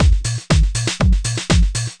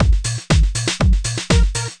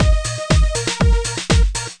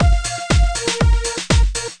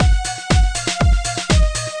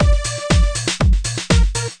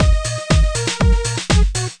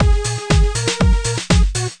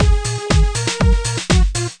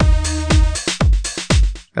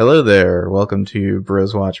Hello there. Welcome to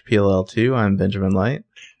Bros Watch PLL2. I'm Benjamin Light.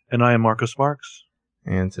 And I am Marcus Marks.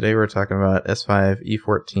 And today we're talking about S5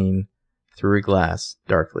 E14 Through Glass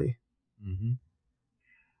Darkly. Mm-hmm.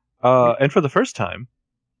 And for the first time,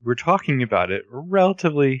 we're talking about it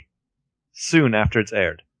relatively soon after it's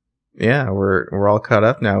aired. Yeah, we're all caught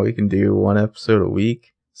up now. We can do one episode a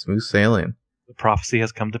week. Smooth sailing. The prophecy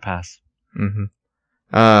has come to pass. Mm-hmm.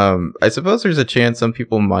 I suppose there's a chance some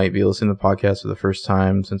people might be listening to the podcast for the first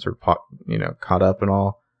time since we're caught up and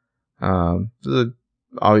all.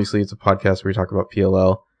 Obviously, it's a podcast where we talk about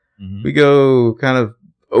PLL. Mm-hmm. We go kind of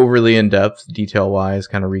overly in depth, detail wise,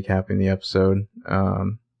 kind of recapping the episode.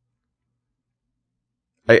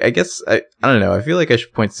 I guess I don't know. I feel like I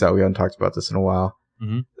should point this out. We haven't talked about this in a while.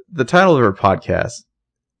 Mm-hmm. The title of our podcast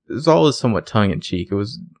is always somewhat tongue in cheek.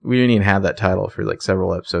 We didn't even have that title for like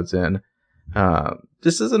several episodes in.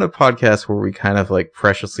 This isn't a podcast where we kind of like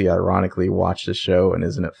preciously ironically watch the show and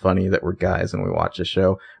isn't it funny that we're guys and we watch the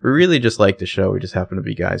show. We really just like the show. We just happen to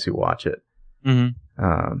be guys who watch it.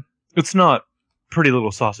 Mm-hmm. It's not Pretty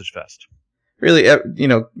Little Sausage Fest. Really,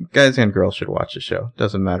 guys and girls should watch the show.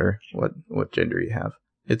 Doesn't matter what gender you have.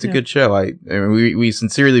 It's a good show. I mean, we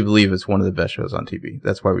sincerely believe it's one of the best shows on TV.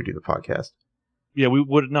 That's why we do the podcast. Yeah, we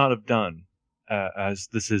would not have done, as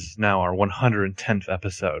this is now our 110th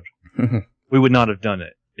episode. We would not have done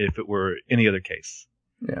it if it were any other case.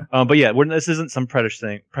 Yeah. But yeah, this isn't some precious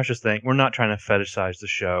thing. We're not trying to fetishize the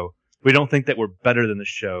show. We don't think that we're better than the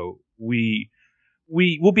show. We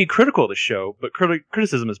will be critical of the show, but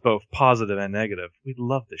criticism is both positive and negative. We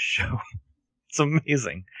love this show. It's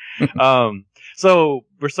amazing. So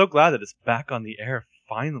we're so glad that it's back on the air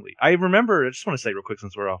finally. I remember, I just want to say real quick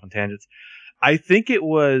since we're off on tangents, I think it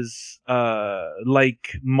was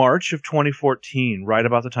like March of 2014, right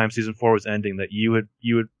about the time season 4 was ending, that you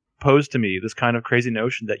had posed to me this kind of crazy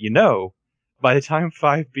notion that, by the time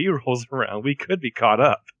 5B rolls around, we could be caught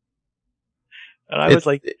up. And I was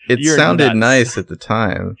like, it sounded nuts. Nice at the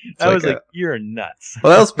time. I was like, you're nuts.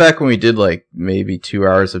 Well, that was back when we did like maybe 2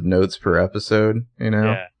 hours of notes per episode,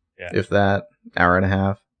 Yeah. If that, hour and a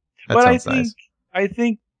half. That sounds nice. I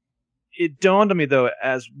think it dawned on me, though,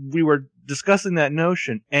 as we were discussing that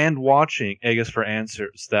notion and watching Aegis for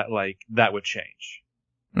Answers, that that would change.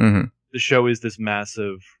 Mm-hmm. The show is this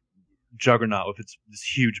massive juggernaut with this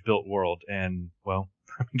huge built world, and well,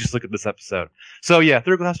 just look at this episode. So yeah,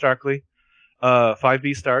 Through Glass Darkly,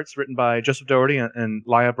 5B starts, written by Joseph Doherty and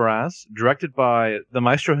Laia Baraz, directed by the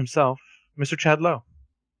maestro himself, Mr. Chad Lowe.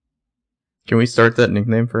 Can we start that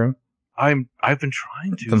nickname for him? I've been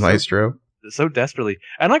trying to. The maestro. So desperately,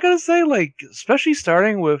 and I gotta say, especially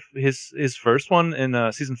starting with his first one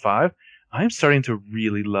in season 5, I'm starting to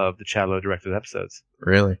really love the Chad Lowe directed episodes.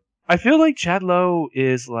 Really, I feel like Chad Lowe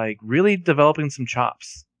is really developing some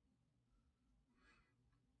chops.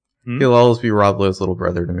 He'll always be Rob Lowe's little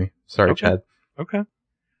brother to me. Sorry, okay. Chad. Okay.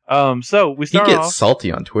 So we start. He gets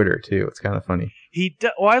salty on Twitter too. It's kind of funny.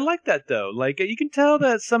 Well, I like that though. You can tell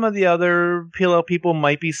that some of the other PLL people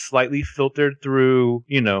might be slightly filtered through,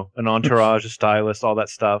 an entourage, a stylist, all that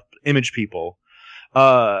stuff, image people.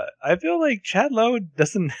 I feel like Chad Lowe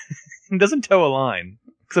doesn't toe a line,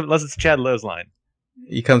 except unless it's Chad Lowe's line.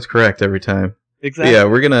 He comes correct every time. Exactly. Yeah,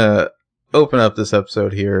 we're gonna open up this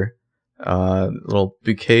episode here. Little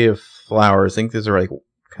bouquet of flowers. I think these are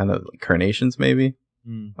kind of carnations, maybe.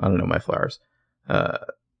 I don't know my flowers.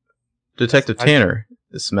 Detective Tanner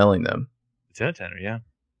is smelling them. Lieutenant Tanner, yeah.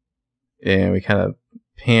 And we kind of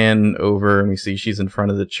pan over and we see she's in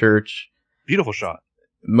front of the church. Beautiful shot.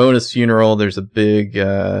 Mona's funeral. There's a big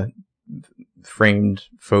framed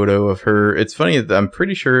photo of her. It's funny, I'm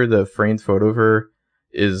pretty sure the framed photo of her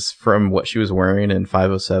is from what she was wearing in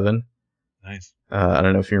 507. Nice. I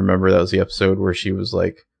don't know if you remember, that was the episode where she was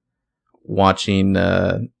watching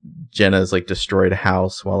Jenna's destroyed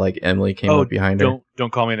house while Emily came up behind her.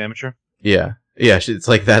 Don't call me an amateur. Yeah, it's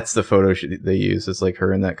that's the photo they use. It's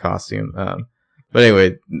her in that costume. But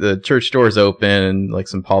anyway, the church doors open and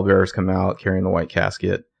some pallbearers come out carrying the white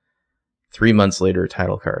casket. 3 months later,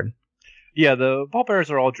 title card. Yeah, the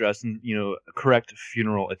pallbearers are all dressed in correct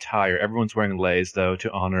funeral attire. Everyone's wearing leis though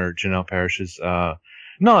to honor Janelle Parrish's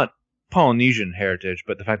not Polynesian heritage,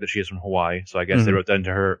 but the fact that she is from Hawaii. So I guess they wrote that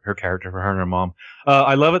into her character for her and her mom.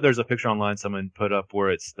 I love it. There's a picture online someone put up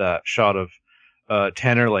where it's that shot of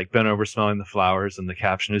Tanner bent over smelling the flowers, and the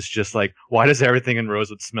caption is just why does everything in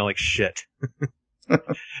Rosewood smell like shit?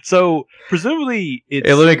 So presumably it's...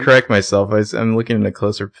 Hey, let me correct myself. I'm looking at a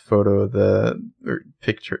closer photo of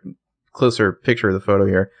closer picture of the photo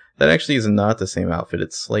here. That actually is not the same outfit.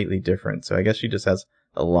 It's slightly different. So I guess she just has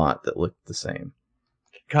a lot that look the same.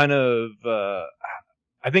 Kind of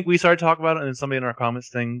I think we started talking about it, and then somebody in our comments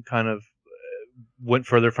thing kind of went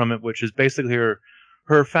further from it, which is basically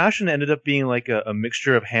her fashion ended up being like a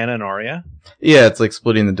mixture of Hannah and Arya. Yeah, it's like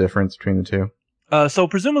splitting the difference between the two. So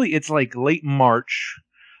presumably it's like late March,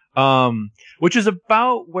 which is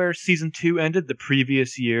about where season 2 ended the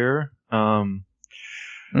previous year.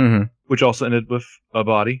 Which also ended with a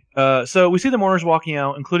body. So we see the mourners walking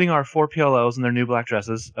out, including our 4 PLLs in their new black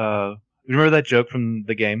dresses. Remember that joke from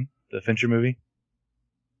the game, the Fincher movie?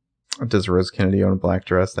 Does Rose Kennedy own a black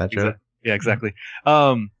dress? That joke? Yeah, exactly.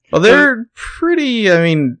 Well, they're pretty. I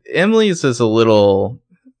mean, Emily's is a little,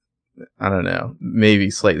 I don't know,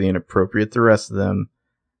 maybe slightly inappropriate. The rest of them,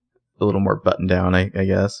 a little more buttoned down, I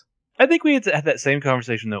guess. I think we had that same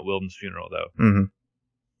conversation at Wilden's funeral, though.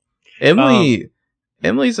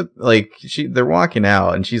 Emily's like, they're walking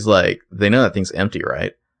out, and she's like, they know that thing's empty,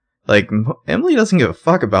 right? Like, Emily doesn't give a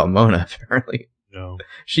fuck about Mona, apparently. No.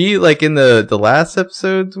 She, like, in the last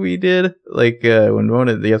episodes we did, like, when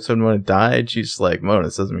the episode Mona died, she's just like, Mona,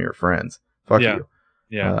 this doesn't mean we're friends. Fuck you.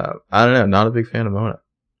 Yeah. I don't know, not a big fan of Mona.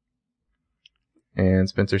 And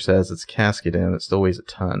Spencer says it's a casket in, it still weighs a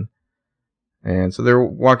ton. And so they're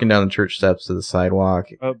walking down the church steps to the sidewalk.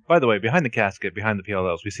 By the way, behind the casket, behind the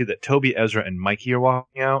PLLs, we see that Toby, Ezra, and Mikey are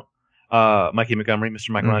walking out. Mikey Montgomery, Mr.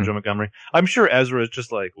 Michelangelo Montgomery. I'm sure Ezra is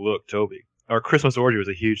just like, look, Toby, our Christmas orgy was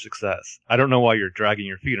a huge success. I don't know why you're dragging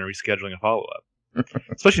your feet and rescheduling a follow-up.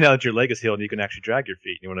 Especially now that your leg is healed and you can actually drag your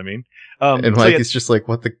feet. You know what I mean? And Mikey's just like,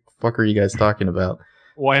 what the fuck are you guys talking about?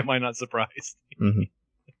 Why am I not surprised?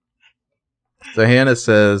 So Hannah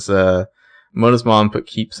says, Mona's mom put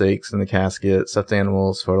keepsakes in the casket, stuffed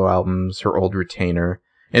animals, photo albums, her old retainer,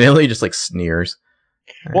 and Emily just like sneers.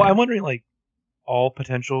 Well, I'm wondering, like, all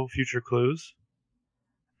potential future clues.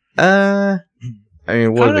 I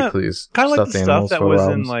mean, what are the clues? Kind of like the stuff that was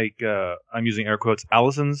albums. in, like, I'm using air quotes,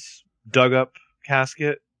 Allison's dug up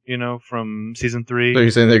casket, you know, from season 3. So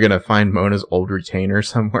you're saying they're gonna find Mona's old retainer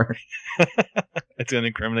somewhere? It's gonna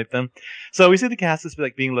incriminate them. So we see the caskets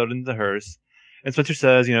like being loaded into hers. And Spencer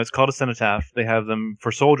says, you know, it's called a cenotaph. They have them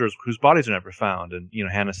for soldiers whose bodies are never found. And, you know,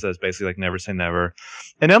 Hannah says basically like never say never.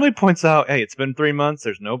 And Emily points out, hey, it's been 3 months.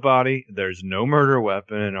 There's no body. There's no murder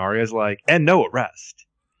weapon. And Arya's like, and no arrest.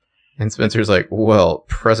 And Spencer's like, well,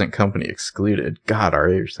 present company excluded. God,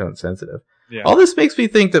 Arya, you're so insensitive. Yeah. All this makes me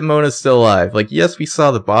think that Mona's still alive. Like, yes, we saw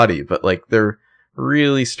the body, but like they're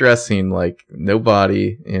really stressing like no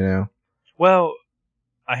body, you know? Well,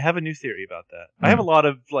 I have a new theory about that. I have a lot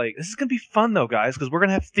of, like, this is going to be fun, though, guys, because we're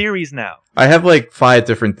going to have theories now. I have, like, 5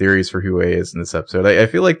 different theories for who A is in this episode. I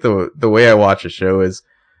feel like the way I watch a show is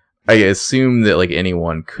I assume that, like,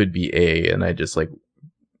 anyone could be A, and I just, like,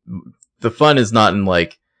 the fun is not in,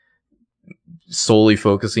 like, solely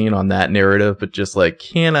focusing on that narrative, but just, like,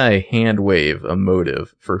 can I hand wave a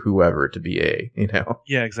motive for whoever to be A, you know?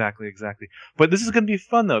 Yeah, exactly. But this is going to be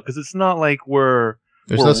fun, though, because it's not like we're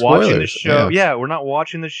no watching the show. Yeah, we're not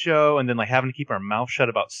watching the show and then like having to keep our mouth shut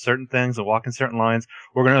about certain things and walking certain lines.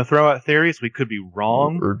 We're going to throw out theories. We could be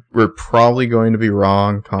wrong. We're probably going to be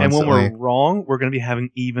wrong constantly. And when we're wrong, we're going to be having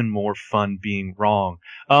even more fun being wrong.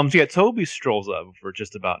 So yeah, Toby strolls up for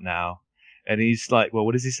just about now. And he's like, well,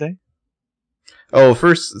 what does he say? Oh,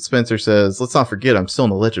 first Spencer says, let's not forget I'm still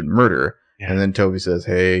an alleged murderer. Yeah. And then Toby says,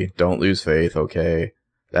 hey, don't lose faith, okay?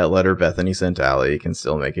 That letter Bethany sent Allie can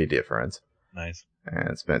still make a difference. Nice.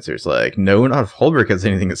 And Spencer's like, no, not if Holbrook has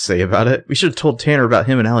anything to say about it. We should have told Tanner about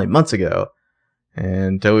him and Allie months ago.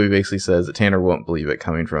 And Toby basically says that Tanner won't believe it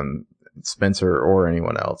coming from Spencer or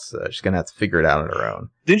anyone else. She's going to have to figure it out on her own.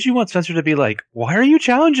 Didn't you want Spencer to be like, why are you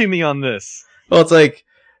challenging me on this? Well, it's like,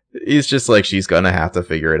 he's just like, she's going to have to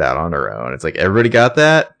figure it out on her own. It's like, everybody got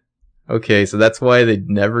that? Okay, so that's why they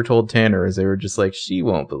never told Tanner, is they were just like, she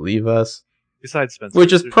won't believe us. Besides Spencer.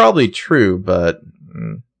 Which is probably true, but...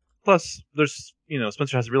 Plus, there's, you know,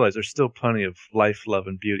 Spencer has to realize there's still plenty of life, love,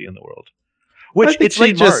 and beauty in the world. Which, it's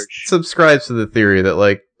late March. Subscribes to the theory that,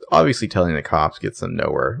 like, obviously telling the cops gets them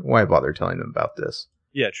nowhere. Why bother telling them about this?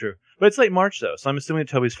 Yeah, true. But it's late March, though, so I'm assuming that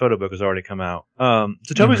Toby's photo book has already come out.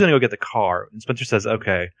 So Toby's going to go get the car, and Spencer says,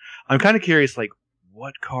 okay. I'm kind of curious, like,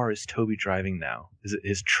 what car is Toby driving now? Is it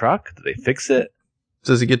his truck? Did they fix it?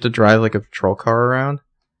 Does he get to drive, like, a patrol car around?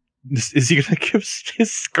 Is he going to give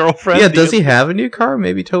his girlfriend... Yeah, does he have a new car?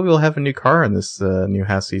 Maybe Toby will have a new car in this new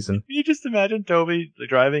house season. Can you just imagine Toby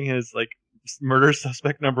driving his, like, murder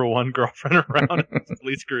suspect number 1 girlfriend around in his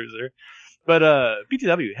police cruiser? But,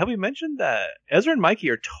 BTW, have we mentioned that Ezra and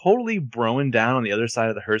Mikey are totally broing down on the other side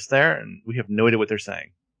of the hearse there, and we have no idea what they're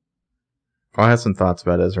saying? I'll have some thoughts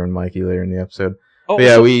about Ezra and Mikey later in the episode. Oh, but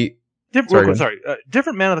yeah,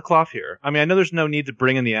 Different man of the cloth here. I mean, I know there's no need to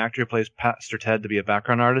bring in the actor who plays Pastor Ted to be a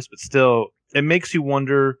background artist, but still, it makes you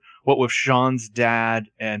wonder what with Sean's dad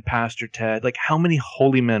and Pastor Ted, like how many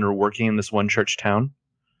holy men are working in this one church town?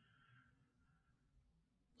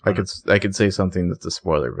 I could say something that's a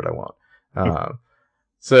spoiler, but I won't.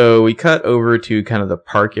 So we cut over to kind of the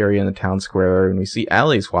park area in the town square, and we see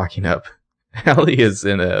Allie's walking up. Allie is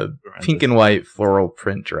in a pink and white floral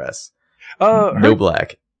print dress. No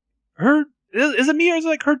black. Is it me, or is it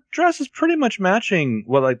like her dress is pretty much matching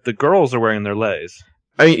what like the girls are wearing their leis?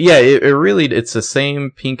 I mean, yeah, it's the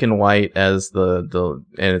same pink and white as the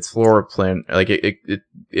and it's floral print. Like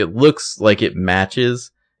it looks like it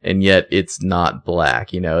matches, and yet it's not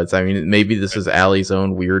black. Maybe this is Allie's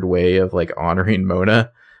own weird way of like honoring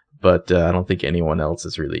Mona, but I don't think anyone else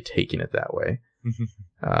is really taking it that way.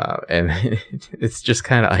 And it's just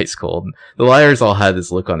kind of ice cold. The liars all had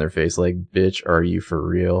this look on their face like, bitch, are you for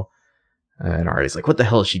real? And Artie's like, what the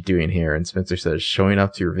hell is she doing here? And Spencer says, showing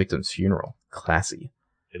up to your victim's funeral. Classy.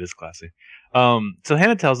 It is classy. So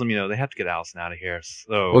Hannah tells them, they have to get Allison out of here.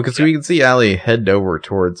 So, well, because we can see Allie head over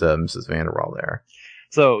towards Mrs. Vanderwaal there.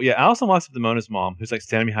 So, yeah, Allison walks up to Mona's mom, who's like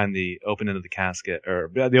standing behind the open end of the casket, or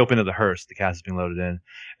the open end of the hearse the casket's being loaded in.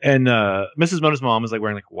 And Mrs. Mona's mom is like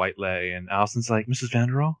wearing like a white lei, and Allison's like, Mrs.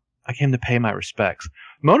 Vanderwaal, I came to pay my respects.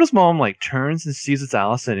 Mona's mom like turns and sees it's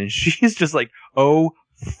Allison, and she's just like, oh,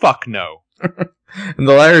 fuck no. And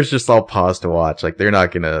the liars just all pause to watch, like they're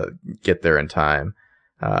not gonna get there in time.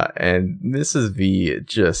 And Mrs. V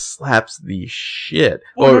just slaps the shit.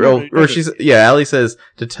 Allie says,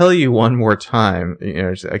 to tell you one more time,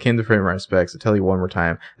 I came to pay my respects, to tell you one more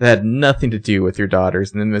time, that had nothing to do with your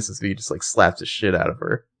daughters. And then Mrs. V just like slaps the shit out of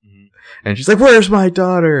her. Mm-hmm. And she's like, where's my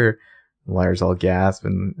daughter? The liars all gasp,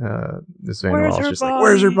 and Miss Vanderwaal's just like,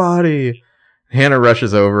 where's her body? Hannah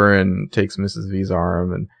rushes over and takes Mrs. V's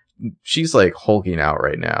arm, and she's like hulking out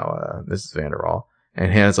right now, Mrs. Vanderwaal.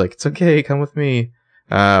 And Hannah's like, it's okay, come with me.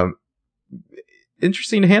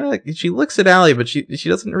 Interesting, Hannah, she looks at Allie, but she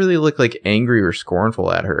doesn't really look like angry or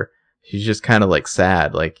scornful at her. She's just kind of like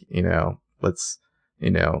sad, like, let's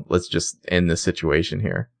just end this situation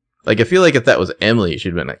here. Like, I feel like if that was Emily,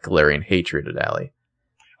 she'd been like glaring hatred at Allie.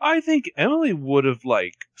 I think Emily would have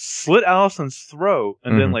like slit Allison's throat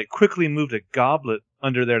and then like quickly moved a goblet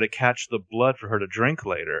under there to catch the blood for her to drink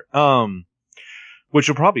later. Which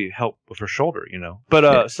will probably help with her shoulder,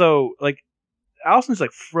 But so like Allison's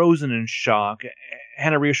like frozen in shock.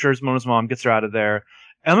 Hannah reassures Mona's mom, gets her out of there.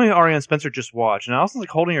 Emily, Aria, and Spencer just watch, and Allison's like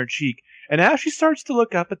holding her cheek. And as she starts to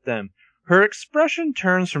look up at them, her expression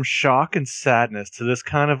turns from shock and sadness to this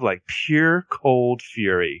kind of like pure cold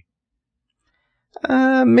fury.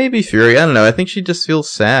 Maybe fury. I don't know. I think she just feels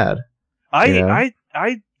sad. I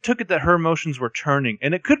took it that her emotions were turning,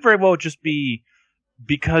 and it could very well just be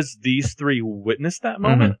because these three witnessed that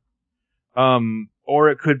moment. Or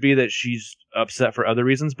it could be that she's upset for other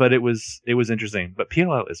reasons, but it was interesting. But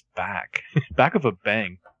PLL is back. Back of a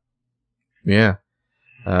bang. Yeah.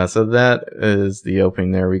 So that is the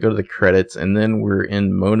opening there. We go to the credits, and then we're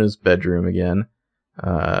in Mona's bedroom again.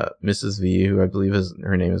 Mrs. V, who I believe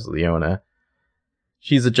her name is Leona.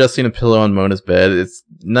 She's adjusting a pillow on Mona's bed. It's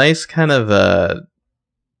nice kind of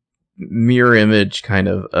mirror image kind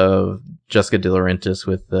of Jessica De Laurentiis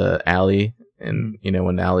with Allie. And,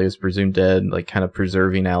 when Allie was presumed dead, like kind of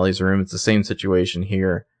preserving Allie's room. It's the same situation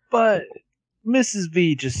here. But Mrs.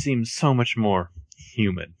 V just seems so much more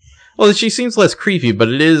human. Well, she seems less creepy, but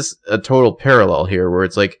it is a total parallel here where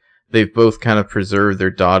it's like they've both kind of preserved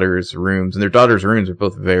their daughter's rooms. And their daughter's rooms are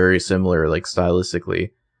both very similar, like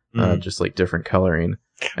stylistically, just like different coloring.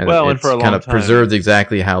 And and for a long kind of time, preserved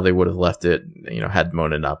exactly how they would have left it, had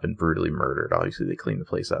Mona not been brutally murdered. Obviously, they cleaned the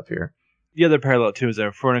place up here. The other parallel, too, is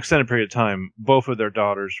that for an extended period of time, both of their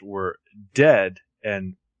daughters were dead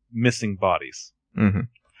and missing bodies.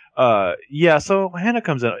 So Hannah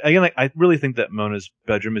comes in. Again, I really think that Mona's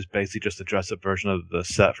bedroom is basically just a dress-up version of the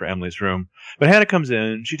set for Emily's room. But Hannah comes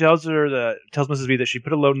in. She tells Mrs. V that she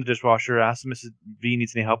put a load in the dishwasher, asks if Mrs. V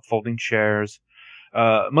needs any help folding chairs.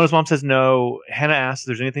 Mona's mom says no. Hannah asks if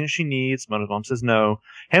there's anything that she needs. Mona's mom says no.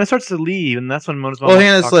 Hannah starts to leave, and that's when Mona's mom... Well,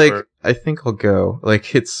 Hannah's like, I think I'll go.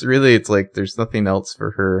 Like, it's like there's nothing else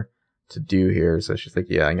for her to do here, so she's like,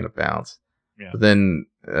 yeah, I'm gonna bounce. Yeah. But then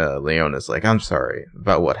Leona's like, I'm sorry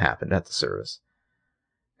about what happened at the service.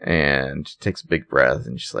 And she takes a big breath,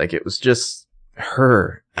 and she's like, it was just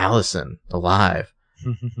her, Allison, alive.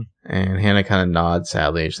 And Hannah kind of nods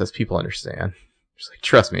sadly, and she says, people understand. She's like,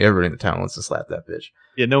 trust me, everybody in the town wants to slap that bitch.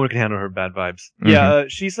 Yeah, no one can handle her bad vibes. Yeah,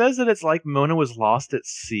 she says that it's like Mona was lost at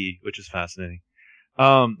sea, which is fascinating.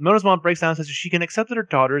 Mona's mom breaks down and says she can accept that her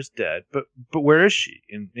daughter is dead, but where is she?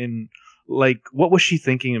 In like, what was she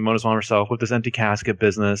thinking in Mona's mom herself with this empty casket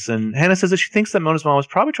business? And Hannah says that she thinks that Mona's mom was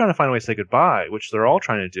probably trying to find a way to say goodbye, which they're all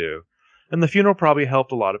trying to do. And the funeral probably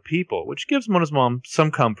helped a lot of people, which gives Mona's mom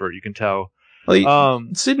some comfort, you can tell. Well,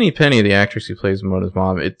 Sydney Penny, the actress who plays Mona's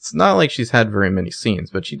mom, it's not like she's had very many scenes,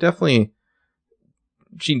 but she definitely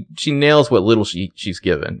she nails what little she's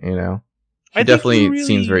given, you know. She definitely really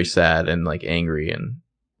seems very sad and like angry and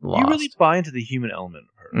lost. You really buy into the human element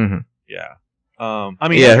of her. Mm-hmm. Yeah. I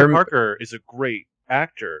mean, yeah, Parker is a great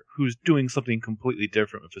actor who's doing something completely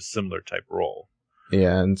different with a similar type role.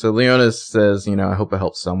 Yeah, and so Leona says, you know, I hope it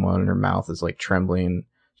helps someone, and her mouth is like trembling,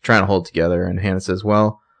 trying to hold it together, and Hannah says,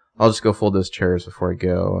 well, I'll just go fold those chairs before I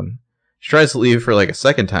go, and she tries to leave for like a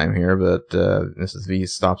second time here, but Mrs. V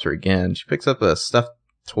stops her again. She picks up a stuffed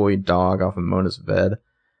toy dog off of Mona's bed,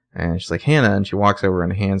 and she's like, Hannah, and she walks over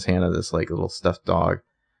and hands Hannah this like little stuffed dog,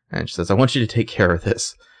 and she says, I want you to take care of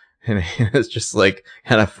this. And Hannah's just like,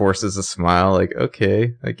 kind of forces a smile, like,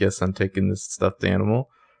 okay, I guess I'm taking this stuffed animal.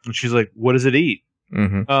 And she's like, what does it eat?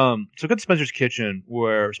 Mm-hmm. So go to Spencer's kitchen,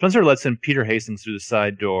 where Spencer lets in Peter Hastings through the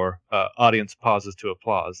side door. Audience pauses to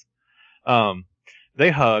applause.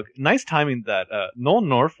 They hug. Nice timing that Nolan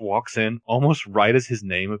North walks in almost right as his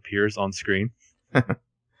name appears on screen. I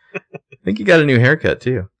think he got a new haircut,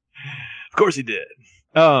 too. Of course he did.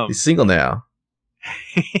 He's single now.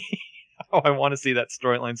 Oh, I want to see that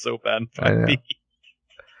storyline so bad. I know.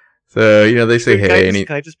 So, you know, they say, hey.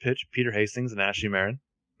 Can I just pitch Peter Hastings and Ashley Marin?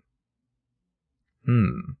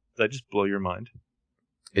 Does that just blow your mind?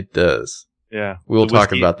 It does. Yeah. We'll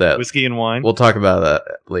talk about that. Whiskey and wine? We'll talk about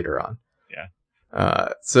that later on.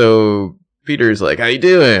 Yeah. So Peter's like, how you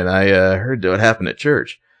doing? I heard what happened at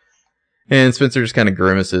church. And Spencer just kind of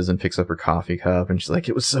grimaces and picks up her coffee cup, and she's like,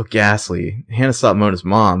 it was so ghastly. Hannah stopped Mona's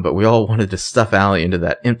mom, but we all wanted to stuff Allie into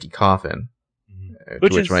that empty coffin.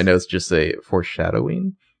 Mm-hmm. Which my notes just say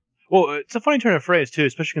foreshadowing. Well, it's a funny turn of phrase, too,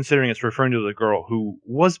 especially considering it's referring to the girl who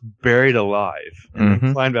was buried alive and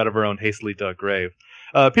then climbed out of her own hastily dug grave.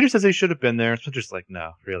 Peter says they should have been there. Spencer's like,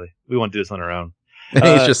 no, really. We want to do this on our own. And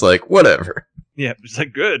he's just like, whatever. Yeah, it's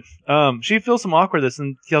like, good. She feels some awkwardness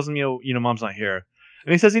and tells him, you know, Mom's not here.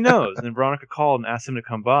 And he says he knows. And Veronica called and asked him to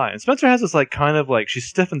come by. And Spencer has this, like, kind of, like, she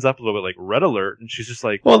stiffens up a little bit, like, red alert. And she's just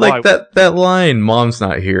like, well, like, that line, Mom's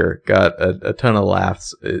not here, got a ton of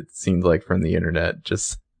laughs, it seemed like, from the internet.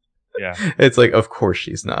 Just, yeah. It's like, of course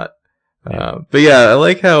she's not. But yeah, I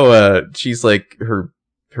like how she's, like, her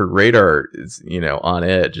radar is, you know, on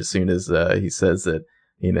edge as soon as he says that,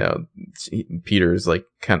 you know, Peter's, like,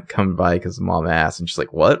 coming by because Mom asked. And she's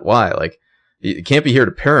like, what? Why? Like, you can't be here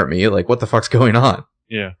to parent me. Like, what the fuck's going on?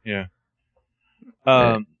 Yeah.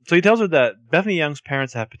 So he tells her that Bethany Young's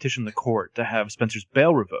parents have petitioned the court to have Spencer's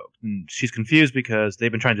bail revoked. And she's confused because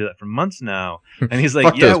they've been trying to do that for months now. And he's like,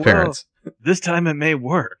 fuck yeah, those parents. Well, this time it may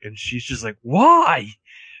work. And she's just like, why?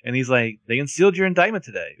 And he's like, they unsealed your indictment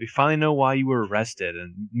today. We finally know why you were arrested.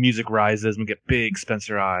 And music rises and we get big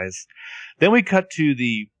Spencer eyes. Then we cut to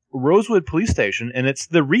the Rosewood police station, and it's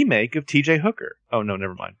the remake of T.J. Hooker. Oh, no,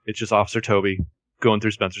 never mind. It's just Officer Toby going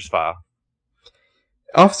through Spencer's file.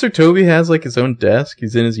 Officer Toby has, like, his own desk.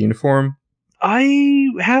 He's in his uniform. I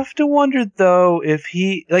have to wonder, though, if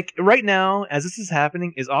he... Like, right now, as this is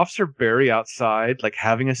happening, is Officer Barry outside, like,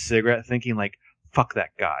 having a cigarette, thinking, like, fuck that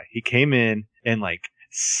guy. He came in and, like,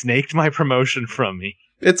 snaked my promotion from me.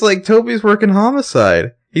 It's like Toby's working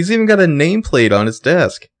homicide. He's even got a nameplate on his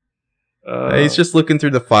desk. He's just looking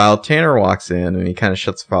through the file. Tanner walks in, and he kind of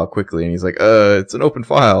shuts the file quickly, and he's like, it's an open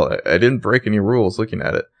file. I didn't break any rules looking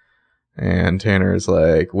at it. And Tanner is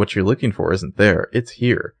like, what you're looking for isn't there. It's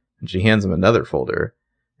here. And she hands him another folder,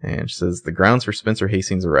 and she says, the grounds for Spencer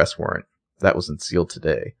Hastings' arrest warrant. That was unsealed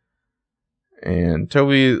today. And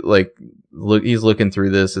Toby, like, he's looking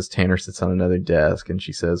through this as Tanner sits on another desk, and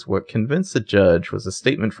she says, what convinced the judge was a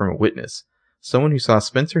statement from a witness. Someone who saw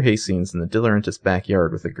Spencer Hastings in the De Laurentiis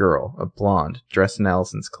backyard with a girl, a blonde, dressed in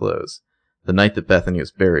Allison's clothes, the night that Bethany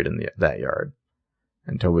was buried in that yard.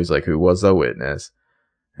 And Toby's like, who was the witness?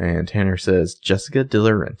 And Tanner says, Jessica De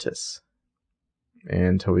Laurentiis.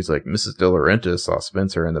 And Toby's like, Mrs. De Laurentiis saw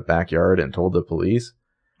Spencer in the backyard and told the police?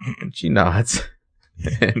 And she nods.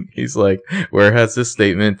 And he's like, where has this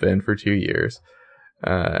statement been for 2 years?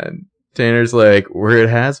 Tanner's like, where it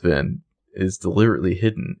has been is deliberately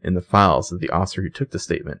hidden in the files of the officer who took the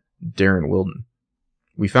statement, Darren Wilden.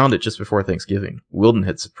 We found it just before Thanksgiving. Wilden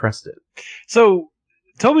had suppressed it. So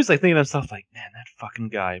Toby's like thinking to himself, like, man, that fucking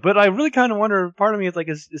guy. But I really kind of wonder, part of me is like,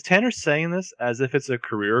 is Tanner saying this as if it's a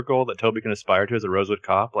career goal that Toby can aspire to as a Rosewood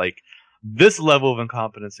cop? Like, This level of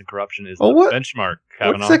incompetence and corruption is Well, the what- benchmark, What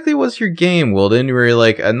Kavanaugh. exactly was your game, Wilden? Where you're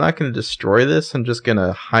like, I'm not going to destroy this. I'm just going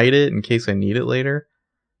to hide it in case I need it later.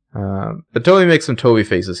 But Toby makes some Toby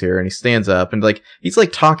faces here, and he stands up and like he's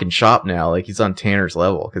like talking shop now, like he's on Tanner's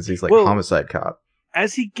level because he's like Well, homicide cop.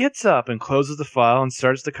 As he gets up and closes the file and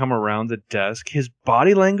starts to come around the desk, his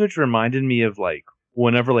body language reminded me of like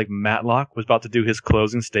whenever like Matlock was about to do his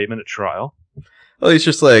closing statement at trial. Well, he's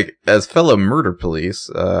just like, as fellow murder police,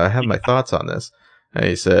 I have my thoughts on this. And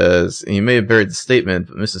he says, he may have buried the statement,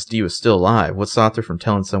 but Mrs. D was still alive. What stopped her from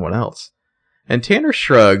telling someone else? And Tanner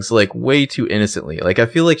shrugs, like, way too innocently. Like, I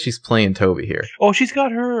feel like she's playing Toby here. Oh, she's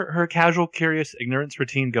got her casual, curious ignorance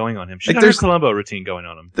routine going on him. She's Like, got her there's- Columbo routine going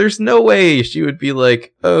on him. There's no way she would be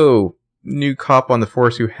like, oh, new cop on the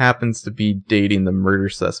force who happens to be dating the murder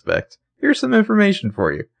suspect. Here's some information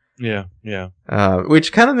for you. Yeah, yeah.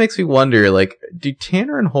 Which kind of makes me wonder, like, do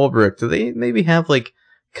Tanner and Holbrook, do they maybe have, like,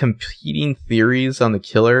 competing theories on the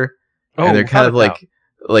killer? Oh, And they're kind of without a doubt.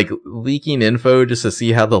 like leaking info just to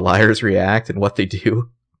see how the liars react and what they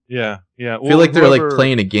do. Yeah, yeah. I feel like they're like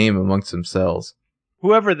playing a game amongst themselves.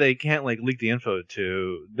 whoever they can't like leak the info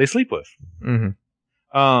to, they sleep with.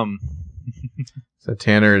 Mm-hmm. So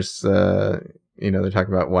Tanner's, they're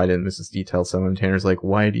talking about why didn't Mrs. D tell someone? Tanner's like,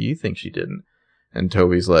 why do you think she didn't? And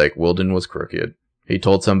Toby's like, Wilden was crooked. He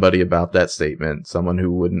told somebody about that statement, someone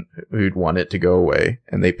who'd want it to go away,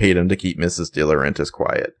 and they paid him to keep Mrs. De Laurentiis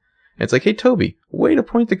quiet. And it's like, hey, Toby, way to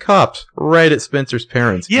point the cops right at Spencer's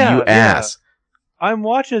parents, Yeah, you ass. I'm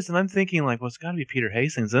watching this and I'm thinking like, well, it's got to be Peter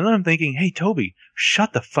Hastings. And then I'm thinking, hey, Toby,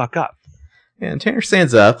 shut the fuck up. And Tanner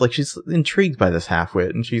stands up, like she's intrigued by this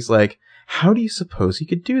halfwit, and she's like, how do you suppose he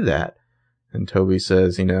could do that? And Toby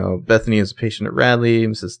says, Bethany is a patient at Radley,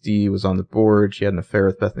 Mrs. D was on the board, she had an affair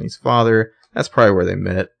with Bethany's father, that's probably where they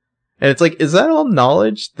met. And it's like, is that all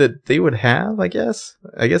knowledge that they would have, I guess?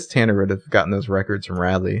 I guess Tanner would have gotten those records from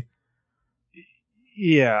Radley.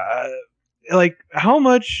 Yeah. Like, how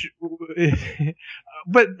much...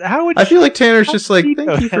 but how would I feel like Tanner's just like, you thank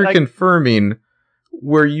know you for that? confirming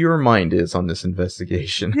where your mind is on this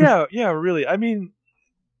investigation. yeah, really. I mean,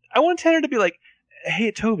 I want Tanner to be like,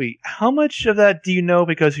 hey, Toby, how much of that do you know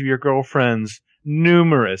because of your girlfriend's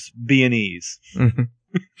numerous B&Es?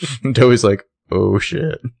 And Toby's like, oh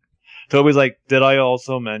shit. Toby's like, did I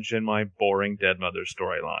also mention my boring dead mother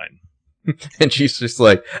storyline? And she's just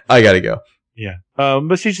like, I gotta go. Yeah.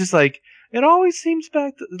 But she's just like, it always seems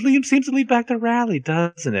to lead back to Raleigh,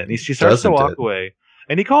 doesn't it? And she starts to Doesn't walk it? away.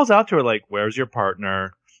 And he calls out to her like, where's your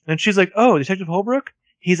partner? And she's like, oh, Detective Holbrook?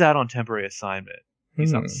 He's out on temporary assignment.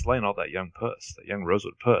 He's out slaying all that young puss, that young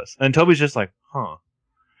Rosewood puss. And Toby's just like, huh.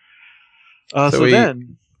 So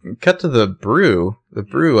then... Cut to the brew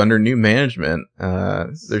under new management.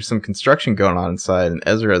 There's some construction going on inside, and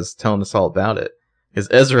Ezra's telling us all about it. Because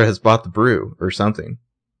Ezra has bought the brew, or something.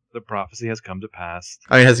 the prophecy has come to pass.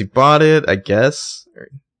 I mean, has he bought it? I guess. Or,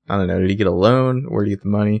 I don't know. Did he get a loan? Where did he get the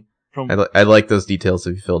money? I'd like those details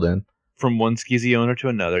to be filled in. From one skeezy owner to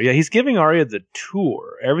another. Yeah, he's giving Arya the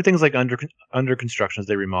tour. Everything's like under construction as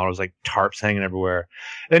they remodel. There's like tarps hanging everywhere.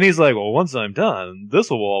 And he's like, well, once I'm done, this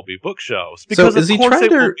will all be bookshelves. Because is of he course trying it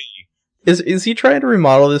to- will be. Is he trying to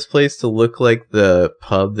remodel this place to look like the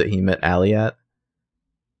pub that he met Allie at?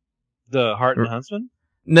 The Hart and the Huntsman?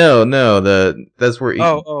 No, that's where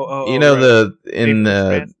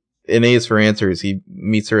in A's for Answers, he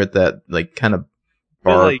meets her at that like kind of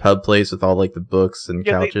bar like- pub place with all like the books and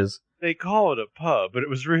Yeah, couches. They call it a pub, but it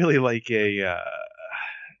was really like a...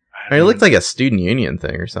 I mean, it looked like a student union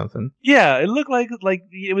thing or something. Yeah, it looked like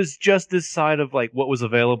it was just this side of like what was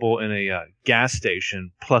available in a gas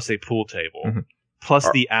station, plus a pool table, Mhm. plus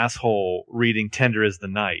the asshole reading "Tender Is the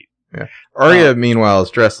Night." Arya, meanwhile, is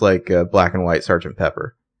dressed like black and white Sergeant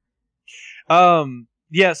Pepper.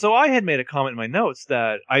 Yeah. So I had made a comment in my notes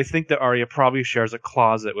that I think that Arya probably shares a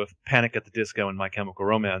closet with Panic at the Disco and My Chemical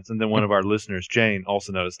Romance, and then one of our listeners, Jane,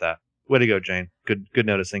 also noticed that. Way to go, Jane. Good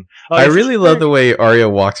noticing. I really love the way Arya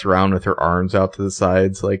walks around with her arms out to the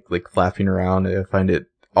sides, like flapping around. I find it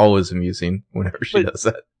always amusing whenever she does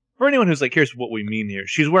that. For anyone who's like, here's what we mean here.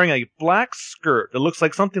 She's wearing a black skirt that looks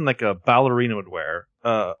like something like a ballerina would wear.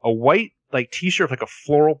 A white like t-shirt with like a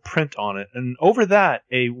floral print on it, and over that,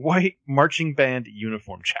 a white marching band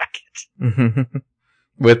uniform jacket.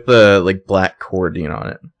 With the like black cording on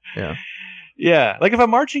it. Yeah. Yeah, like if a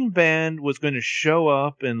marching band was going to show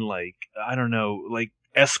up and like, I don't know, like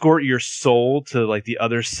escort your soul to like the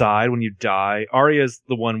other side when you die, Arya's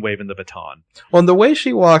the one waving the baton. Well, and the way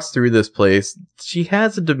she walks through this place, she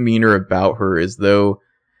has a demeanor about her as though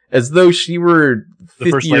she were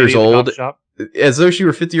The first 50 lady years of the old. coffee shop. As though she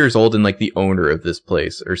were 50 years old and like the owner of this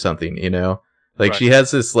place or something, you know? Like Right. she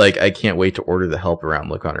has this like I can't wait to order the help around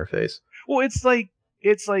look on her face. Well, it's like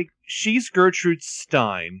she's Gertrude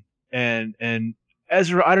Stein and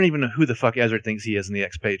Ezra. I don't even know who the fuck Ezra thinks he is in the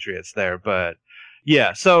Expatriates there, but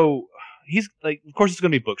yeah. So he's like, of course it's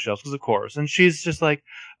gonna be bookshelves, because of course, and she's just like,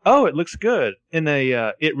 oh, it looks good in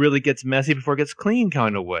a it really gets messy before it gets clean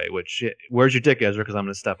kind of way. Which where's your dick, Ezra? Because I'm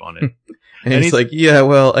gonna step on it. And he's like, yeah,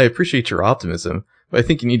 well, I appreciate your optimism, but I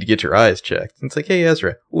think you need to get your eyes checked. And it's like, hey,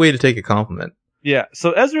 Ezra, way to take a compliment. Yeah.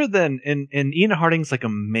 So Ezra then in Ian Harding's like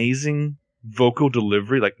amazing vocal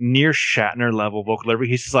delivery, like near Shatner level vocal delivery,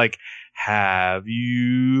 he's just like, have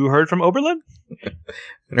you heard from Oberlin?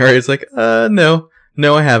 And Arya's like, no,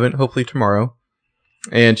 I haven't. Hopefully tomorrow.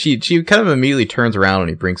 And she kind of immediately turns around when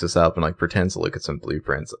he brings this up and like pretends to look at some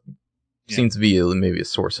blueprints. Yeah. Seems to be maybe a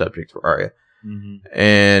sore subject for Arya. Mm-hmm.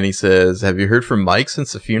 And he says, have you heard from Mike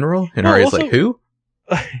since the funeral? And No, Arya's also- like, who?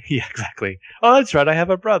 Yeah, exactly. Oh, that's right. I have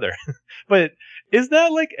a brother. But is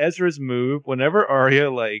that like Ezra's move? Whenever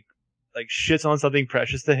Arya like shits on something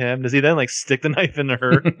precious to him, does he then like stick the knife into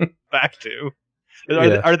her back too?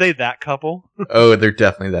 Are they that couple? Oh, they're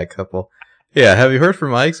definitely that couple. Yeah, have you heard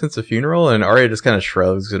from Mike since the funeral? And Arya just kind of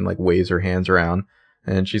shrugs and like waves her hands around.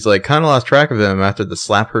 And she's like, kind of lost track of him after the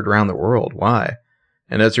slap heard around the world. Why?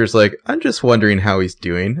 And Ezra's like, I'm just wondering how he's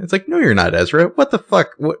doing. It's like, no, you're not, Ezra. What the fuck?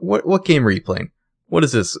 What game are you playing? What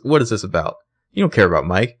is this? What is this about? You don't care about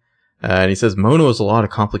Mike. And he says, Mona was a lot of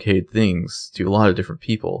complicated things to a lot of different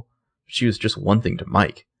people. She was just one thing to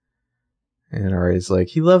Mike. And Arya's like,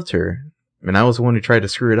 he loved her. And I was the one who tried to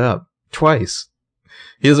screw it up. Twice.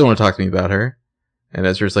 He doesn't want to talk to me about her. And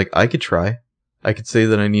Ezra's like, I could try. I could say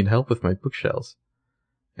that I need help with my bookshelves.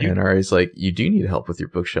 And Arya's like, you do need help with your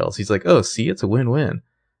bookshelves. He's like, oh, see, it's a win-win.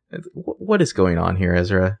 What is going on here,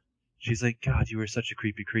 Ezra? She's like, God, you were such a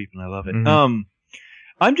creepy creep, and I love it. Mhm.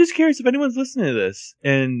 I'm just curious if anyone's listening to this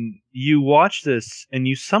and you watch this and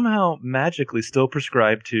you somehow magically still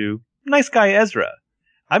prescribe to nice guy Ezra.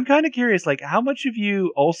 I'm kind of curious, like, how much of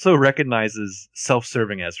you also recognizes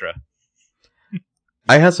self-serving Ezra?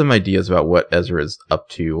 I have some ideas about what Ezra is up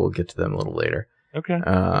to. We'll get to them a little later. Okay.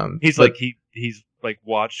 He's He's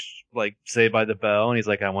watched like Saved by the Bell, and he's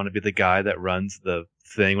like, I want to be the guy that runs the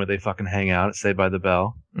thing where they fucking hang out at Saved by the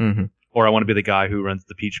Bell, mm-hmm. or I want to be the guy who runs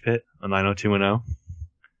the Peach Pit on 90210.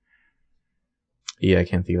 Yeah, I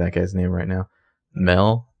can't think of that guy's name right now.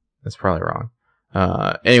 Mel? That's probably wrong.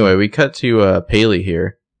 Anyway, we cut to Paley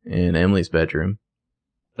here in Emily's bedroom.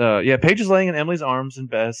 Paige is laying in Emily's arms in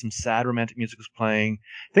bed. Some sad romantic music is playing.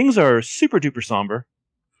 Things are super duper somber.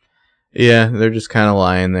 Yeah, they're just kind of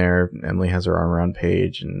lying there. Emily has her arm around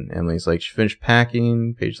Paige, and Emily's like, she finished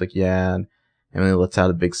packing. Paige's like, yeah. And Emily lets out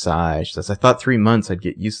a big sigh. She says, I thought 3 months I'd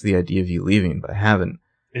get used to the idea of you leaving, but I haven't.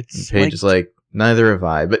 And Paige is like, neither have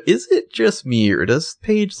I. But is it just me, or does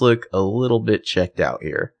Paige look a little bit checked out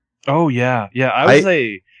here? Oh, yeah. Yeah, I would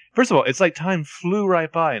say, first of all, it's like time flew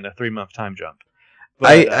right by in a 3-month time jump.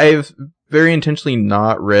 But, I've very intentionally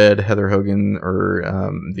not read Heather Hogan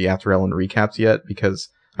or the After Ellen recaps yet, because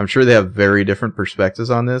I'm sure they have very different perspectives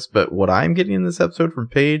on this, but what I'm getting in this episode from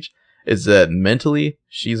Paige is that mentally,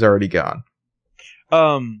 she's already gone.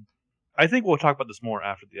 I think we'll talk about this more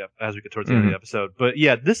after as we get towards the end of the episode. But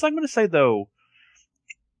yeah, this I'm going to say though,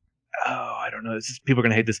 I don't know. People are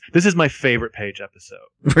going to hate this. This is my favorite Paige episode.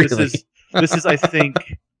 Really? This is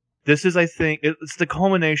I think it's the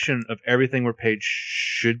culmination of everything where Paige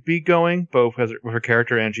should be going, both with her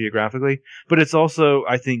character and geographically. But it's also,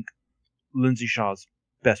 I think, Lindsay Shaw's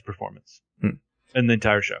best performance in the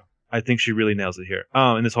entire show. I think she really nails it here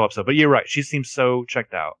in this whole episode. But you're right. She seems so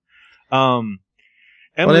checked out.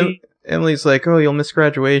 Emily's like, oh, you'll miss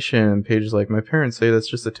graduation. And Paige is like, my parents say that's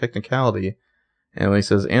just a technicality. And Emily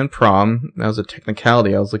says, and prom. That was a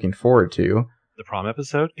technicality I was looking forward to. The prom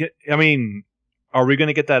episode? Are we going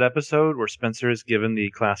to get that episode where Spencer is given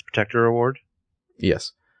the Class Protector Award?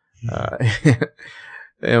 Yes.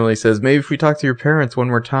 Emily says, maybe if we talk to your parents one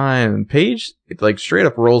more time. And Paige, like, straight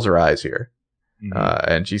up rolls her eyes here.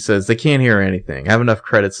 Mm-hmm. And she says, they can't hear anything. I have enough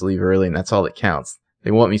credits to leave early, and that's all that counts.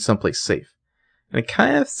 They want me someplace safe. And it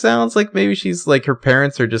kind of sounds like maybe she's like, her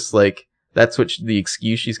parents are just like, that's the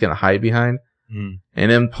excuse she's going to hide behind. Mm.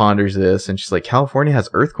 And Em ponders this, and she's like, California has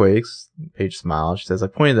earthquakes. Paige smiles. She says, I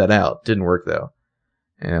pointed that out. Didn't work, though.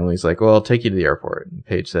 And Emily's like, well, I'll take you to the airport. And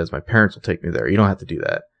Paige says, my parents will take me there. You don't have to do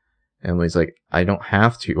that. And Emily's like, I don't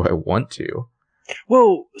have to. I want to.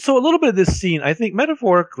 Well, so a little bit of this scene, I think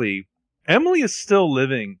metaphorically, Emily is still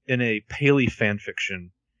living in a Paley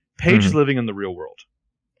fanfiction. Paige is living in the real world.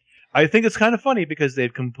 I think it's kind of funny because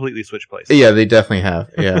they've completely switched places. Yeah, they definitely have.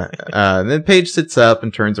 Yeah. And then Paige sits up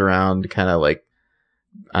and turns around to kind of like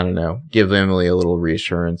I don't know, give Emily a little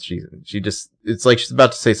reassurance. She just, it's like she's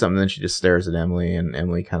about to say something, then she just stares at Emily, and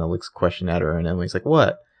Emily kind of looks question at her, and Emily's like,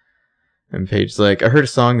 what? And Paige's like, I heard a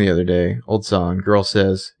song the other day, old song. Girl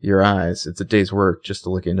says, your eyes, it's a day's work just to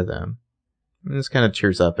look into them. And this kind of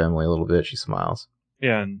cheers up Emily a little bit. She smiles.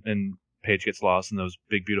 Yeah, and Paige gets lost in those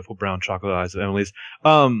big, beautiful brown chocolate eyes of Emily's.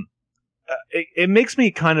 It makes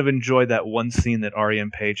me kind of enjoy that one scene that Arya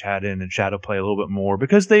and Paige had in Shadowplay a little bit more,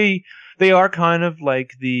 because they are kind of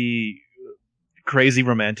like the crazy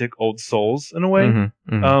romantic old souls in a way.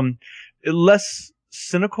 Mm-hmm, mm-hmm. Less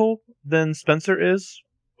cynical than Spencer is.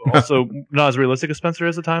 Also, not as realistic as Spencer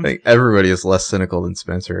is at times. I think everybody is less cynical than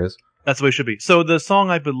Spencer is. That's the way it should be. So the song,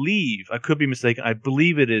 I believe, I could be mistaken, I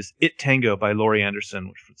believe it is It Tango by Laurie Anderson,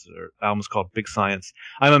 which was her album is called Big Science.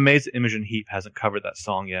 I'm amazed that Imogen Heap hasn't covered that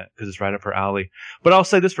song yet, because it's right up her alley. But I'll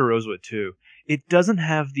say this for Rosewood, too. It doesn't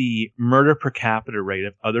have the murder per capita rate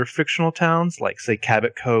of other fictional towns, like, say,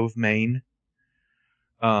 Cabot Cove, Maine.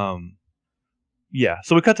 Yeah,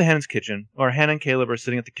 so we cut to Hannah's kitchen, or Hannah and Caleb are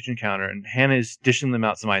sitting at the kitchen counter, and Hannah is dishing them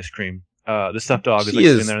out some ice cream. The stuffed dog is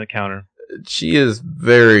sitting there on the counter. She is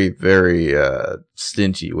very, very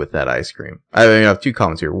stingy with that ice cream. I mean, I have two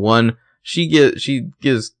comments here. One, she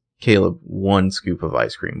gives Caleb one scoop of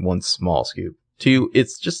ice cream, one small scoop. Two,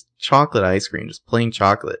 it's just chocolate ice cream, just plain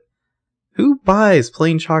chocolate. Who buys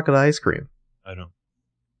plain chocolate ice cream? I don't.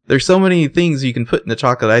 There's so many things you can put in the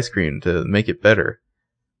chocolate ice cream to make it better.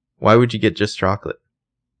 Why would you get just chocolate?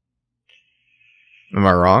 Am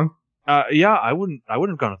I wrong? Yeah, I wouldn't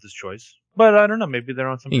have gone with this choice. But I don't know, maybe they're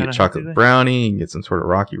on some kind of chocolate brownie, you can get some sort of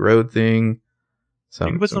Rocky Road thing,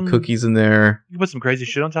 some cookies in there. You can put some crazy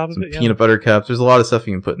shit on top of it, peanut butter cups. There's a lot of stuff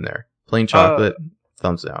you can put in there. Plain chocolate,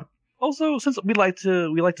 thumbs down. Also, since we like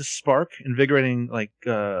to spark invigorating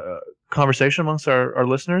conversation amongst our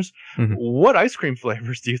listeners, mm-hmm. What ice cream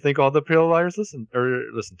flavors do you think all the Pretty Liars listen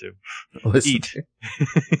to? Eat.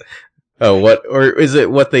 Oh, what, or is it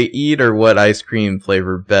what they eat, or what ice cream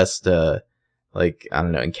flavor best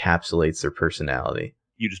encapsulates their personality?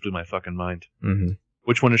 You just blew my fucking mind. Mm-hmm.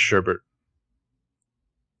 Which one is sherbet?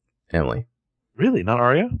 Emily. Really? Not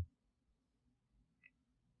Arya?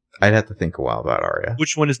 I'd have to think a while about Arya.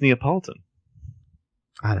 Which one is Neapolitan?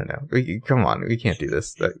 I don't know. Come on, we can't do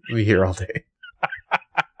this. We're here all day.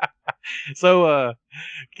 So,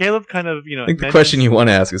 Caleb kind of, I think the question you want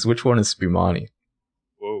to ask is, which one is Spumani?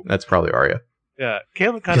 Whoa. That's probably Arya. Yeah,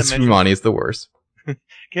 Caleb kind of mentioned... Spumani is the worst.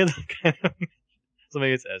 Caleb kind of... So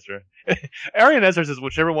maybe it's Ezra. Arya and Ezra says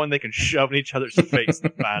whichever one they can shove in each other's face the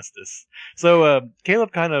fastest. So,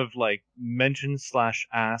 Caleb kind of,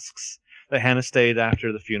 mentions/asks that Hannah stayed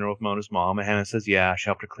after the funeral of Mona's mom, and Hannah says, yeah, she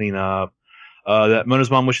helped her clean up. That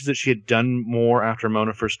Mona's mom wishes that she had done more after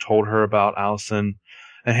Mona first told her about Allison.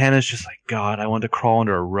 And Hannah's just like, God, I want to crawl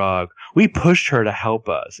under a rug. We pushed her to help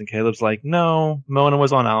us. And Caleb's like, no, Mona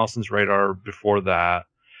was on Allison's radar before that.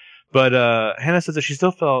 But Hannah says that she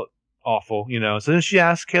still felt awful, So then she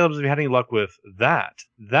asks Caleb if he had any luck with that.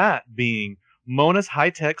 That being Mona's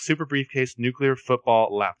high-tech super briefcase nuclear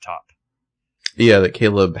football laptop. Yeah, that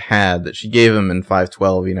Caleb had, that she gave him in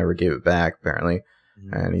 512. He never gave it back, apparently.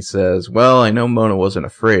 Mm-hmm. And he says, well, I know Mona wasn't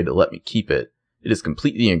afraid to let me keep it. It is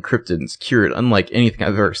completely encrypted and secured, unlike anything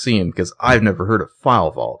I've ever seen, because I've never heard of File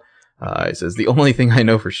Vault. He says, the only thing I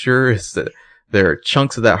know for sure is that there are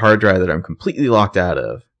chunks of that hard drive that I'm completely locked out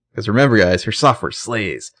of. Because remember, guys, her software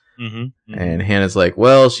slays. Mm-hmm, mm-hmm. And Hannah's like,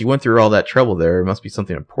 well, she went through all that trouble there. There must be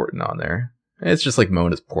something important on there. It's just like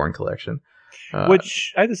Mona's porn collection.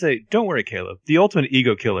 Which, I have to say, don't worry, Caleb. The ultimate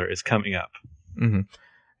ego killer is coming up. Mm-hmm.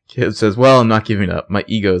 Caleb says, well, I'm not giving up. My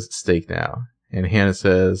ego's at stake now. And Hannah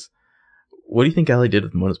says, what do you think Allie did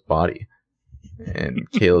with Mona's body? And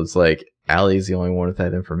Caleb's like, Allie's the only one with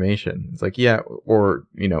that information. It's like, yeah, or,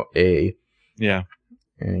 A. Yeah.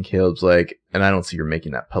 And Caleb's like, and I don't see her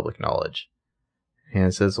making that public knowledge.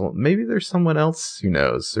 Hannah says, well, maybe there's someone else who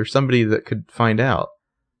knows. There's somebody that could find out.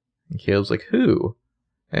 And Caleb's like, who?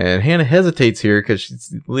 And Hannah hesitates here because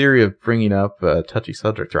she's leery of bringing up a touchy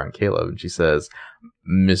subject around Caleb. And she says,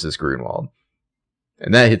 Mrs. Grunwald.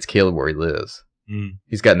 And that hits Caleb where he lives. Mm.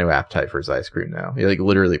 He's got no appetite for his ice cream now. He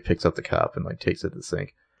literally picks up the cup and takes it to the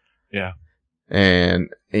sink. Yeah. And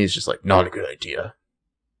he's just like, not a good idea.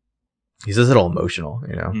 He says it all emotional,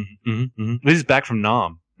 Mm-hmm, mm-hmm. He's back from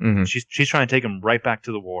Nam. Mm-hmm. She's trying to take him right back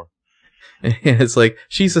to the war. And it's like,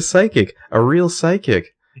 she's a psychic, a real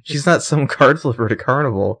psychic. She's not some card flipper at a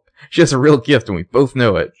carnival. She has a real gift, and we both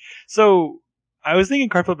know it. So, I was thinking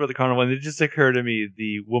card flipper at the carnival, and it just occurred to me,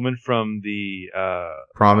 the woman from the...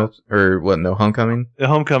 Promise? Or what, no, Homecoming? The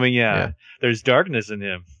Homecoming, yeah. There's darkness in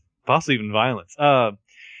him. Possibly even violence. Yeah,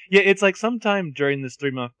 it's like sometime during this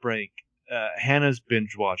 3-month break, Hannah's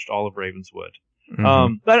binge watched all of Ravenswood.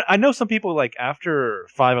 Mhm. But I know some people, like, after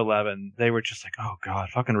 5/11, they were just like, oh god,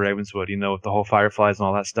 fucking Ravenswood, with the whole Fireflies and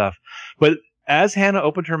all that stuff. But as Hannah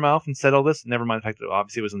opened her mouth and said all this, never mind the fact that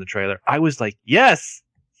obviously it was in the trailer, I was like, yes,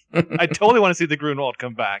 I totally want to see the Grunwald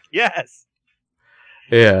come back. Yes.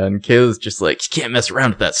 Yeah, and Caleb's just like, you can't mess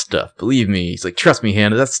around with that stuff. Believe me. He's like, trust me,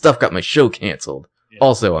 Hannah, that stuff got my show canceled. Yeah.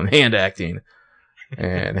 Also, I'm hand acting.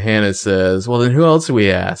 And Hannah says, well, then who else do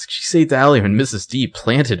we ask? She saved Allie when Mrs. D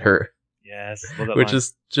planted her. Yes. Love that Which line.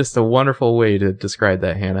 is just a wonderful way to describe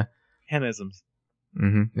that, Hannah. Hannah-isms.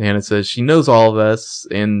 Hannah says she knows all of us,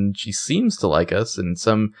 and she seems to like us in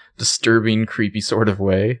some disturbing, creepy sort of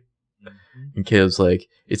way. Mm-hmm. And Caleb's like,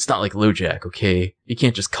 it's not like LoJack, okay? You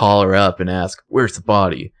can't just call her up and ask, where's the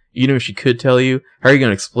body? Even if she could tell you, how are you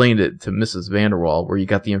going to explain it to Mrs. Vanderwall where you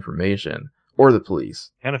got the information? Or the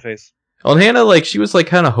police? Hannah face. Well, and Hannah, she was,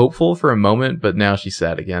 kind of hopeful for a moment, but now she's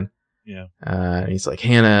sad again. Yeah. And he's like,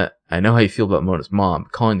 Hannah, I know how you feel about Mona's mom,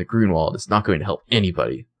 but calling the Grunwald is not going to help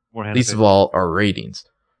anybody. More Hannah Least face. of all, our ratings.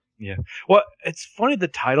 Yeah. Well, it's funny the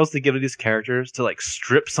titles they give to these characters to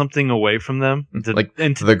strip something away from them,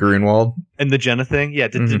 The Grunwald. and the Jenna thing, to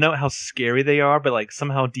Mhm. denote how scary they are, but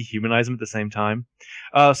somehow dehumanize them at the same time.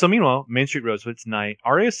 So meanwhile, Main Street Rosewood, it's night.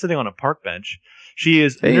 Arya's sitting on a park bench. She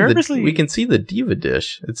is nervously. We can see the diva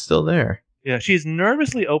dish. It's still there. Yeah, she's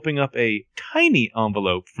nervously opening up a tiny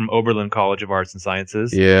envelope from Oberlin College of Arts and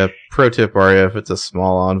Sciences. Yeah. Pro tip, Arya: if it's a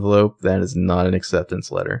small envelope, that is not an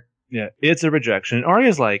acceptance letter. Yeah, it's a rejection. And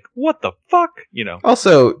Arya's like, "What the fuck?"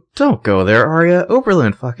 Also, don't go there, Arya.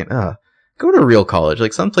 Oberlin, fucking go to a real college,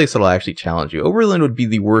 someplace that'll actually challenge you. Oberlin would be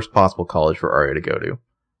the worst possible college for Arya to go to.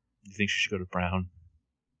 You think she should go to Brown?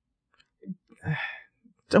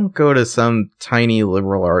 Don't go to some tiny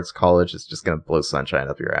liberal arts college that's just gonna blow sunshine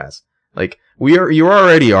up your ass. You're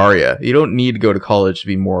already Arya. You don't need to go to college to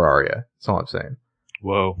be more Arya. That's all I'm saying.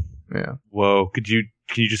 Whoa. Yeah. Whoa. Can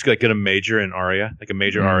you just get a major in Arya? Like a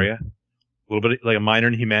major Arya? A little bit like a minor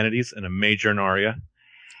in humanities and a major in Arya.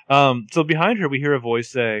 So behind her we hear a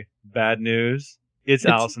voice say, "Bad news. It's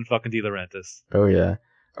Allison fucking De Laurentiis." Oh yeah.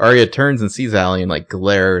 Arya turns and sees Allie and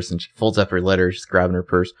glares, and she folds up her letter. She's grabbing her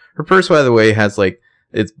purse. Her purse, by the way, has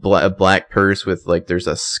it's a black purse with there's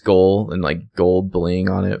a skull and gold bling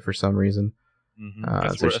on it for some reason. Mm-hmm.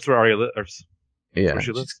 That's where Arya lives. Yeah, where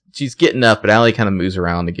she lives. She's getting up, but Allie kind of moves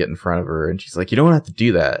around to get in front of her, and she's like, "You don't have to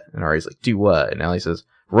do that." And Arya's like, "Do what?" And Allie says,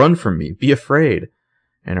 "Run from me. Be afraid."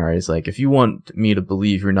 And Arya's like, "If you want me to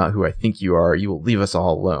believe you're not who I think you are, you will leave us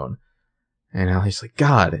all alone." And Allie's like,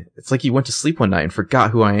 "God, it's like you went to sleep one night and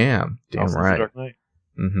forgot who I am." Damn Also, right. Dark Knight.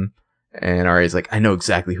 Mm-hmm. And Arya's like, "I know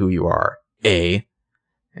exactly who you are. A."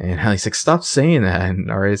 And Allie's like, "Stop saying that."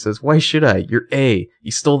 And Arya says, "Why should I? You're A.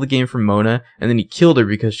 You stole the game from Mona, and then you killed her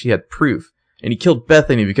because she had proof. And you killed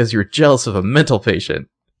Bethany because you were jealous of a mental patient.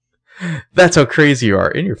 That's how crazy you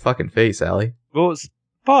are." In your fucking face, Allie. Well, it's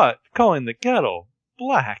Spot calling the kettle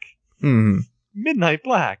black. Midnight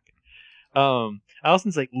black.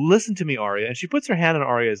 Allison's like, "Listen to me, Arya." And she puts her hand on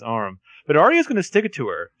Arya's arm. But Arya's going to stick it to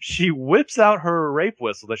her. She whips out her rape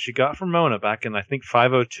whistle that she got from Mona back in, I think,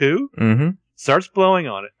 502. Mm-hmm. Starts blowing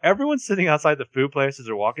on it. Everyone sitting outside the food places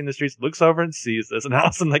or walking the streets looks over and sees this. And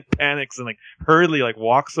Allison panics and hurriedly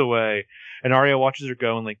walks away. And Arya watches her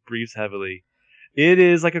go and breathes heavily. It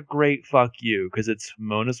is a great fuck you because it's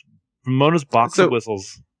Mona's box of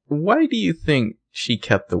whistles. Why do you think she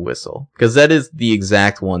kept the whistle? Because that is the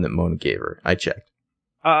exact one that Mona gave her. I checked.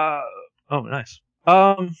 Oh, nice.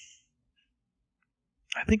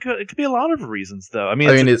 I think it could be a lot of reasons, though. I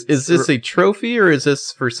mean, is this a trophy or is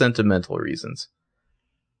this for sentimental reasons?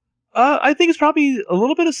 I think it's probably a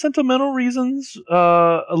little bit of sentimental reasons,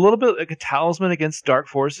 a little bit like a talisman against dark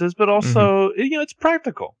forces, but also, it's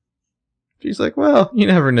practical. She's like, well, you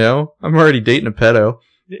never know. I'm already dating a pedo.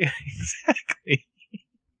 Exactly.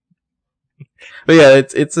 But yeah,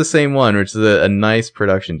 it's the same one, which is a nice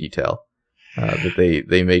production detail. That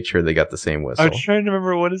they made sure they got the same whistle. I'm trying to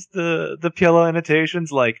remember what is the PLO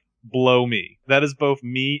annotations blow me. That is both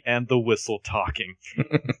me and the whistle talking.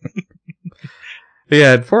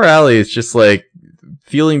 Yeah, poor Allie is just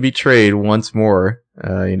feeling betrayed once more.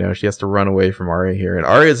 She has to run away from Arya here, and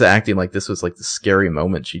Arya's acting like this was the scary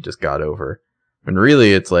moment she just got over. And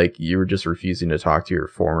really, it's you were just refusing to talk to your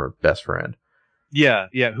former best friend. Yeah,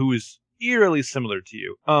 who is eerily similar to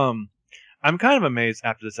you. I'm kind of amazed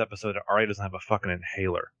after this episode that Arya doesn't have a fucking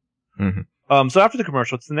inhaler. Mm-hmm. So after the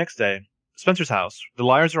commercial, it's the next day. Spencer's house. The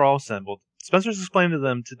liars are all assembled. Spencer's explaining to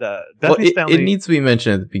them Bethany's family. It needs to be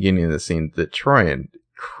mentioned at the beginning of the scene that Troian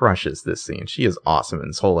crushes this scene. She is awesome in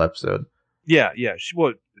this whole episode. Yeah. It's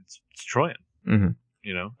Troian.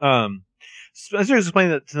 Mm-hmm. Spencer is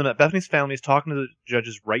explaining to them that Bethany's family is talking to the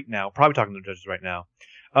judges right now, probably talking to the judges right now.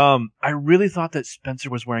 I really thought that Spencer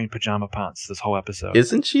was wearing pajama pants this whole episode.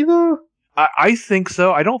 Isn't she though? I think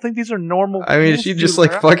so. I don't think these are normal. I mean, is she just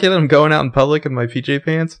like, fuck it, I'm going out in public in my PJ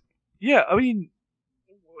pants? Yeah, I mean,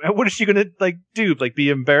 what is she gonna like do? Like, be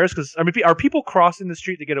embarrassed? Because I mean, are people crossing the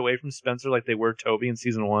street to get away from Spencer like they were Toby in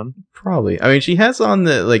season 1? Probably. I mean, she has on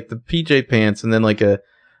the PJ pants and then like a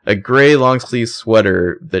gray long sleeve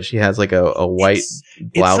sweater that she has like a white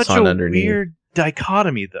blouse on underneath. It's such a weird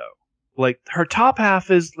dichotomy, though. Like, her top half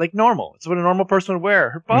is like normal. It's what a normal person would wear.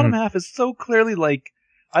 Her bottom half is so clearly like,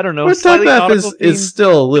 I don't know. Her top half is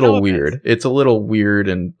still a little weird. It's a little weird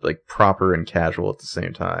and like proper and casual at the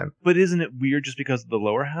same time. But isn't it weird just because of the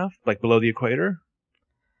lower half, like below the equator?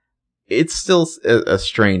 It's still a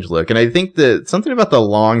strange look, and I think that something about the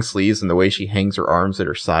long sleeves and the way she hangs her arms at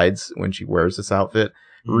her sides when she wears this outfit,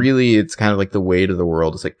 really, it's kind of like the weight of the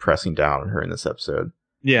world is like pressing down on her in this episode.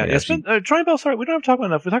 Yeah. Troy Bell, sorry, we don't have to talk about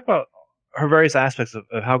enough. We talk about her various aspects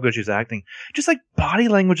of how good she's acting. Just like body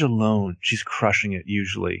language alone, she's crushing it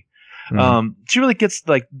usually. She really gets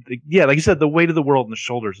like you said, the weight of the world on the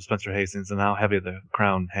shoulders of Spencer Hastings and how heavy the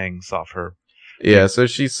crown hangs off her. Yeah, so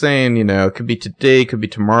she's saying, it could be today, could be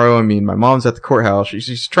tomorrow. I mean, my mom's at the courthouse.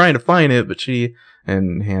 She's trying to find it, but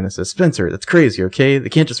and Hannah says, Spencer, that's crazy, okay? They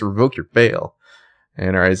can't just revoke your bail.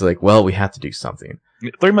 And Ari's like, well, we have to do something.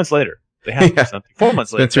 3 months later. They have to do something. 4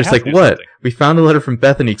 months later. Spencer's like, what? Something. We found a letter from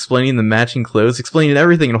Bethany explaining the matching clothes, explaining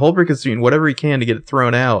everything, and Holbrook is doing whatever he can to get it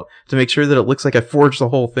thrown out, to make sure that it looks like I forged the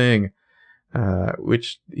whole thing.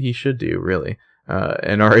 Which he should do, really.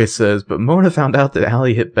 And Arya says, but Mona found out that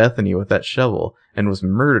Allie hit Bethany with that shovel and was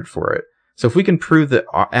murdered for it. So if we can prove that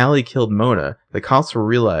Allie killed Mona, the cops will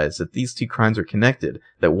realize that these two crimes are connected,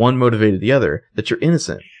 that one motivated the other, that you're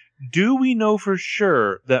innocent. Do we know for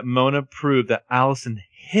sure that Mona proved that Allison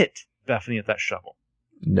hit Bethany with that shovel?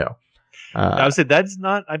 No. I would say that's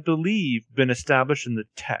not, I believe, been established in the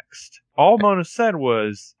text. All Mona said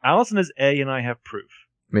was, Allison is A and I have proof.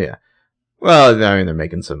 Yeah. Well, I mean, they're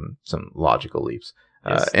making some logical leaps.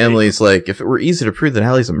 Yes, Emily's like, if it were easy to prove that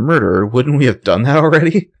Allie's a murderer, wouldn't we have done that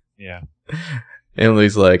already? Yeah.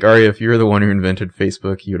 Emily's like, Arya, if you're the one who invented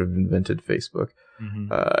Facebook, you would have invented Facebook.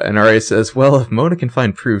 Mm-hmm. And Arya says, well, if Mona can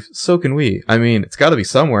find proof, so can we. I mean, it's got to be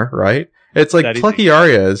somewhere, right? It's like plucky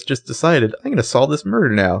Arya has just decided, I'm going to solve this murder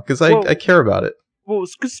now, because I care about it. Well,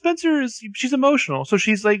 because Spencer she's emotional, so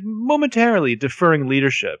she's like momentarily deferring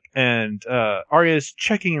leadership, and Arya is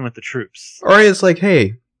checking in with the troops. Arya's like,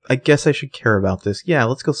 hey, I guess I should care about this. Yeah,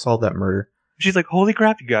 let's go solve that murder. She's like, holy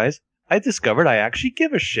crap, you guys. I discovered I actually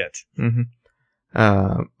give a shit. Mm-hmm.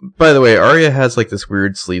 By the way, Arya has like this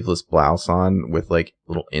weird sleeveless blouse on with like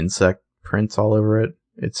little insect prints all over it.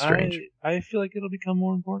 It's strange. I feel like it'll become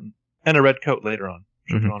more important. And a red coat later on.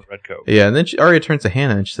 She'll put on a red coat. Yeah, and then Arya turns to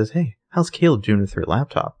Hannah and she says, hey, how's Caleb doing with her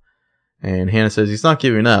laptop? And Hannah says he's not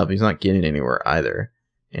giving up. He's not getting anywhere either.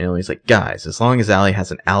 And Emily's like, guys, as long as Allie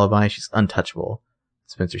has an alibi, she's untouchable.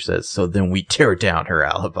 Spencer says, so then we tear down her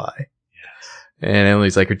alibi. Yes. And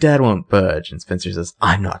Emily's like, her dad won't budge. And Spencer says,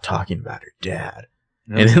 I'm not talking about her dad.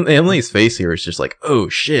 No. And Emily's face here is just like, oh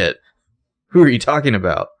shit. Who are you talking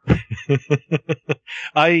about?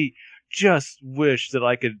 I just wish that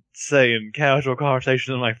I could say in casual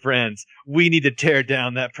conversation with my friends, we need to tear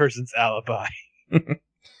down that person's alibi.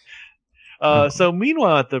 So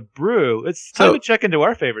meanwhile at the brew, it's time to check into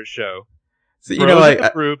our favorite show. So,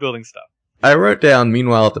 the brew building stuff. I wrote down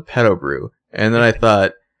meanwhile at the Pedo Brew, and then I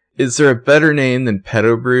thought, is there a better name than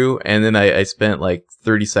Pedo Brew? And then I spent like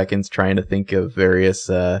 30 seconds trying to think of various,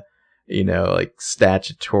 like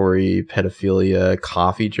statutory pedophilia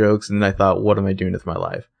coffee jokes, and then I thought, what am I doing with my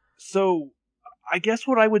life? So I guess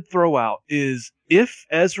what I would throw out is if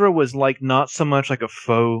Ezra was like not so much like a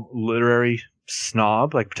faux literary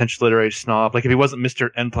snob, like potential literary snob, like if he wasn't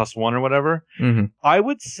Mr. N+1 or whatever, I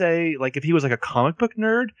would say like if he was like a comic book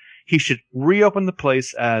nerd, he should reopen the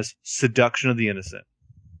place as Seduction of the Innocent.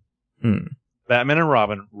 Batman and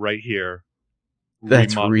Robin right here.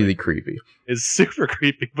 That's really creepy. It's super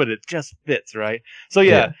creepy, but it just fits, right? So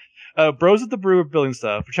yeah. Bros at the brew are building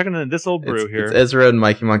stuff. We're checking in this old brew here. It's Ezra and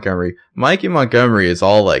Mikey Montgomery. Mikey Montgomery is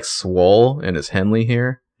all like swole in his Henley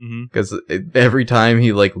here. Because every time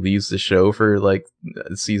he like leaves the show for like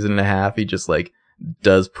a season and a half, he just like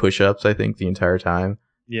does push-ups, I think, the entire time.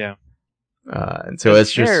 Yeah. And so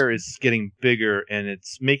his hair is getting bigger and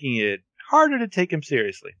it's making it harder to take him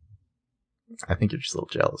seriously. I think you're just a little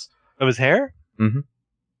jealous. Of his hair? Mm-hmm.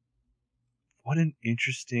 What an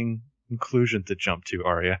interesting conclusion to jump to,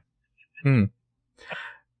 Arya.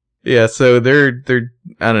 Yeah, so they're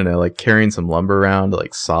I don't know, like carrying some lumber around to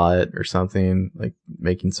like saw it or something, like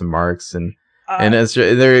making some marks, and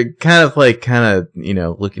Ezra, they're kind of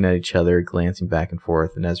looking at each other, glancing back and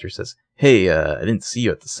forth, and Ezra says, "Hey, I didn't see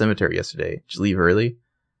you at the cemetery yesterday. Did you leave early?"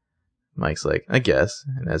 Mike's like, "I guess,"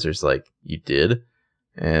 and Ezra's like, "You did?"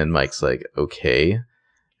 And Mike's like, "Okay,"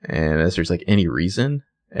 and Ezra's like, "Any reason?"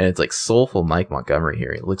 And it's like soulful Mike Montgomery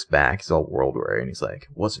here. He looks back, he's all world weary, and he's like,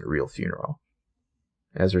 "It wasn't a real funeral."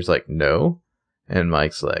 Ezra's like, "No," and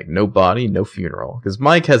Mike's like, "No body, no funeral," because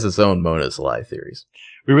Mike has his own Mona's alive theories.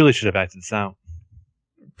 We really should have acted this out.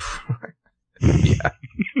 Yeah.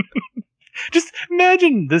 Just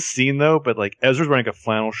imagine this scene though, but like Ezra's wearing a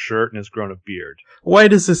flannel shirt and has grown a beard. Why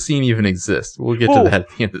does this scene even exist? We'll get to that at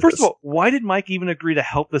the end of First this. of all, why did Mike even agree to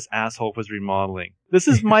help this asshole with his remodeling? This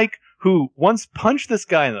is Mike who once punched this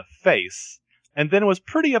guy in the face and then was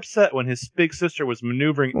pretty upset when his big sister was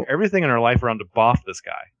maneuvering everything in her life around to boff this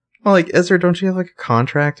guy. Well, like, Ezra, don't you have like a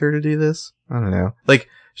contractor to do this? I don't know. Like,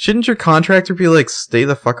 shouldn't your contractor be like, stay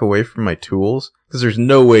the fuck away from my tools? Because there's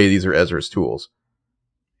no way these are Ezra's tools.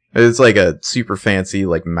 It's like a super fancy,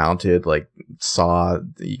 like, mounted, like, saw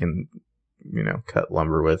that you can, cut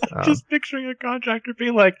lumber with. Just picturing a contractor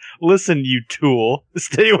being like, "Listen, you tool,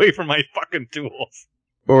 stay away from my fucking tools."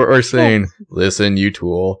 Or saying, "Listen, you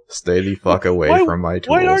tool, stay the fuck away from my tools."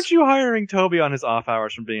 Why aren't you hiring Toby on his off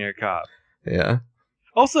hours from being a cop? Yeah.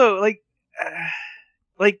 Also, like,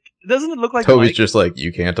 doesn't it look like Toby's Mike... just like,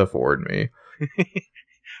 "You can't afford me."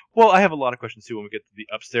 Well, I have a lot of questions too when we get to the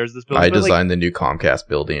upstairs of this building. I designed the new Comcast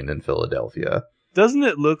building in Philadelphia. Doesn't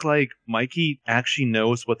it look like Mikey actually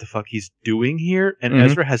knows what the fuck he's doing here, and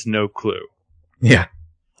Ezra has no clue? Yeah.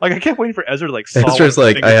 Like, I kept waiting for Ezra to like. Ezra's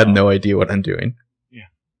like, "I had no idea what I'm doing." Yeah.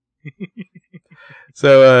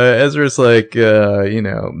 So Ezra's like,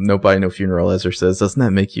 "No body, no funeral." Ezra says, "Doesn't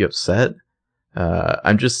that make you upset?"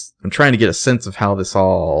 I'm trying to get a sense of how this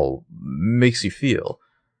all makes you feel.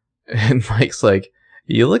 And Mike's like,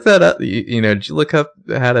 "You look that up? Did you look up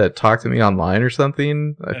how to talk to me online or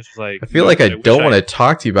something?" I feel like I don't want to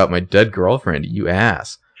talk to you about my dead girlfriend, you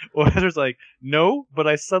ass. Well, Ezra's like, "No, but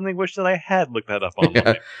I suddenly wish that I had looked that up online.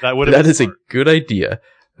 Yeah, That is smart. A good idea."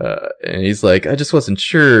 And he's like, "I just wasn't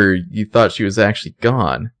sure you thought she was actually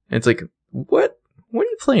gone." And it's like, what are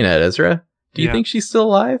you playing at, Ezra? Do you think she's still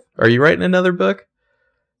alive? Are you writing another book?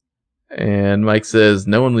 And Mike says,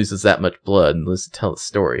 "No one loses that much blood unless to tell the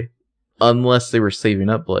story. Unless they were saving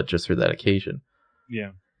up blood just for that occasion."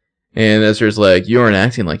 Yeah. And Ezra's like, "You aren't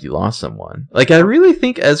acting like you lost someone." Like, I really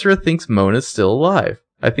think Ezra thinks Mona's still alive.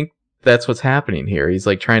 I think that's what's happening here. He's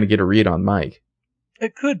like trying to get a read on Mike.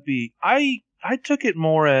 It could be. I took it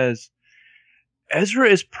more as Ezra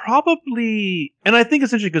is probably, and I think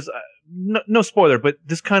it's interesting because no spoiler, but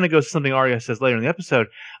this kind of goes to something Arya says later in the episode.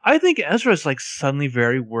 I think Ezra is like suddenly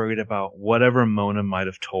very worried about whatever Mona might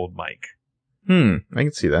have told Mike. I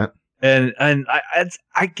can see that. And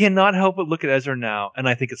I cannot help but look at Ezra now, and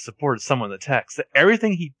I think it supports someone in the text that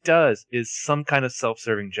everything he does is some kind of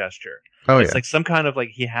self-serving gesture. Oh, it's like some kind of like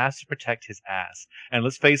he has to protect his ass. And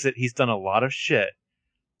let's face it, he's done a lot of shit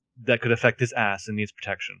that could affect his ass and needs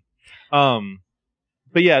protection.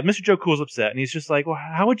 But yeah, Mr. Joe Cool's upset, and he's just like, "Well,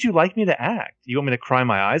 how would you like me to act? You want me to cry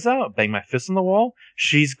my eyes out, bang my fist on the wall?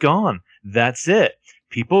 She's gone. That's it.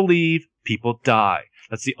 People leave, people die.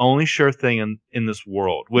 That's the only sure thing in this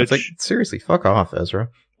world." Which, it's like, seriously, fuck off, Ezra.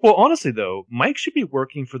 Well, honestly, though, Mike should be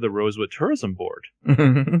working for the Rosewood Tourism Board.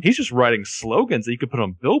 He's just writing slogans that you could put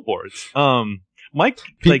on billboards. Mike,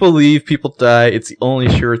 people leave, people die. It's the only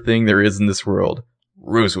sure thing there is in this world.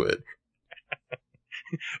 Rosewood.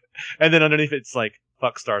 And then underneath it's like,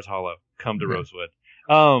 "Fuck Stars Hollow. Come to Rosewood."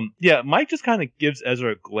 Yeah, Mike just kind of gives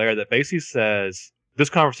Ezra a glare that basically says, "This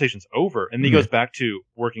conversation's over," and then he goes back to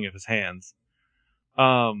working with his hands.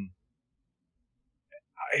 I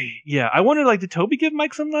wonder, like, did Toby give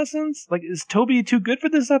Mike some lessons? Like, is Toby too good for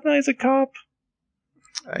this stuff now as a cop?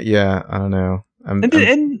 Yeah, I don't know.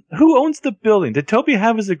 And who owns the building? Did Toby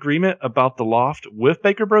have his agreement about the loft with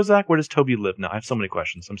Baker Bozak? Where does Toby live now? I have so many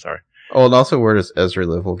questions. I'm sorry. Oh, and also, where does Ezra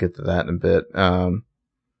live? We'll get to that in a bit.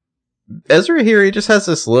 Ezra here, he just has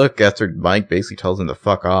this look after Mike basically tells him to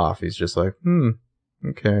fuck off. He's just like,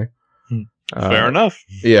 okay. Fair enough.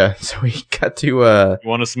 Yeah, so we got to... You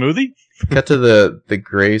want a smoothie? Cut to the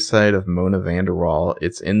gravesite of Mona Vanderwaal.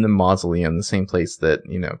 It's in the mausoleum, the same place that,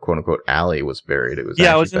 quote unquote, Allie was buried. It was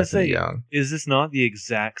I was going to Bethany say, Young. Is this not the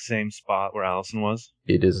exact same spot where Allison was?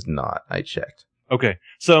 It is not. I checked. Okay,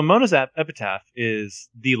 so Mona's epitaph is,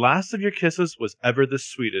 "The last of your kisses was ever the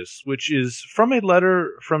sweetest," which is from a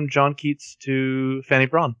letter from John Keats to Fanny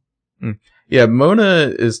Braun. Yeah,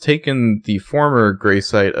 Mona is taking the former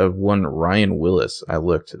gravesite of one Ryan Willis. I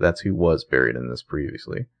looked. That's who was buried in this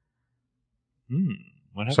previously.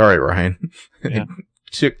 What happened? Sorry, Ryan. Yeah.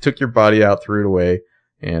 took your body out, threw it away,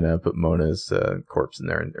 and put Mona's corpse in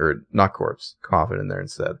there, or not corpse, coffin in there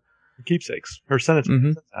instead. Keepsakes. Her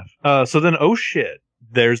cenotaph. So then, oh shit,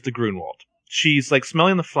 there's the Grunwald. She's like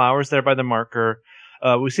smelling the flowers there by the marker.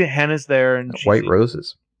 We see Hannah's there, and white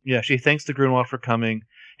roses. Yeah, she thanks the Grunwald for coming.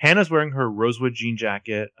 Hannah's wearing her rosewood jean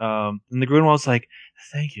jacket, and the Grunwald's like,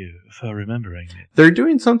 "Thank you for remembering me." They're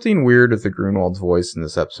doing something weird with the Grunwald's voice in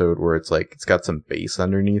this episode, where it's like it's got some bass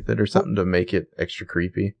underneath it or something to make it extra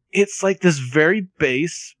creepy. It's like this very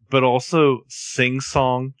bass, but also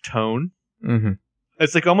sing-song tone. Mm-hmm.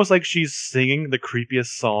 It's like almost like she's singing the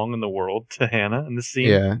creepiest song in the world to Hannah in the scene.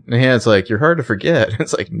 Yeah, and Hannah's like, "You're hard to forget."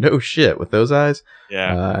 It's like, no shit, with those eyes.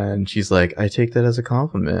 Yeah, and she's like, "I take that as a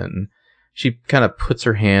compliment." And she kind of puts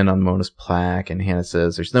her hand on Mona's plaque, and Hannah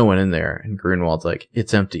says, "There's no one in there." And Grunwald's like,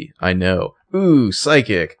 "It's empty. I know." Ooh,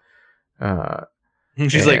 psychic.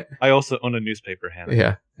 She's like, "I also own a newspaper, Hannah."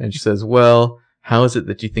 Yeah, and she says, "Well, how is it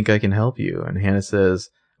that you think I can help you?" And Hannah says,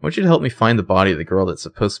 "I want you to help me find the body of the girl that's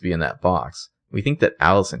supposed to be in that box. We think that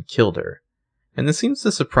Allison killed her." And this seems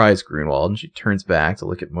to surprise Grunwald, and she turns back to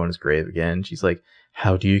look at Mona's grave again. She's like,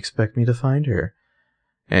 "How do you expect me to find her?"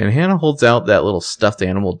 And Hannah holds out that little stuffed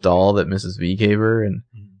animal doll that Mrs. V gave her, and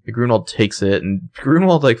Grunwald takes it, and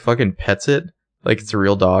Grunwald like fucking pets it like it's a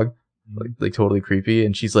real dog, like totally creepy.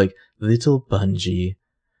 And she's like, "Little Bungie."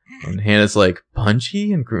 And Hannah's like,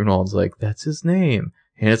 "Bungie?" And Grunwald's like, "That's his name."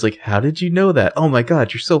 Hannah's like, "How did you know that? Oh my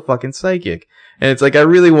god, you're so fucking psychic." And it's like, I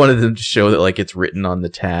really wanted them to show that like it's written on the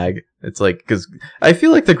tag. It's like, because I feel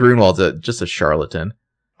like the Grunwald's just a charlatan.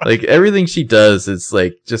 Like everything she does is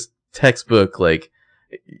like just textbook, like,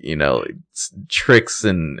 you know, tricks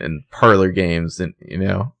and parlor games, and you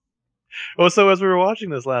know. Well, so as we were watching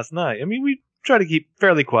this last night, I mean, we try to keep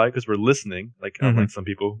fairly quiet because we're listening. Like unlike some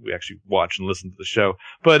people, we actually watch and listen to the show.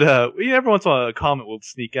 But every once in a while, a comment will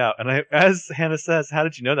sneak out. And as Hannah says, "How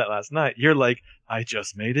did you know that last night?" You're like, "I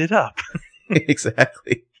just made it up."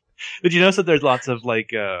 Exactly. Did you notice that there's lots of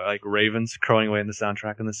like ravens crowing away in the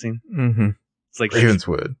soundtrack in this scene? Mm-hmm. It's like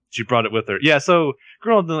Ravenswood. She brought it with her. Yeah, so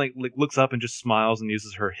Grunwald then like looks up and just smiles and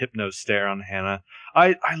uses her hypno stare on Hannah.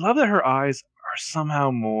 I love that her eyes are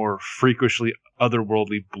somehow more freakishly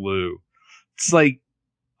otherworldly blue. It's like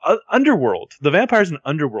Underworld. The vampires in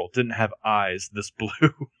Underworld didn't have eyes this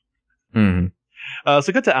blue. Mm-hmm.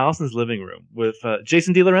 So cut to Allison's living room with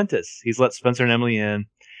Jason De Laurentiis. He's let Spencer and Emily in.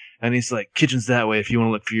 And he's like, "Kitchen's that way if you want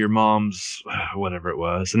to look for your mom's," whatever it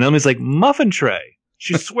was. And Emily's like, "Muffin tray."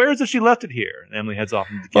 She swears that she left it here. And Emily heads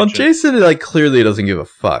off into the kitchen. Well, Jason like clearly doesn't give a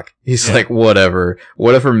fuck. He's like, whatever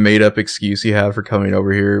made up excuse you have for coming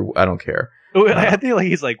over here, I don't care. I think like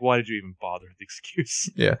he's like, "Why did you even bother with the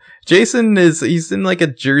excuse?" Yeah, Jason he's in like a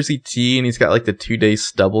jersey tee, and he's got like the 2-day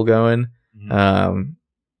stubble going. Mm-hmm.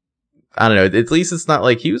 I don't know. At least it's not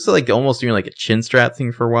like he was like almost doing like a chin strap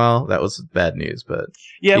thing for a while. That was bad news, but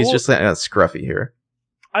yeah, he's just like scruffy here.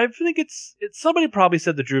 I think it's somebody probably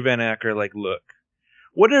said to Drew Van Acker, like, "Look,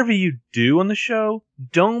 whatever you do on the show,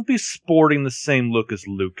 don't be sporting the same look as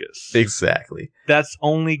Lucas." Exactly. That's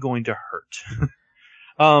only going to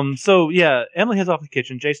hurt. So yeah, Emily heads off to the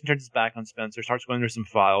kitchen. Jason turns his back on Spencer, starts going through some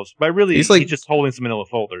files. But really, he's just holding some manila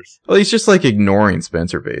folders. Well, he's just like ignoring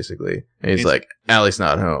Spencer basically. And he's like, "Allie's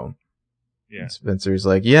not home." Yeah. And Spencer's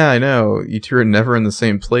like, "Yeah, I know. You two are never in the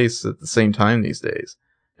same place at the same time these days."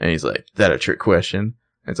 And he's like, "That a trick question?"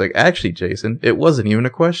 And it's like, "Actually, Jason, it wasn't even a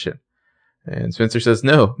question." And Spencer says,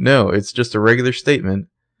 no, it's just a regular statement.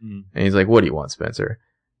 And he's like, "What do you want, Spencer?"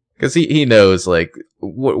 Because he knows, like,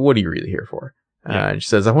 what are you really here for? Yeah. And she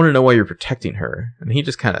says, "I want to know why you're protecting her." And he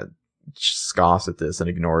just kind of scoffs at this and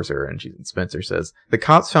ignores her. And Spencer says, "The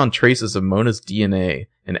cops found traces of Mona's DNA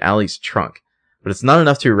in Allie's trunk, but it's not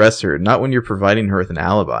enough to arrest her, not when you're providing her with an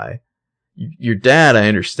alibi. Your dad, I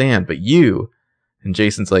understand, but you..." And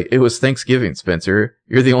Jason's like, "It was Thanksgiving, Spencer.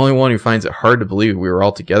 You're the only one who finds it hard to believe we were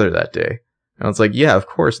all together that day." And it's like, yeah, of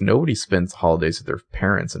course, nobody spends holidays with their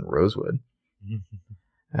parents in Rosewood.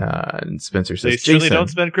 And Spencer says, "They certainly don't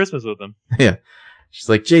spend Christmas with them." Yeah. She's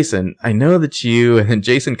like, "Jason, I know that you..." And then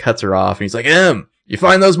Jason cuts her off, and he's like, "You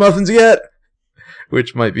find those muffins yet?"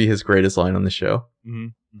 Which might be his greatest line on the show.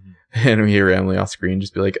 And we hear Emily off screen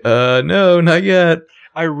just be like, "No, not yet."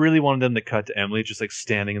 I really wanted them to cut to Emily just like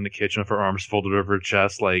standing in the kitchen with her arms folded over her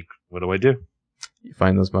chest, like, "What do I do?" "You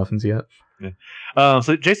find those muffins yet?" Yeah.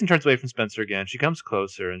 So Jason turns away from Spencer again. She comes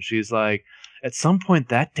closer and she's like, "At some point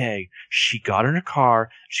that day, she got in her car,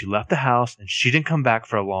 she left the house, and she didn't come back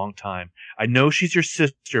for a long time. I know she's your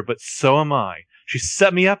sister, but so am I. She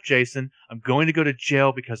set me up, Jason. I'm going to go to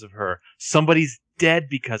jail because of her. Somebody's dead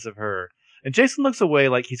because of her. And Jason looks away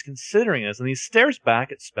like he's considering this, and he stares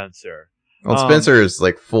back at Spencer. Well, Spencer is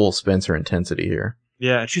like full Spencer intensity here.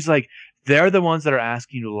 Yeah, and she's like, they're the ones that are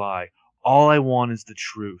asking you to lie. All I want is the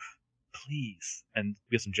truth. Please. And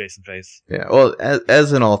get some Jason face. Yeah, well,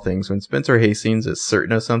 as in all things, when Spencer Hastings is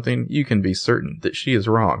certain of something, you can be certain that she is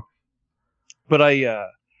wrong. But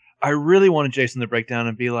I really wanted Jason to break down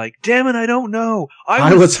and be like, damn it, I don't know.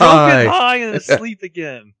 I was high and asleep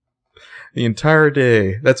again. The entire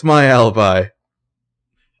day. That's my alibi.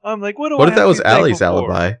 I'm like, what if that was Allie's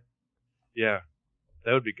alibi? Yeah,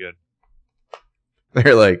 that would be good.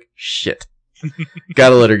 They're like, shit.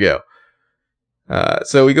 Gotta let her go.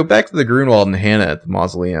 So we go back to the Grunwald and Hannah at the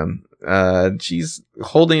mausoleum. She's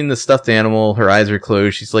holding the stuffed animal. Her eyes are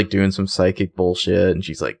closed. She's like doing some psychic bullshit. And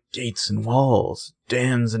she's like, gates and walls,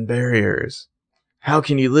 dams and barriers. How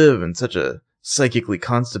can you live in such a psychically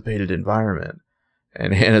constipated environment?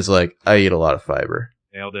 And Hannah's like, I eat a lot of fiber.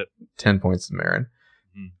 Nailed it. 10 points to Marin.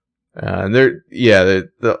 And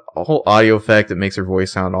the whole audio effect that makes her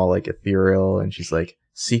voice sound all like ethereal. And she's like,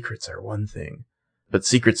 secrets are one thing, but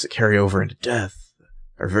secrets that carry over into death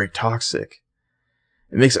are very toxic.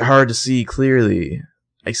 It makes it hard to see clearly.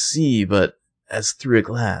 I see, but as through a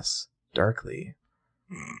glass, darkly.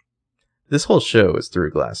 This whole show is through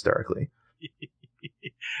a glass, darkly.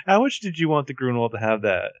 How much did you want the Grunwald to have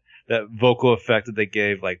that vocal effect that they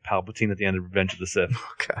gave like Palpatine at the end of Revenge of the Sith?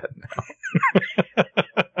 Oh, God, no.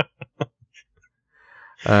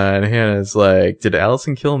 And Hannah's like, did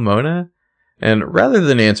Allison kill Mona? And rather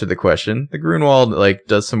than answer the question, the Grunwald like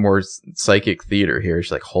does some more psychic theater here.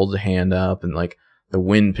 She like holds a hand up and like the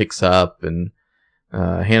wind picks up and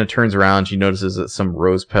Hannah turns around. She notices that some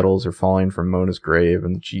rose petals are falling from Mona's grave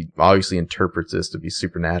and she obviously interprets this to be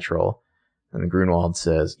supernatural. And the Grunwald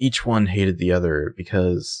says, each one hated the other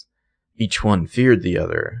because each one feared the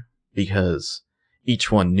other because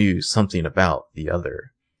each one knew something about the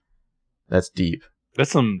other. That's deep.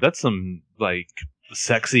 That's some like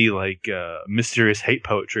sexy, like mysterious hate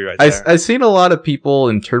poetry right there. I've seen a lot of people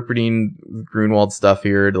interpreting Grunwald stuff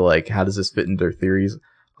here to like, how does this fit into their theories?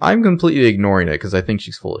 I'm completely ignoring it because I think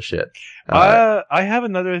she's full of shit. I have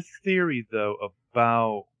another theory though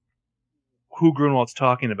about who Grunwald's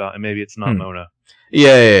talking about, and maybe it's not Mona.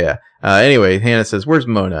 Yeah. Anyway, Hannah says, where's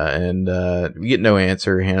Mona? And we get no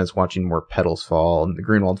answer. Hannah's watching more petals fall, and the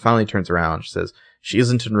Grunwald finally turns around. She says, she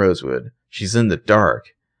isn't in Rosewood. She's in the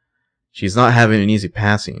dark. She's not having an easy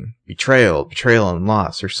passing. Betrayal and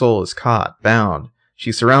loss. Her soul is caught, bound.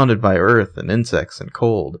 She's surrounded by earth and insects and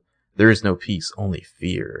cold. There is no peace, only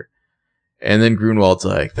fear. And then Grunwald's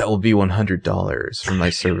like, that will be $100 for my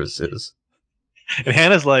services. And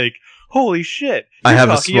Hannah's like, holy shit. I have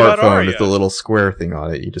a smartphone with the little square thing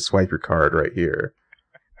on it. You just swipe your card right here.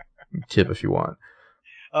 Tip if you want.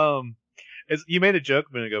 You made a joke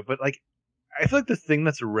a minute ago, but like, I feel like the thing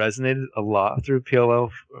that's resonated a lot through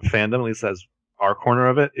PLL fandom, at least as our corner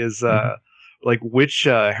of it, is like which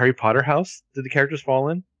Harry Potter house did the characters fall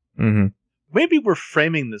in? Mm-hmm. Maybe we're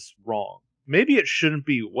framing this wrong. Maybe it shouldn't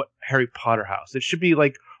be what Harry Potter house. It should be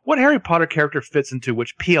like what Harry Potter character fits into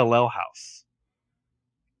which PLL house.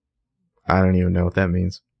 I don't even know what that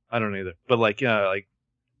means. I don't either. But like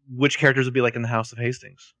which characters would be like in the House of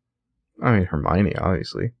Hastings? I mean, Hermione,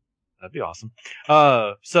 obviously. That'd be awesome.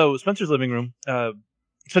 So Spencer's living room.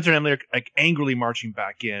 Spencer and Emily are like angrily marching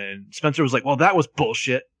back in, and Spencer was like, "Well, that was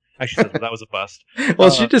bullshit." Actually, says, "Well, that was a bust." Well,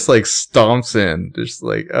 she just like stomps in, just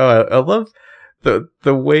like, oh, I love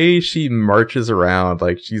the way she marches around.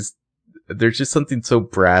 Like there's just something so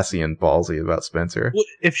brassy and ballsy about Spencer. Well,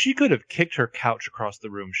 if she could have kicked her couch across the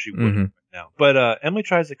room, she would have now. But Emily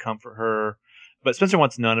tries to comfort her. But Spencer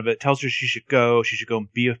wants none of it, tells her she should go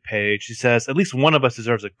and be with Paige. She says, at least one of us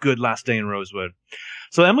deserves a good last day in Rosewood.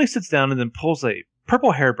 So Emily sits down and then pulls a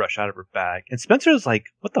purple hairbrush out of her bag. And Spencer's like,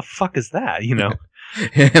 what the fuck is that? You know?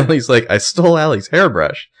 And Emily's like, I stole Allie's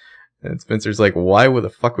hairbrush. And Spencer's like, why the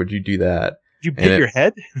fuck would you do that? Did you hit your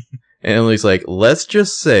head? And Emily's like, let's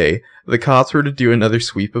just say the cops were to do another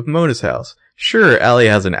sweep of Mona's house. Sure, Allie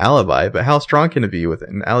has an alibi, but how strong can it be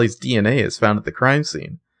when Allie's DNA is found at the crime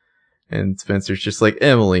scene? And Spencer's just like,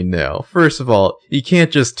 Emily, no. First of all, you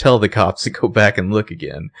can't just tell the cops to go back and look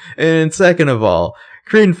again. And second of all,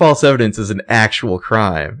 creating false evidence is an actual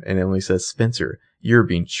crime. And Emily says, Spencer, you're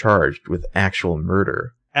being charged with actual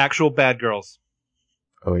murder. Actual bad girls.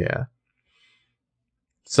 Oh, yeah.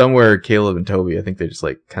 Somewhere, Caleb and Toby, I think they just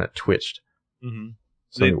like kind of twitched. Mm-hmm.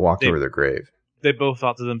 Somebody walked over their grave. They both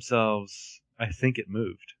thought to themselves, I think it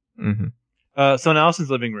moved. Mm-hmm. So in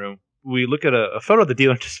Allison's living room, we look at a photo of the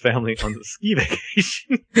DeLaurentis family on the ski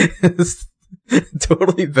vacation.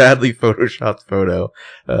 Totally badly photoshopped photo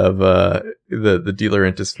of the De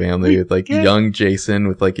Laurentiis family with like young Jason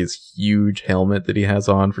with like his huge helmet that he has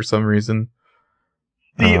on for some reason.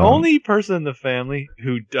 The only person in the family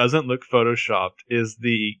who doesn't look photoshopped is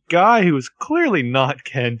the guy who is clearly not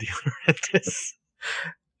Ken De Laurentiis.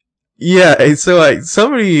 Yeah, so I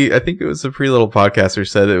think it was a pretty little podcaster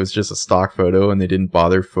said it was just a stock photo and they didn't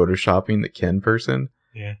bother photoshopping the Ken person.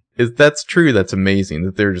 Yeah. If that's true, that's amazing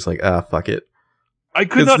that they're just like, fuck it. I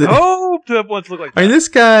could not hope to have once looked like that. I mean, this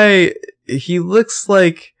guy, he looks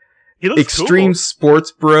like extreme cool.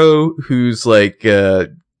 sports bro who's like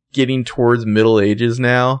getting towards middle ages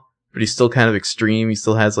now, but he's still kind of extreme. He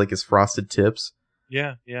still has like his frosted tips.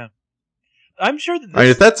 Yeah. I'm sure that I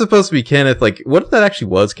mean, if that's supposed to be Kenneth, like, what if that actually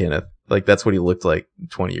was Kenneth? Like, that's what he looked like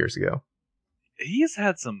 20 years ago. He's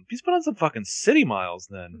put on some fucking city miles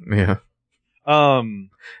then. Yeah.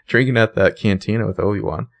 Drinking at that cantina with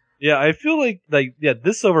Obi-Wan. Yeah, I feel like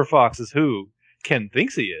this Silver Fox is who Ken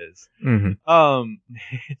thinks he is. Mm-hmm.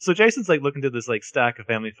 So Jason's like looking through this like stack of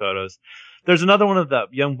family photos. There's another one of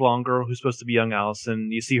that young blonde girl who's supposed to be young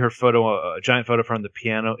Allison. You see her photo, a giant photo from the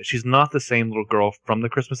piano. She's not the same little girl from the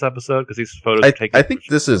Christmas episode because these photos are taken. I think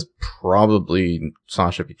this is probably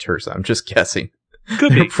Sasha Petersa. I'm just guessing.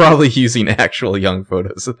 Could be. Probably using actual young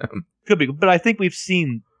photos of them. Could be, but I think we've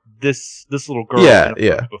seen this little girl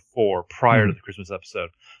before, prior to the Christmas episode.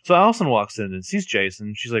 So Allison walks in and sees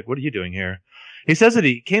Jason. She's like, "What are you doing here?" He says that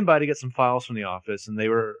he came by to get some files from the office, and they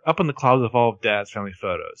were up in the closet of all of Dad's family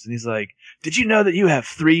photos. And he's like, "Did you know that you have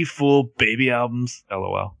 3 full baby albums?"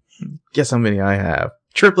 LOL. Guess how many I have.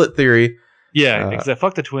 Triplet theory. Yeah, except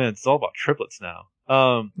fuck the twins. It's all about triplets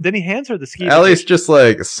now. Then he hands her the ski. Allie's just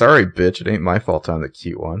like, "Sorry, bitch. It ain't my fault I'm the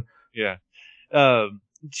cute one." Yeah.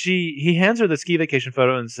 He hands her the ski vacation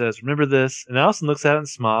photo and says, "Remember this?" And Allison looks at it and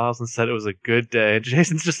smiles and said it was a good day. And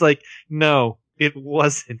Jason's just like, "No, it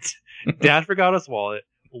wasn't. Dad forgot his wallet.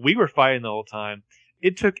 We were fighting the whole time.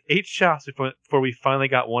 It took 8 shots before we finally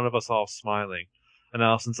got one of us all smiling." And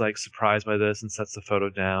Allison's like surprised by this and sets the photo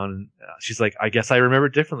down. And she's like, "I guess I remember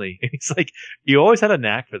differently." And he's like, "You always had a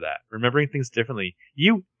knack for that, remembering things differently.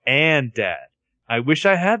 You and Dad. I wish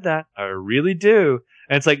I had that. I really do."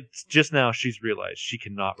 And it's like just now she's realized she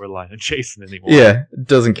cannot rely on Jason anymore. Yeah,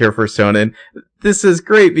 doesn't care for his tone. And this is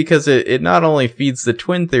great because it not only feeds the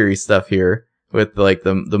twin theory stuff here with like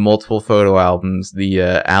the multiple photo albums, the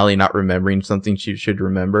Allie not remembering something she should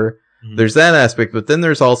remember. Mm-hmm. There's that aspect, but then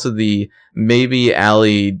there's also the maybe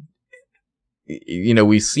Allie,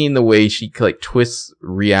 we've seen the way she like twists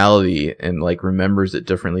reality and like remembers it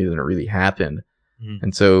differently than it really happened. Mm-hmm.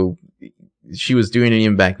 And so she was doing it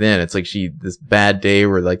even back then. It's like this bad day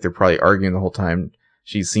where like they're probably arguing the whole time.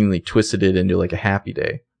 She seemingly twisted it into like a happy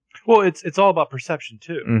day. Well, it's all about perception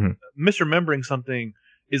too. Mm-hmm. Misremembering something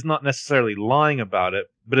is not necessarily lying about it,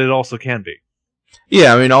 but it also can be.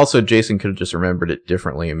 Yeah, I mean, also Jason could have just remembered it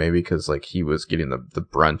differently, maybe because like he was getting the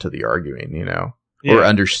brunt of the arguing, or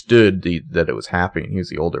understood that it was happening. He was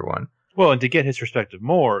the older one. Well, and to get his perspective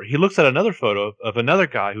more, he looks at another photo of another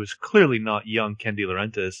guy who's clearly not young Ken De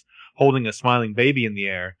Laurentiis, holding a smiling baby in the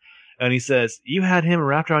air, and he says, "You had him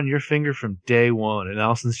wrapped around your finger from day one." And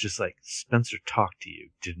Allison's just like, "Spencer talked to you,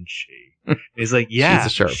 didn't she?" And he's like, "Yeah,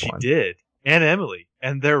 she did. And Emily.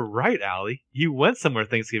 And they're right, Allie. You went somewhere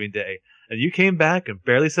Thanksgiving Day, and you came back and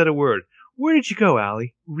barely said a word. Where did you go,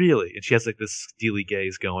 Allie? Really?" And she has like this steely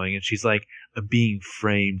gaze going, and she's like, "I'm being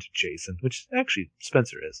framed, Jason," which actually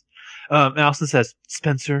Spencer is. Allison says,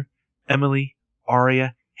 "Spencer, Emily,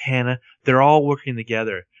 Aria, Hannah, they're all working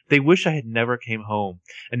together. They wish I had never came home,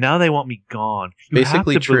 and now they want me gone."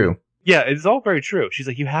 Basically true. Yeah, it's all very true. She's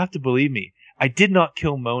like, "You have to believe me. I did not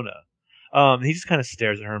kill Mona." He just kind of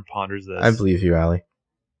stares at her and ponders this. I believe you, Allie.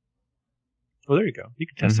 Well, there you go. You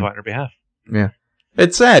can testify on her behalf. Yeah.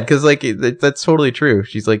 It's sad because like that's totally true.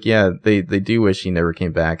 She's like, yeah, they do wish he never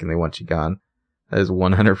came back and they want you gone. That is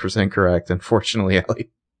 100% correct. Unfortunately, Allie.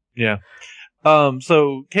 Yeah.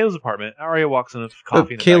 So Caleb's apartment. Aria walks in with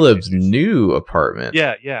coffee. Caleb's new apartment.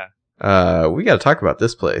 Yeah. We got to talk about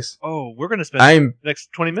this place. Oh, we're gonna spend the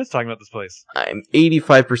next 20 minutes talking about this place. I'm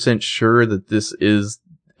 85% sure that this is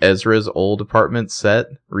Ezra's old apartment set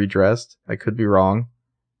redressed. I could be wrong.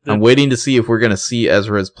 I'm waiting to see if we're going to see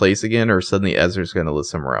Ezra's place again or suddenly Ezra's going to live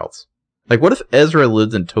somewhere else. Like, what if Ezra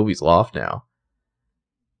lives in Toby's loft now?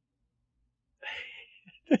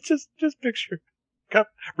 just picture.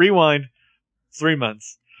 Rewind 3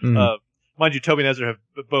 months. Mm-hmm. Mind you, Toby and Ezra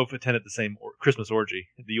have both attended the same Christmas orgy,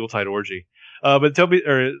 the Yuletide orgy. But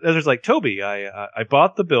Ezra's like, "Toby, I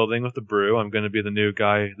bought the building with the brew. I'm going to be the new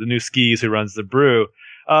guy, the new skis who runs the brew.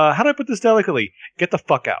 How do I put this delicately? Get the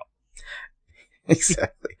fuck out."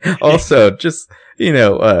 Exactly. Also, just,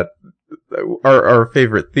 our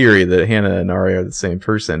favorite theory that Hannah and Arya are the same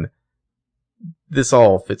person. This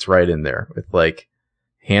all fits right in there with, like,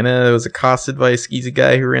 Hannah was accosted by a skeezy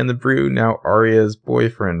guy who ran the brew. Now Arya's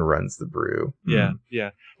boyfriend runs the brew. Yeah,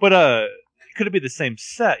 yeah. But could it be the same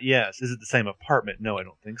set? Yes. Is it the same apartment? No, I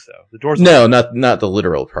don't think so. The doors. No, not the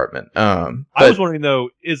literal apartment. I was wondering though,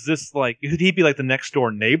 is this like could he be like the next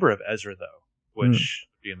door neighbor of Ezra though? Which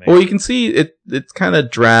would be amazing. Well, you can see it's kind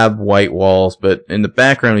of drab white walls, but in the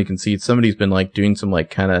background you can see somebody's been like doing some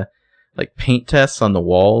like kind of like paint tests on the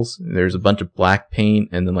walls. There's a bunch of black paint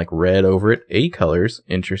and then like red over it. A colors,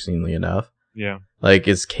 interestingly enough. Yeah. Like,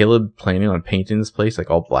 is Caleb planning on painting this place like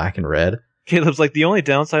all black and red? Caleb's like, the only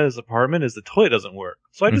downside of this apartment is the toilet doesn't work.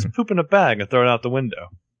 So I just poop in a bag and throw it out the window.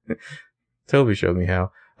 Toby showed me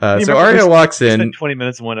how. So Arya walks in. We spent 20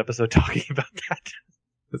 minutes in one episode talking about that.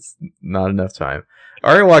 That's not enough time.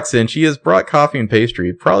 Arya walks in. She has brought coffee and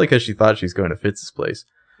pastry, probably because she thought she's going to Fitz's place.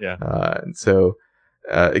 Yeah. And so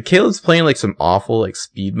Caleb's playing like some awful like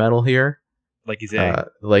speed metal here. Like he's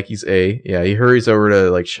A. Yeah, he hurries over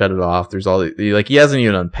to like shut it off. There's all he hasn't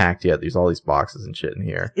even unpacked yet. There's all these boxes and shit in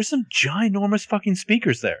here. There's some ginormous fucking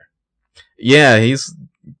speakers there. Yeah, he's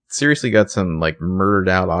seriously got some like murdered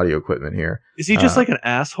out audio equipment here. Is he just like an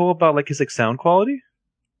asshole about like his like sound quality?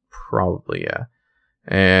 Probably, yeah.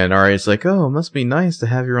 And Arya's like, "Oh, it must be nice to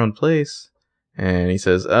have your own place." And he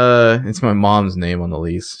says, "It's my mom's name on the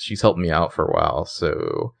lease. She's helped me out for a while."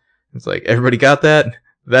 So it's like, everybody got that?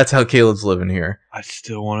 That's how Caleb's living here. I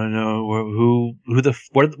still want to know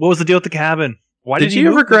what was the deal with the cabin? Why did you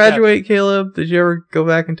ever graduate, Caleb? Did you ever go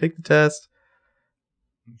back and take the test?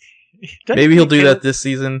 Maybe he'll do that this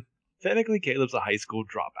season. Technically, Caleb's a high school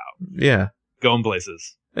dropout. Yeah. Going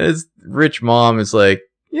places. His rich mom is like,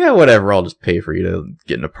 yeah, whatever, I'll just pay for you to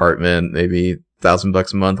get an apartment, maybe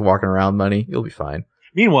 $1,000 a month, walking around money. You'll be fine.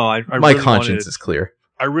 Meanwhile, my conscience is clear.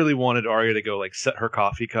 I really wanted Arya to go like set her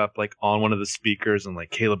coffee cup like on one of the speakers and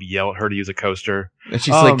like Caleb yell at her to use a coaster. And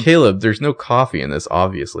she's like, Caleb, there's no coffee in this,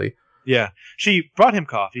 obviously. Yeah. She brought him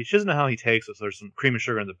coffee. She doesn't know how he takes it, so there's some cream and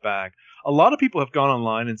sugar in the bag. A lot of people have gone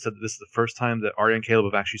online and said that this is the first time that Arya and Caleb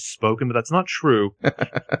have actually spoken, but that's not true.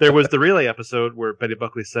 There was the relay episode where Betty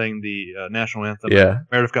Buckley sang the national anthem. Yeah.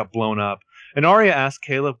 Meredith got blown up. And Arya asked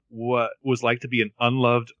Caleb what it was like to be an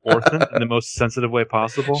unloved orphan in the most sensitive way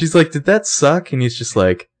possible. She's like, did that suck? And he's just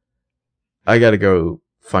like, I gotta go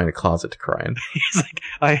find a closet to cry in. He's like,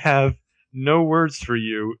 I have no words for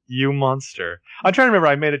you, you monster. I'm trying to remember,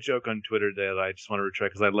 I made a joke on Twitter today that I just want to retry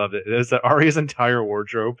because I loved it. It is that Arya's entire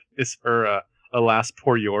wardrobe is her Alas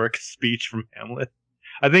Poor Yorick speech from Hamlet.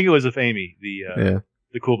 I think it was with Amy, the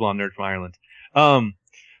cool blonde nerd from Ireland.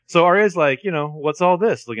 So Arya's like, what's all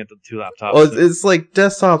this? Looking at the two laptops. Well, it's like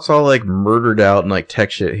desktop's all like murdered out and like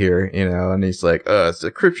tech shit here, and he's like, it's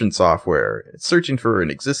encryption software. It's searching for an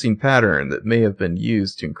existing pattern that may have been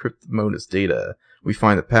used to encrypt Mona's data. We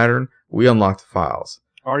find the pattern, we unlock the files.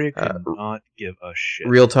 Arya could not give a shit.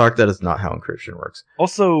 Real talk, that is not how encryption works.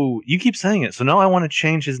 Also, you keep saying it, so now I want to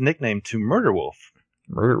change his nickname to Murder Wolf.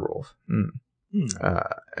 Murder Wolf. And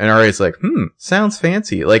Arya's like, sounds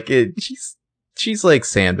fancy. Like, she's like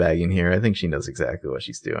sandbagging here. I think she knows exactly what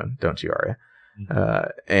she's doing, don't you, Arya? Mm-hmm.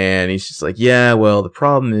 And he's just like, yeah, well, the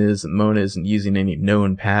problem is that Mona isn't using any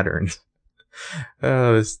known patterns.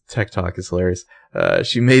 This tech talk is hilarious.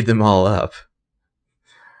 She made them all up.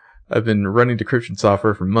 I've been running decryption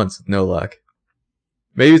software for months with no luck.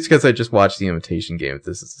 Maybe it's because I just watched The Imitation Game.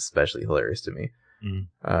 This is especially hilarious to me. Mm.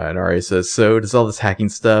 And Arya says, so does all this hacking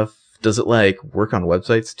stuff, does it like work on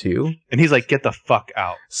websites too? And he's like, get the fuck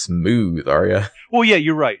out. Smooth, Arya. Well, yeah,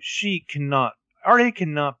 you're right. Arya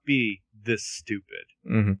cannot be this stupid.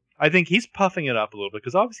 Mm-hmm. I think he's puffing it up a little bit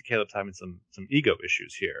because obviously Caleb's having some ego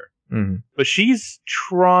issues here. Mm-hmm. But she's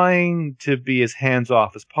trying to be as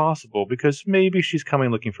hands-off as possible because maybe she's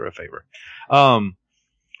coming looking for a favor.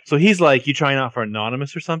 So he's like, you trying out for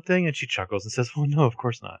Anonymous or something? And she chuckles and says, well, no, of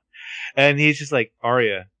course not. And he's just like,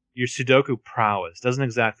 Arya, your Sudoku prowess doesn't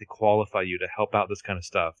exactly qualify you to help out this kind of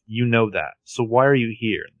stuff. You know that. So why are you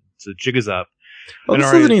here? So jig is up. Well,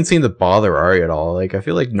 this doesn't even seem to bother Arya at all. Like, I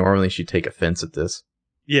feel like normally she'd take offense at this.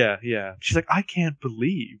 Yeah. She's like, I can't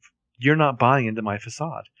believe you're not buying into my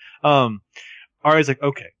facade. Arya's like,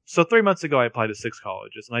 okay. So 3 months ago, I applied to 6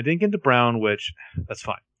 colleges, and I didn't get into Brown, which, that's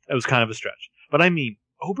fine. It was kind of a stretch. But I mean,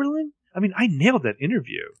 Oberlin? I mean, I nailed that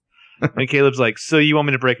interview. And Caleb's like, so you want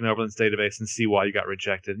me to break in Oberlin's database and see why you got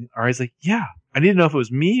rejected? And Arya's like, yeah. I need to know if it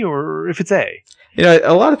was me or if it's A.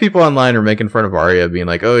 A lot of people online are making fun of Arya, being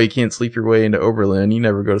like, oh, you can't sleep your way into Oberlin. You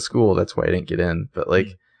never go to school. That's why I didn't get in. But,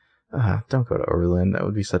 like, don't go to Oberlin. That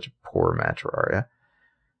would be such a poor match for Arya.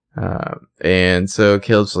 And so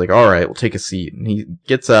Caleb's like, all right, we'll take a seat. And he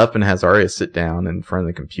gets up and has Arya sit down in front of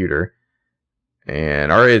the computer.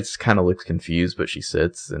 And Arya just kind of looks confused, but she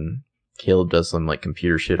sits, and Caleb does some like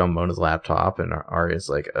computer shit on Mona's laptop, and Arya's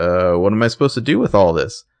like, what am I supposed to do with all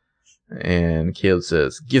this? And Caleb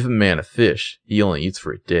says, give a man a fish. He only eats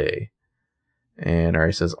for a day. And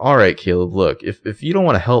Arya says, all right, Caleb, look, if you don't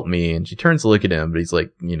want to help me, and she turns to look at him, but he's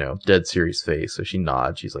like, dead serious face. So she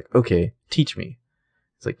nods. She's like, okay, teach me.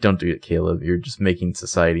 It's like, don't do it, Caleb. You're just making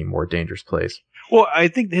society a more dangerous place. Well, I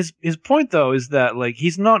think his point though is that like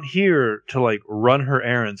he's not here to like run her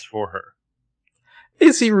errands for her.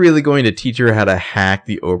 Is he really going to teach her how to hack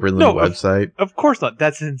the Oberlin website? Of course not.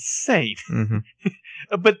 That's insane. Mm-hmm.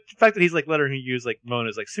 But the fact that he's like letting her use like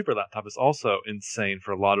Mona's like super laptop is also insane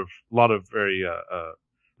for a lot of very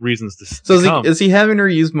reasons to. So is he having her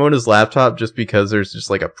use Mona's laptop just because there's just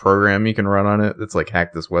like a program you can run on it that's like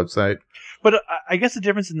hack this website? But I guess the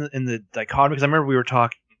difference in the dichotomy, because I remember we were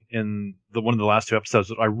talking in one of the last two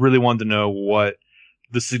episodes, I really wanted to know what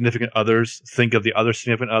the significant others think of the other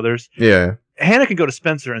significant others. Yeah. Hannah can go to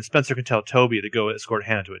Spencer, and Spencer can tell Toby to go escort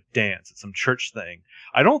Hannah to a dance at some church thing.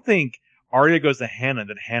 I don't think Arya goes to Hannah, and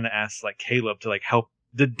then Hannah asks like Caleb to like help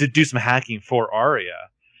to do some hacking for Arya.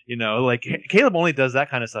 Like Caleb only does that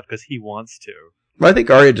kind of stuff because he wants to. Well, I think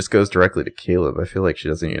Arya just goes directly to Caleb. I feel like she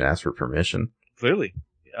doesn't even ask for permission. Clearly.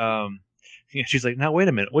 She's like, now wait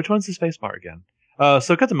a minute, which one's the spacebar again?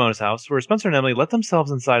 So cut to Mona's house, where Spencer and Emily let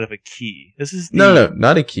themselves inside of a key. This is No,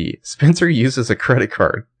 not a key. Spencer uses a credit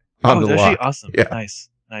card on the does lock. She? Awesome. Yeah.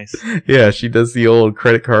 Nice. Yeah, she does the old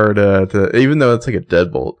credit card, even though it's like a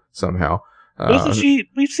deadbolt somehow. But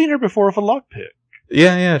we've seen her before with a lockpick.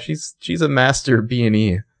 Yeah, she's a master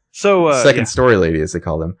B&E. So second story lady, as they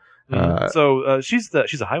call them. She's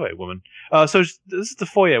a highway woman. So this is the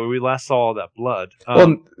foyer where we last saw all that blood.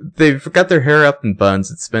 Well, they've got their hair up in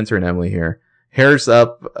buns. It's Spencer and Emily here. Hair's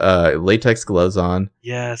up, latex gloves on.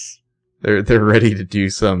 Yes. They're ready to do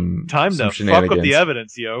some time to shenanigans. fuck up the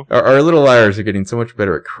evidence, yo. Our little liars are getting so much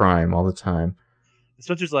better at crime all the time.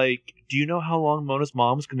 Spencer's like, do you know how long Mona's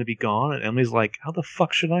mom's going to be gone? And Emily's like, how the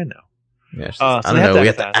fuck should I know? Yeah, I don't know. We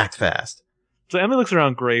have to act fast. So Emily looks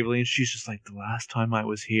around gravely, and she's just like, the last time I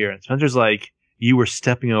was here. And Spencer's like, you were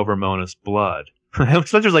stepping over Mona's blood.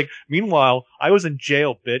 Spencer's like, meanwhile, I was in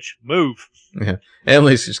jail, bitch. Move. Yeah.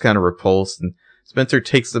 Emily's just kind of repulsed, and Spencer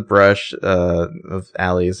takes the brush of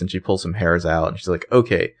Allie's, and she pulls some hairs out, and she's like,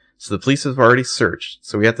 okay, so the police have already searched,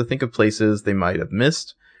 so we have to think of places they might have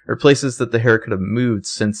missed, or places that the hair could have moved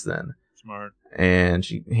since then. Smart. And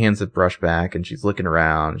she hands the brush back, and she's looking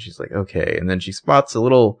around, and she's like, okay. And then she spots a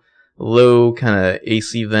little low kind of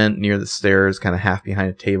AC vent near the stairs, kind of half behind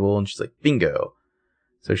a table, and she's like, bingo.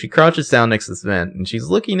 So she crouches down next to this vent, and she's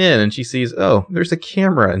looking in, and she sees, oh, there's a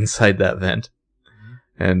camera inside that vent.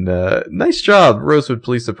 And nice job, Rosewood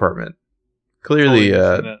Police Department. Clearly,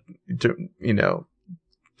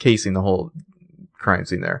 casing the whole crime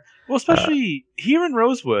scene there. Well, especially here in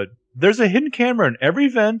Rosewood, there's a hidden camera in every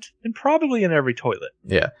vent and probably in every toilet.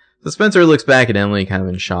 Yeah. So Spencer looks back at Emily kind of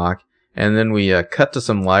in shock, and then we cut to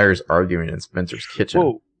some liars arguing in Spencer's kitchen.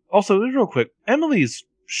 Whoa. Also, real quick, Emily's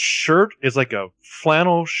shirt is like a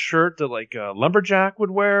flannel shirt that like a lumberjack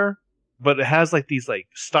would wear, but it has like these like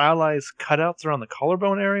stylized cutouts around the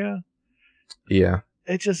collarbone area. Yeah.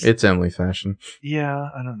 It's Emily fashion. Yeah,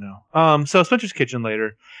 I don't know. So Spencer's kitchen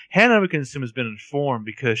later. Hannah, we can assume, has been informed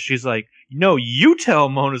because she's like, no, you tell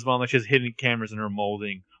Mona's mom that she has hidden cameras in her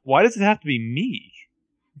molding. Why does it have to be me?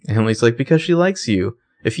 Emily's like, because she likes you.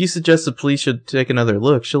 If you suggest the police should take another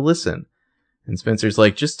look, she'll listen. And Spencer's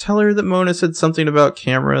like, just tell her that Mona said something about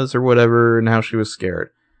cameras or whatever and how she was scared.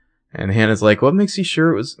 And Hannah's like, what makes you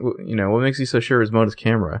sure it was, what makes you so sure it was Mona's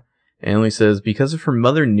camera? And Emily says, because if her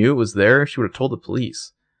mother knew it was there, she would have told the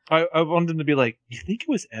police. I wanted them to be like, you think it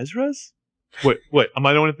was Ezra's? Wait, am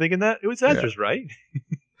I the one thinking that? It was Ezra's, yeah. Right?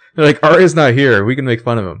 They're like, Arya's not here. We can make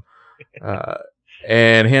fun of him.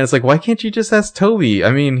 And Hannah's like, why can't you just ask Toby?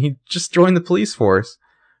 I mean, he just joined the police force.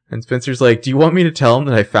 And Spencer's like, do you want me to tell him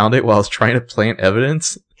that I found it while I was trying to plant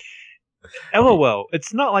evidence? LOL.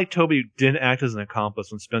 It's not like Toby didn't act as an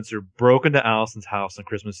accomplice when Spencer broke into Allison's house on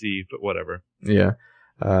Christmas Eve, but whatever. Yeah.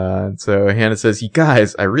 So Hannah says, you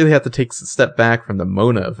guys, I really have to take a step back from the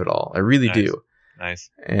Mona of it all. I really do. Nice.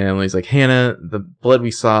 And Emily's like, Hannah, the blood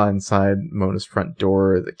we saw inside Mona's front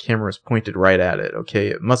door, the camera was pointed right at it. Okay,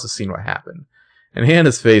 it must have seen what happened. And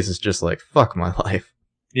Hannah's face is just like, fuck my life.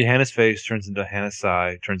 Yeah, Hannah's face turns into Hannah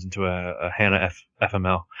Sigh, turns into a Hannah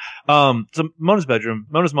FML. So Mona's bedroom.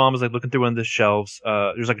 Mona's mom is like looking through one of the shelves.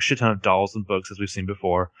 There's like a shit ton of dolls and books as we've seen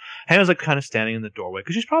before. Hannah's like kind of standing in the doorway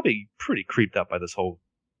because she's probably pretty creeped out by this whole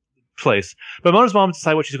place. But Mona's mom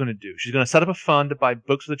decides what she's going to do. She's going to set up a fund to buy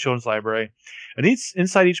books for the children's library. And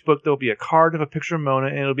inside each book, there'll be a card of a picture of Mona,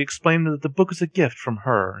 and it'll be explained that the book is a gift from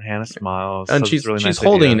her. And Hannah smiles. And she's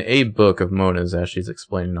holding a book of Mona's as she's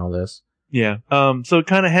explaining all this. Yeah. So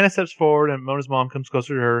kind of Hannah steps forward, and Mona's mom comes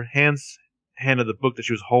closer to her, hands Hannah the book that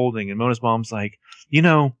she was holding, and Mona's mom's like,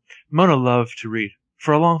 Mona loved to read.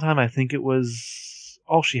 For a long time, I think it was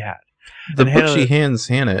all she had. The book she hands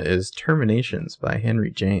Hannah is Terminations by Henry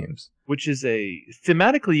James, which is a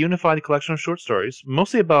thematically unified collection of short stories,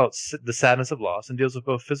 mostly about the sadness of loss, and deals with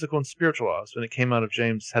both physical and spiritual loss. When it came out of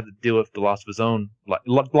James, had to deal with the loss of his own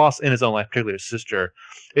loss in his own life, particularly his sister.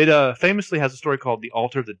 It famously has a story called "The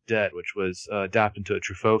Altar of the Dead," which was adapted into a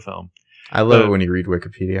Truffaut film. I love it when you read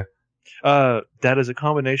Wikipedia. That is a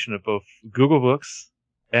combination of both Google Books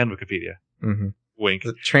and Wikipedia. Mm-hmm. Wink.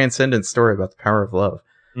 It's a transcendent story about the power of love.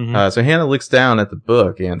 Mm-hmm. So Hannah looks down at the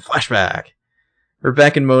book and flashback. We're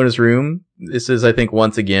back in Mona's room. This is, I think,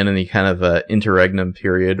 once again in the kind of interregnum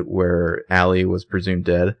period where Allie was presumed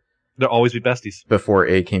dead. There'll always be besties. Before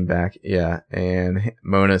A came back, yeah. And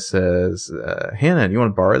Mona says, Hannah, do you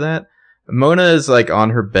want to borrow that? Mona is like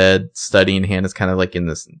on her bed studying. Hannah's kind of like in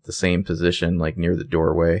the same position, like near the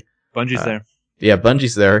doorway. Bungie's there. Yeah,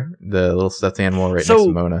 Bungie's there. The little stuffed animal right next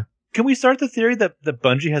to Mona. Can we start the theory that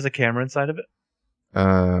Bungie has a camera inside of it?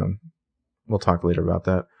 We'll talk later about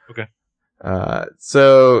that. Okay.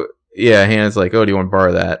 So yeah, Hannah's like, oh, do you want to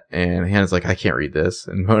borrow that? And Hannah's like, I can't read this.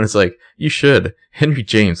 And Mona's like, you should. Henry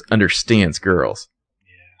James understands girls.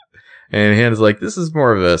 Yeah. And Hannah's like, this is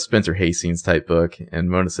more of a Spencer Hastings type book. And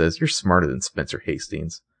Mona says, you're smarter than Spencer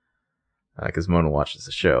Hastings. Because Mona watches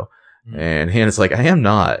the show. Mm-hmm. And Hannah's like, I am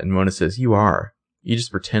not. And Mona says, you are. You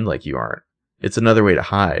just pretend like you aren't. It's another way to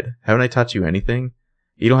hide. Haven't I taught you anything?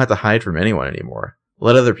 You don't have to hide from anyone anymore.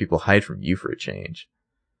 Let other people hide from you for a change.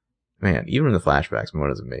 Man, even in the flashbacks,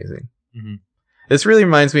 Mona's amazing. Mm-hmm. This really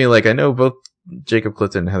reminds me, like, I know both Jacob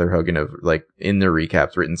Clifton and Heather Hogan have, like, in their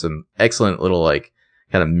recaps written some excellent little, like,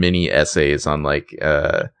 kind of mini essays on, like,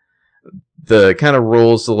 the kind of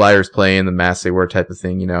roles the liars play and the masks they wear type of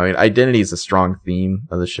thing, you know. I mean, identity is a strong theme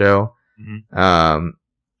of the show. Mm-hmm.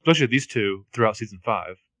 Especially these two throughout season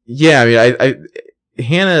 5. Yeah, I mean,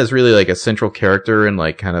 Hannah is really, like, a central character and,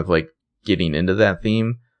 like, kind of, like, getting into that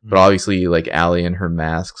theme. But obviously, like, Allie and her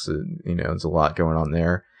masks, you know, there's a lot going on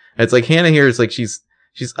there. And it's like Hannah here is like she's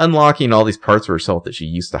unlocking all these parts of herself that she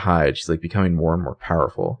used to hide. She's like becoming more and more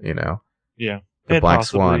powerful, you know. Yeah. The Black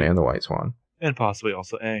Swan and the White Swan. And possibly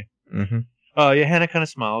also A. Mm-hmm. Yeah, Hannah kind of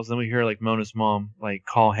smiles. Then we hear like Mona's mom like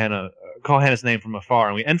call Hannah's name from afar,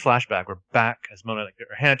 and we end flashback. We're back as Mona.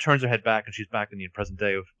 Hannah turns her head back, and she's back in the present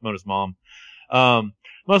day with Mona's mom.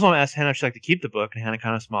 Mona's mom asks Hannah if she'd like to keep the book, and Hannah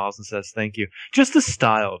kind of smiles and says, thank you. Just the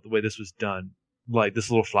style of the way this was done, like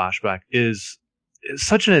this little flashback, is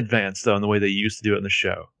such an advance, though, in the way they used to do it in the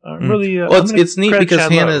show. Really, well, it's neat because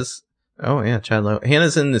Chad Hannah's... Lowe. Oh, yeah, Chad Lowe.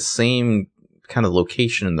 Hannah's in the same kind of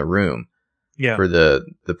location in the room for the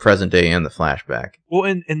present day and the flashback. Well,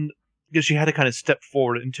 and because she had to kind of step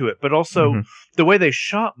forward into it, but also the way they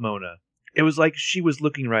shot Mona, it was like she was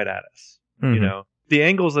looking right at us, you know? The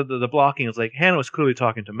angles of the blocking was like Hannah was clearly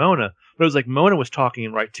talking to Mona, but it was like Mona was talking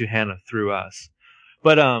right to Hannah through us.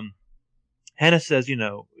 But Hannah says, you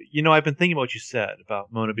know, I've been thinking about what you said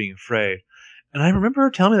about Mona being afraid, and I remember her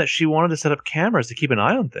telling me that she wanted to set up cameras to keep an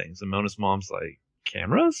eye on things. And Mona's mom's like,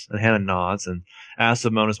 cameras? And Hannah nods and asks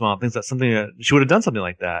if Mona's mom thinks that's something that she would have done something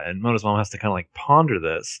like that. And Mona's mom has to kind of like ponder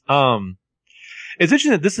this. It's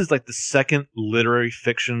interesting that this is like the second literary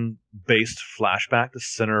fiction based flashback to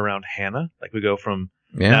center around Hannah. Like we go from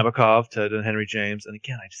Nabokov to Henry James. And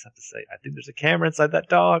again, I just have to say, I think there's a camera inside that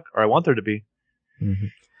dog, or I want there to be. Mm-hmm.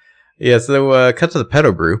 Yeah, so cut to the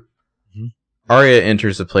pedo brew. Mm-hmm. Arya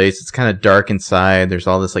enters the place. It's kind of dark inside. There's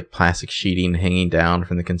all this like plastic sheeting hanging down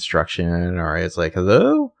from the construction. Arya's like,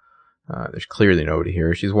 hello? There's clearly nobody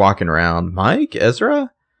here. She's walking around. Mike?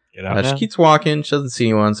 Ezra? She keeps walking. She doesn't see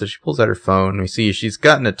anyone, so she pulls out her phone. We see she's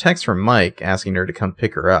gotten a text from Mike asking her to come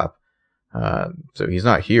pick her up. So he's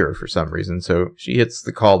not here for some reason. So she hits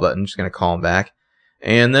the call button. She's going to call him back.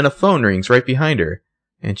 And then a phone rings right behind her.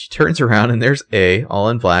 And she turns around and there's A, all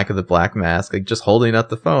in black with a black mask, like just holding up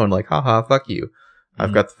the phone, like, haha, fuck you.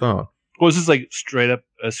 I've got the phone. Well, this is like straight up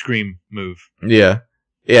a Scream move. Yeah.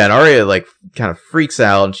 Yeah, and Arya, like, kind of freaks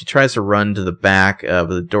out, and she tries to run to the back, but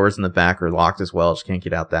the doors in the back are locked as well. She can't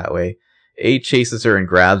get out that way. A chases her and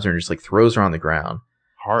grabs her and just, like, throws her on the ground.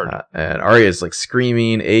 Hard. And Arya is, like,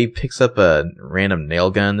 screaming. A picks up a random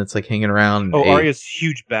nail gun that's, like, hanging around. Oh, Arya's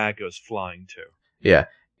huge bag goes flying, too. Yeah.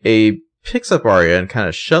 A picks up Arya and kind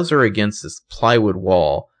of shoves her against this plywood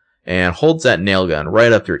wall and holds that nail gun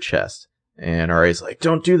right up to her chest. And Arya's like,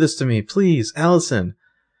 don't do this to me, please, Allison.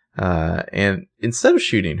 And instead of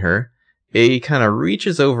shooting her, A kind of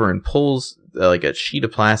reaches over and pulls like a sheet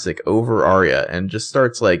of plastic over Arya and just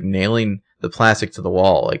starts like nailing the plastic to the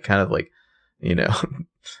wall, like kind of like, you know,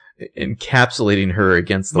 encapsulating her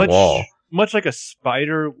against the wall. Much like a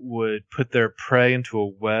spider would put their prey into a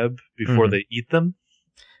web before they eat them.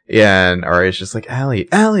 Yeah, and Arya's just like, Allie,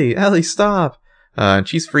 stop! And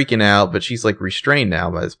she's freaking out, but she's like restrained now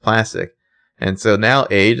by this plastic. And so now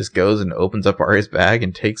A just goes and opens up Arya's bag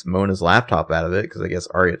and takes Mona's laptop out of it, because I guess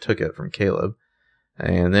Arya took it from Caleb.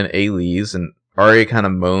 And then A leaves, and Arya kind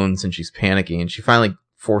of moans and she's panicking. She finally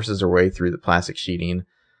forces her way through the plastic sheeting,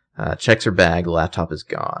 checks her bag, the laptop is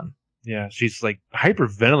gone. Yeah, she's like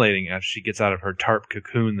hyperventilating as she gets out of her tarp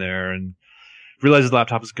cocoon there and realizes the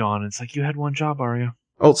laptop is gone. And it's like, you had one job, Arya.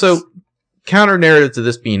 Oh, so counter narrative to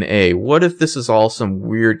this being A, what if this is all some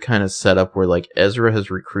weird kind of setup where like Ezra has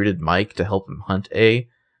recruited Mike to help him hunt A,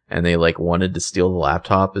 and they like wanted to steal the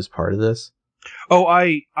laptop as part of this? Oh,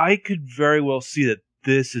 I could very well see that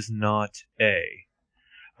this is not A.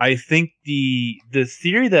 I think the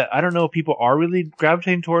theory that I don't know if people are really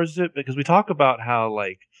gravitating towards it, because we talk about how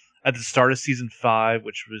like at the start of season 5,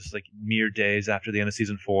 which was like mere days after the end of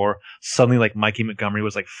season 4, suddenly like Mikey Montgomery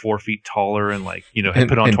was like 4 feet taller and like, you know, had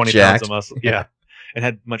put on 20 pounds of muscle. Yeah. And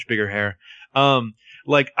had much bigger hair.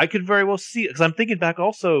 Like I could very well see it, because I'm thinking back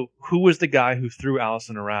also, who was the guy who threw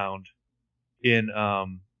Allison around in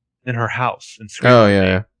her house in Scream? Oh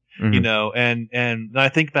yeah. You know, and I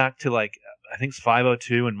think back to like, I think it's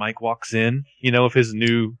 502 and Mike walks in, you know, with his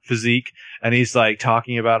new physique, and he's like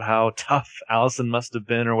talking about how tough Allison must have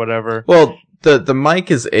been or whatever. Well, the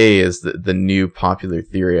Mike is A is the new popular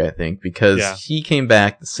theory, I think, because he came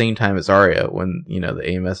back the same time as Arya when, you know, the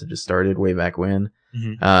A messages started way back when.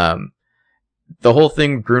 Mm-hmm. The whole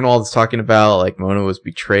thing Grunwald's talking about, like Mona was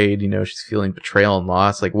betrayed, you know, she's feeling betrayal and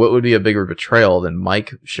loss. Like, what would be a bigger betrayal than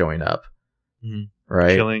Mike showing up? Mm-hmm.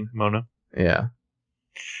 Right? Killing Mona. Yeah.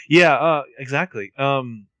 Yeah, exactly.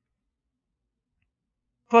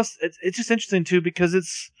 Plus, it's just interesting too, because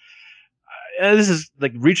it's this is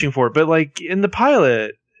like reaching for it, but like in the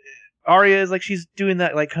pilot, Arya is like, she's doing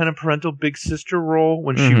that like kind of parental big sister role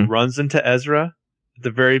when she runs into Ezra at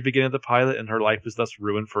the very beginning of the pilot, and her life is thus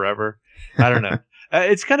ruined forever. I don't know.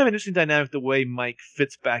 It's kind of an interesting dynamic the way Mike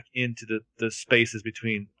fits back into the spaces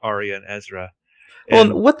between Arya and Ezra.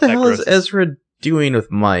 Well, what the hell is Ezra doing with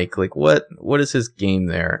Mike? Like, what is his game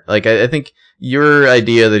there? Like, I think your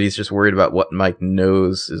idea that he's just worried about what Mike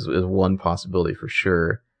knows is one possibility for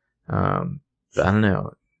sure. But I don't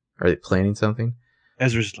know. Are they planning something?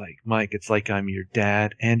 Ezra's like, Mike, it's like I'm your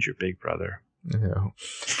dad and your big brother. No.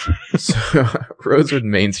 So, Rosewood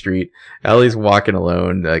Main Street. Ellie's walking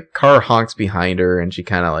alone. A car honks behind her, and she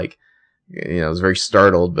kind of like, you know, is very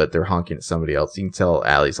startled, but they're honking at somebody else. You can tell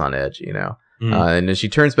Allie's on edge, you know. And then she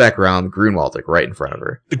turns back around, Grunwald's like right in front of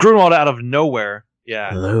her. The Grunwald out of nowhere.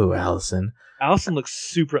 Yeah. Hello, Allison. Allison looks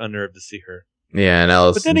super unnerved to see her. Yeah, and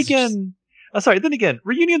Allison. But then again,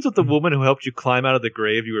 reunions with the woman who helped you climb out of the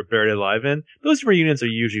grave you were buried alive in, those reunions are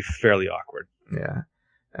usually fairly awkward. Yeah.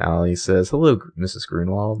 Allie says, hello, Mrs.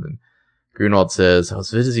 Grunwald. And Grunwald says, I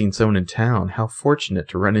was visiting someone in town. How fortunate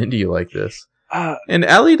to run into you like this. And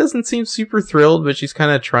Allie doesn't seem super thrilled, but she's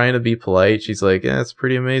kind of trying to be polite. She's like, yeah, it's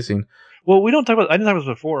pretty amazing. Well, I didn't talk about this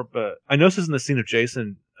before, but I noticed this in the scene of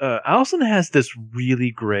Jason. Allison has this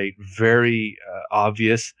really great, very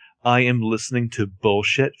obvious, I am listening to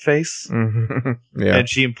bullshit face. Mm-hmm. Yeah. And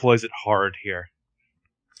she employs it hard here.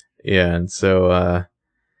 Yeah, and so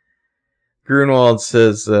Grunwald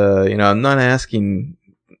says, you know, I'm not asking,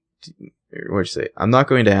 what'd you say? I'm not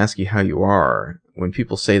going to ask you how you are. When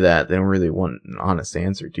people say that, they don't really want an honest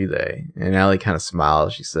answer, do they? And Allie kind of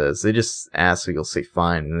smiles. She says, they just ask so you'll say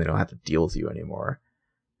fine and they don't have to deal with you anymore.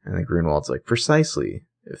 And then Grunwald's like, precisely.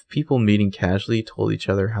 If people meeting casually told each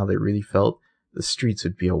other how they really felt, the streets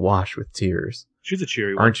would be awash with tears. She's a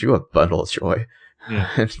cheery one. Aren't you a bundle of joy? Yeah.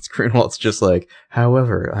 And Grunwald's just like,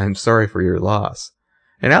 however, I'm sorry for your loss.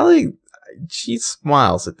 And Allie, she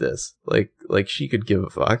smiles at this. Like she could give a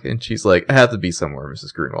fuck. And she's like, I have to be somewhere,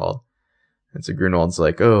 Mrs. Grunwald. And so Grunwald's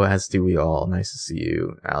like, oh, as do we all. Nice to see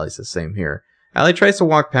you. Allie says, same here. Allie tries to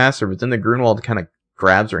walk past her, but then the Grunwald kind of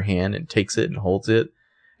grabs her hand and takes it and holds it.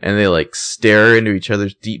 And they like stare into each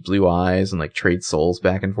other's deep blue eyes and like trade souls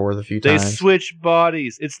back and forth a few times. They switch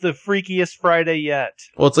bodies. It's the freakiest Friday yet.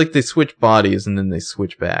 Well, it's like they switch bodies and then they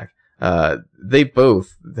switch back. They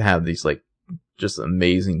both have these like just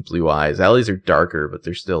amazing blue eyes. Allie's are darker, but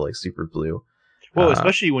they're still like super blue. Well,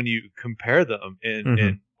 especially when you compare them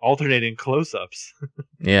in alternating close-ups.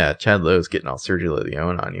 Yeah, Chad Lowe's getting all Sergio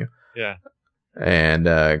Leone on you. Yeah. And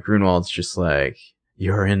Grunwald's just like,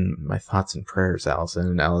 "You're in my thoughts and prayers, Allison."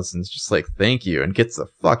 And Allison's just like, "Thank you," and gets the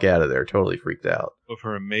fuck out of there, totally freaked out. With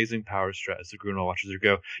her amazing power strat as Grunwald watches her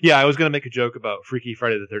go. Yeah, I was going to make a joke about Freaky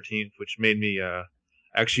Friday the 13th, which made me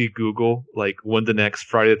actually Google like when the next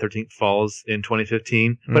Friday the 13th falls in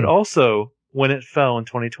 2015, but also when it fell in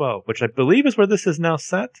 2012, which I believe is where this is now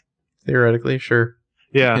set. Theoretically, sure.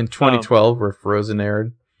 Yeah. In 2012, where Frozen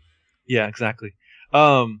aired. Yeah, exactly.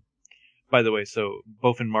 By the way, so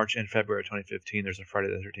both in March and February 2015, there's a Friday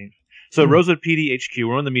the 13th. So Rosewood PD HQ,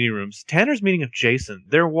 we're in the meeting rooms. Tanner's meeting with Jason.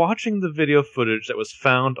 They're watching the video footage that was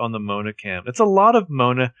found on the Mona cam. It's a lot of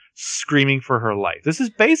Mona screaming for her life. This is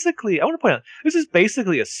basically, I want to point out, this is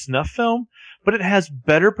basically a snuff film, but it has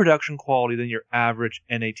better production quality than your average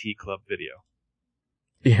NAT Club video.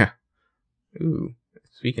 Yeah. Ooh,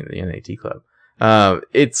 speaking of the NAT Club.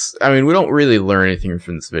 We don't really learn anything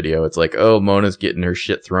from this video. It's like, oh, Mona's getting her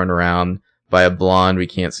shit thrown around by a blonde. We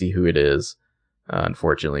can't see who it is.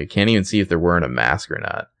 Unfortunately, we can't even see if they're wearing a mask or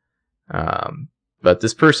not. But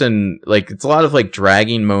this person, like, it's a lot of like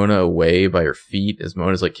dragging Mona away by her feet as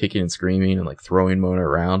Mona's like kicking and screaming and like throwing Mona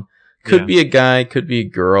around. Could be a guy, could be a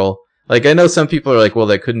girl. Like, I know some people are like, well,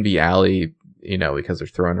 that couldn't be Allie, because they're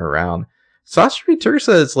throwing her around. Sasha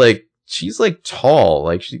Tersa is like, she's like tall.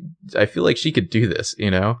 Like I feel like she could do this,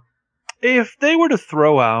 If they were to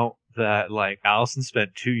throw out that like Allison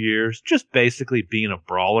spent 2 years just basically being a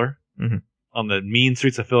brawler on the mean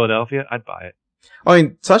streets of Philadelphia, I'd buy it. I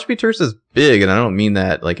mean, Sasha Tersa is big, and I don't mean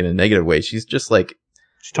that like in a negative way. She's just like,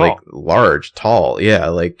 she's tall. Like large, tall. Yeah,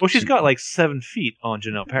 like. Well, she's got like 7 feet on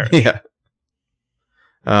Janelle Parrish. Yeah.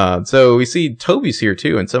 So we see Toby's here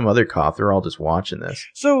too, and some other cop. They're all just watching this.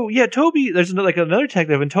 So yeah, Toby. There's like another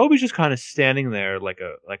detective, and Toby's just kind of standing there, like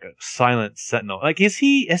a silent sentinel. Like,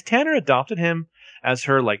 has Tanner adopted him as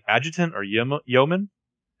her like adjutant or yeoman?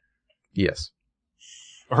 Yes.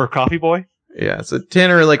 Or her coffee boy? Yeah. So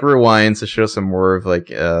Tanner like rewinds to show some more of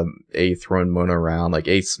like A throwing Mona around, like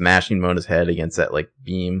A smashing Mona's head against that like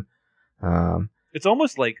beam. It's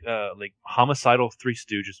almost like homicidal Three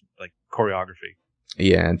Stooges like choreography.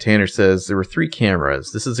 Yeah, and Tanner says there were 3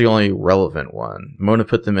 cameras. This is the only relevant one. Mona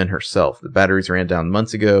put them in herself. The batteries ran down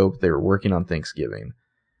months ago, but they were working on Thanksgiving.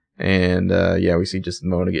 And we see just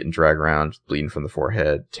Mona getting dragged around, bleeding from the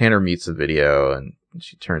forehead. Tanner meets the video, and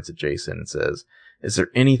she turns to Jason and says, "Is there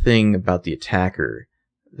anything about the attacker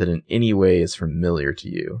that in any way is familiar to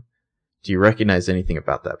you? Do you recognize anything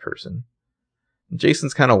about that person?" And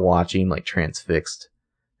Jason's kind of watching, like transfixed,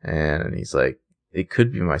 and he's like, "It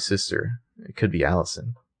could be my sister. It could be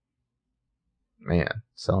Allison." Man,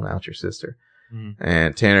 selling out your sister.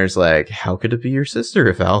 And Tanner's like, "How could it be your sister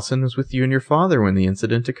if Allison was with you and your father when the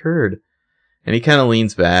incident occurred?" And he kind of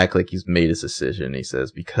leans back like he's made his decision. He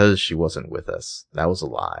says, "Because she wasn't with us. That was a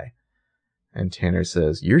lie." And Tanner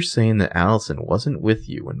says, "You're saying that Allison wasn't with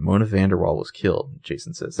you when Mona Vanderwall was killed?"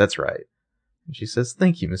 Jason says, "That's right." And she says,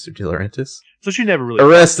 "Thank you, Mr. De Laurentiis." So she never really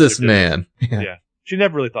arrest this man. Yeah. She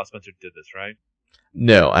never really thought Spencer did this, right?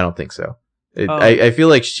 No, I don't think so. I feel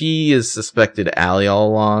like she has suspected Allie all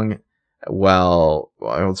along. Well,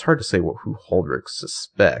 it's hard to say who Holdrick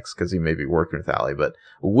suspects because he may be working with Allie, but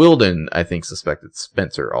Wilden, I think, suspected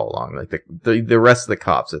Spencer all along. Like the rest of the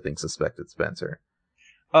cops, I think, suspected Spencer.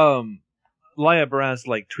 Laia Baraz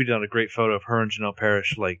like tweeted out a great photo of her and Janelle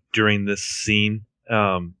Parrish like during this scene.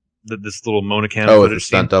 This little Mona cam footage with the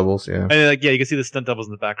stunt doubles, yeah. And you can see the stunt doubles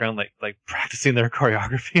in the background, like practicing their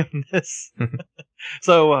choreography on this.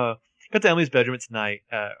 So, got to Emily's bedroom. It's night.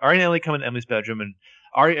 Ari and Emily come into Emily's bedroom, and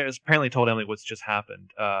Ari has apparently told Emily what's just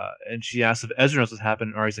happened. And she asks if Ezra knows what's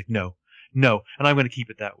happened, and Ari's like, no, and I'm going to keep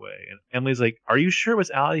it that way. And Emily's like, "Are you sure it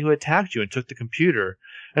was Allie who attacked you and took the computer?"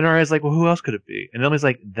 And Ari's like, "Well, who else could it be?" And Emily's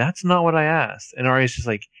like, "That's not what I asked." And Ari's just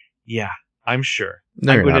like, "Yeah, I'm sure."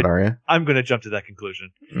 No, you're not, are you? I'm going to jump to that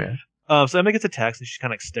conclusion. Yeah. So Emily gets a text, and she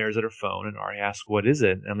kind of like stares at her phone, and Ari asks, "What is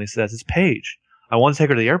it?" And Emily says, "It's Paige. I want to take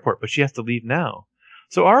her to the airport, but she has to leave now."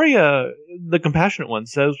 So Arya, the compassionate one,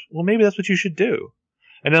 says, "Well, maybe that's what you should do."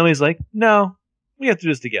 And Emily's like, "No, we have to do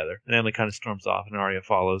this together." And Emily kind of storms off, and Arya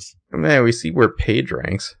follows. Man, we see where Paige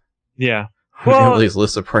ranks. Yeah. Well, Emily's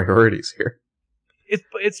list of priorities here.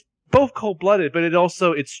 It's both cold-blooded, but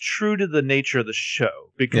it's true to the nature of the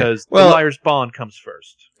show because the liar's bond comes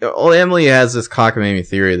first. Well, Emily has this cockamamie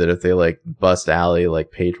theory that if they like bust Allie,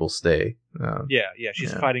 like Paige will stay.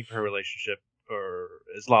 She's fighting for her relationship, or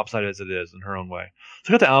as lopsided as it is, in her own way.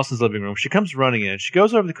 So we got to Allison's living room. She comes running in. She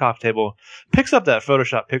goes over to the coffee table, picks up that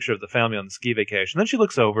Photoshop picture of the family on the ski vacation. Then she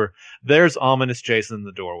looks over. There's ominous Jason in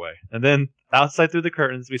the doorway. And then outside through the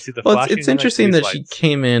curtains, we see the flashing. It's interesting that she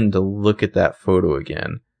came in to look at that photo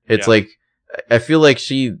again. It's like I feel like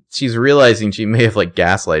she's realizing she may have like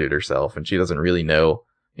gaslighted herself, and she doesn't really know.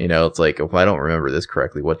 You know, it's like, if I don't remember this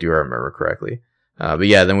correctly, what do I remember correctly? But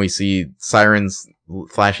yeah, then we see sirens,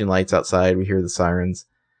 flashing lights outside. We hear the sirens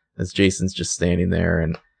as Jason's just standing there,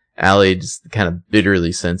 and Allie just kind of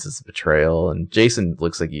bitterly senses the betrayal, and Jason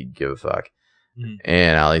looks like he'd give a fuck. Mm-hmm.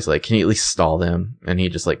 And Allie's like, can you at least stall them? And he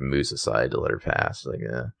just like moves aside to let her pass. Like,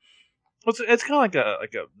 Well, it's kind of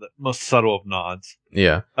like the most subtle of nods.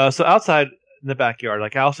 yeah. So outside in the backyard,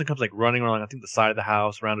 like Allison comes like running along, I think the side of the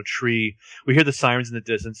house, around a tree. We hear the sirens in the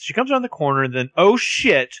distance. She comes around the corner, and then, oh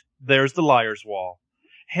shit, there's the liar's wall.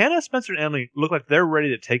 Hannah, Spencer, and Emily look like they're ready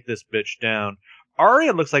to take this bitch down.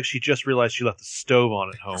 Aria looks like she just realized she left the stove on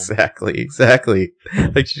at home. Exactly.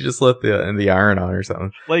 Like she just left the iron on or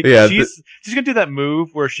something. Like, yeah, she's gonna do that move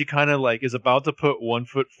where she kind of like is about to put 1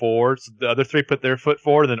 foot forward, so the other three put their foot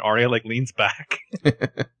forward, and then Aria like leans back.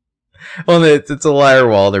 Well, it's a liar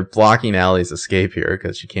wall. They're blocking Allie's escape here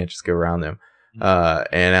because she can't just go around them.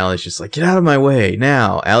 And Allie's just like, get out of my way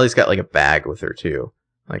now. Allie's got like a bag with her too,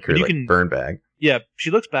 like her burn bag. Yeah, she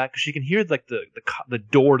looks back because she can hear like the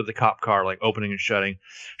door to the cop car like opening and shutting.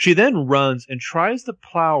 She then runs and tries to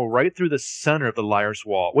plow right through the center of the liar's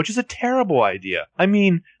wall, which is a terrible idea. I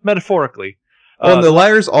mean, metaphorically. Well, and the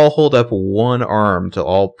liars all hold up one arm to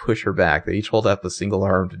all push her back. They each hold up a single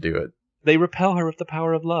arm to do it. They repel her with the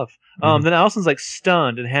power of love. Then Allison's like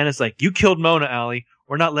stunned, and Hannah's like, you killed Mona, Allie.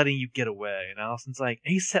 We're not letting you get away. And Allison's like,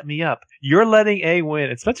 he set me up. You're letting A win.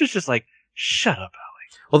 And Spencer's just like, shut up,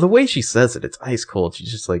 Allie. Well, the way she says it, it's ice cold.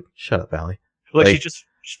 She's just like, shut up, Allie. Like she just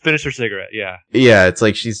finished her cigarette, yeah. Yeah, it's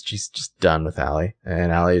like she's just done with Allie.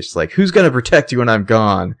 And Allie is just like, who's going to protect you when I'm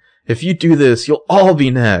gone? If you do this, you'll all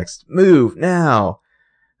be next. Move, now.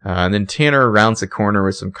 And then Tanner rounds the corner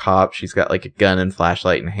with some cops. She's got like a gun and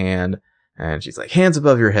flashlight in hand. And she's like, hands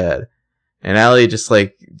above your head. And Allie just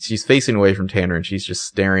like, she's facing away from Tanner, and she's just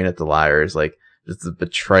staring at the liars. Like, just the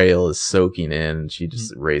betrayal is soaking in. And she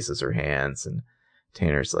just raises her hands, and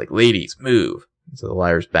Tanner's like, ladies, move. And so the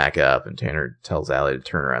liars back up, and Tanner tells Allie to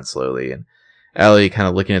turn around slowly. And Allie, kind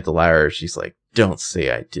of looking at the liars, she's like, don't say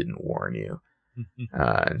I didn't warn you.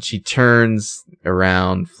 And she turns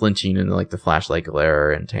around, flinching in like the flashlight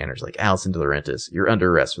glare, and Tanner's like, Allison De Laurentiis, you're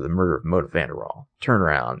under arrest for the murder of Mona Vanderwaal. Turn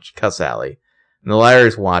around. She cuffs Allie. And the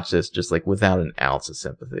liars watch this just like without an ounce of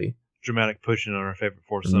sympathy. Dramatic pushing on our favorite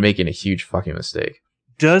foursome. Making a huge fucking mistake.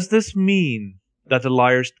 Does this mean that the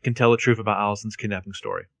liars can tell the truth about Allison's kidnapping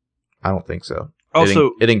story? I don't think so.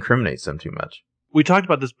 Also, it incriminates them too much. We talked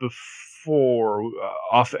about this before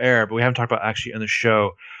off air, but we haven't talked about actually on the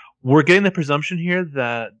show. We're getting the presumption here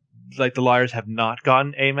that like the liars have not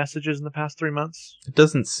gotten A messages in the past 3 months. It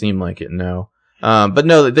doesn't seem like it, no. But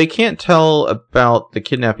no, they can't tell about the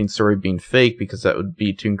kidnapping story being fake because that would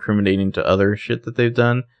be too incriminating to other shit that they've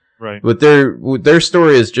done. Right. But their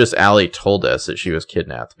story is just Allie told us that she was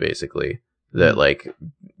kidnapped, basically. That like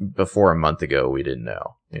before a month ago we didn't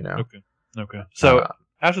know, you know. Okay. So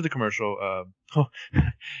after the commercial,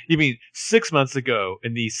 you mean 6 months ago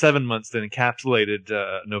in the 7 months that encapsulated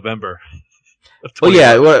November? Well,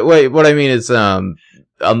 yeah. What I mean is,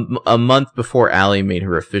 a month before Allie made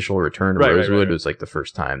her official return to Rosewood was like the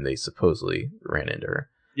first time they supposedly ran into her.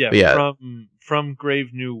 Yeah. From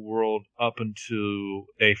Grave New World up until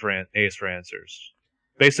A is for Answers,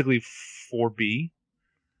 basically 4B.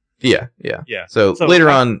 Yeah. So later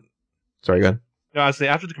on, sorry, go ahead. No, I was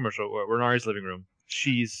saying after the commercial, we're in Ari's living room.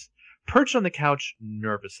 She's perched on the couch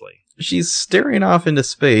nervously. She's staring off into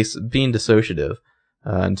space, being dissociative,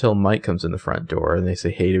 until Mike comes in the front door and they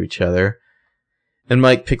say hey to each other. And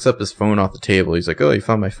Mike picks up his phone off the table. He's like, oh, you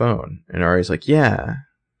found my phone. And Ari's like, yeah.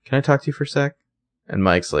 Can I talk to you for a sec? And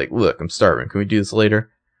Mike's like, look, I'm starving. Can we do this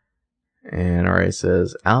later? And Ari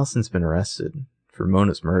says, Allison's been arrested for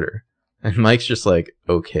Mona's murder. And Mike's just like,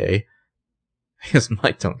 okay. Because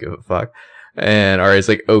Mike don't give a fuck. And Ari's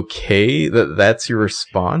like, okay, that's your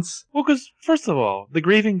response? Well, because, first of all, the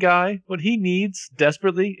grieving guy, what he needs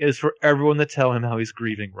desperately is for everyone to tell him how he's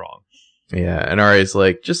grieving wrong. Yeah, and Ari's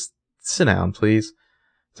like, just sit down, please.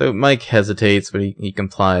 So Mike hesitates, but he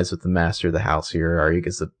complies with the master of the house here. Ari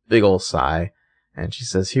gets a big old sigh, and she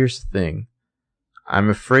says, here's the thing. I'm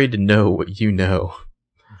afraid to know what you know.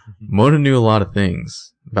 Mona knew a lot of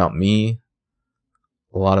things about me,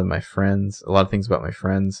 a lot of things about my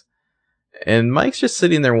friends. And Mike's just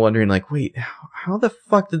sitting there wondering, like, wait, how the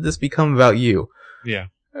fuck did this become about you? Yeah.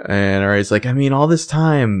 And Ari's like, I mean, all this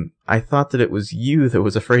time, I thought that it was you that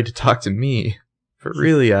was afraid to talk to me. But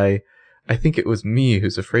really, I think it was me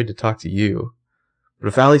who's afraid to talk to you. But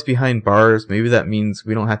if Allie's behind bars, maybe that means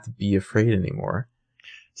we don't have to be afraid anymore.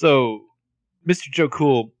 So, Mr. Joe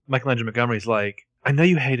Cool, Michelangelo Montgomery's like, I know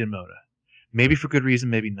you hated Mona. Maybe for good reason,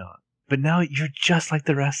 maybe not. But now you're just like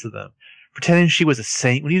the rest of them, pretending she was a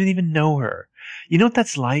saint when you didn't even know her. You know what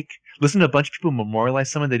that's like? Listen to a bunch of people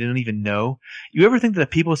memorialize someone they didn't even know. You ever think that if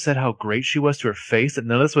people said how great she was to her face, that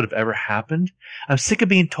none of this would have ever happened? I'm sick of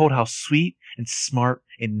being told how sweet and smart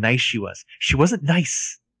and nice she was. She wasn't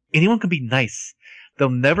nice. Anyone can be nice.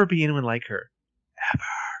 There'll never be anyone like her. Ever.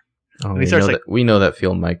 Oh, he starts we know that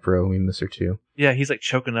feel, Mike, bro. We miss her too. Yeah, he's like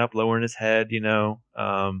choking up, lowering his head,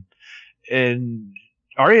 and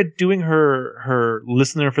Arya doing her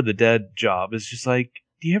listener for the dead job is just like,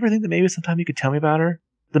 do you ever think that maybe sometime you could tell me about her?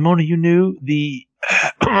 The Mona you knew, the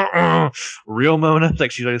real Mona?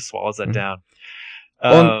 Like, she just swallows that down.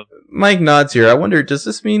 Well, Mike nods here. I wonder, does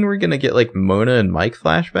this mean we're going to get like Mona and Mike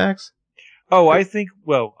flashbacks? Oh, I think,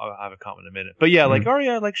 well, I'll have a comment in a minute. But yeah, like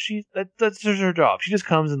Arya, like that's her job. She just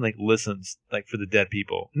comes and like listens like for the dead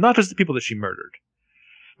people. Not just the people that she murdered.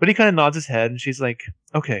 But he kind of nods his head and she's like,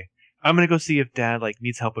 okay, I'm going to go see if Dad like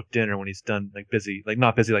needs help with dinner when he's done like busy, like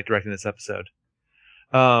not busy like directing this episode.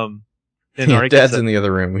 And yeah, Dad's in the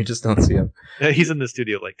other room. We just don't see him. He's in the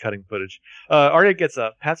studio, like, cutting footage. Arya gets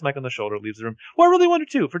up, pats Mike on the shoulder, leaves the room. Well, I really wonder,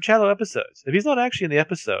 too, for shallow episodes, if he's not actually in the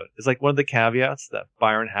episode, is like one of the caveats that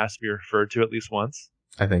Byron has to be referred to at least once.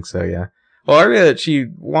 I think so, yeah. Well, Arya, she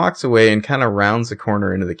walks away and kind of rounds the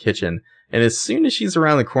corner into the kitchen. And as soon as she's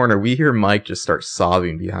around the corner, we hear Mike just start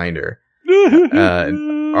sobbing behind her.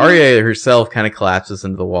 Arya herself kind of collapses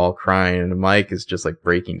into the wall crying, and Mike is just, like,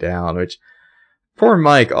 breaking down, which... Poor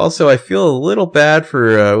Mike. Also, I feel a little bad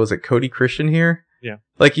for, was it Cody Christian here? Yeah.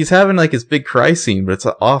 Like, he's having, like, his big cry scene, but it's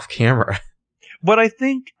off camera. But I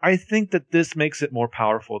think that this makes it more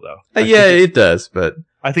powerful, though. Yeah, it does, but...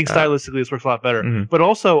 I think stylistically this works a lot better. Mm-hmm. But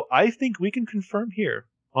also, I think we can confirm here,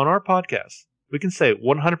 on our podcast, we can say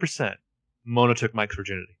 100% Mona took Mike's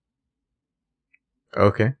virginity.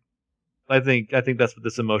 Okay. I think that's what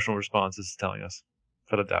this emotional response is telling us,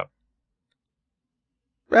 without a doubt.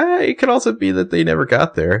 It could also be that they never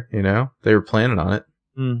got there, you know? They were planning on it.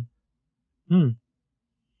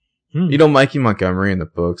 You know, Mikey Montgomery in the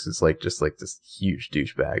books is like just like this huge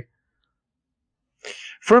douchebag.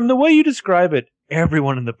 From the way you describe it,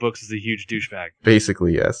 everyone in the books is a huge douchebag.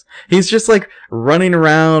 Basically, yes. He's just like running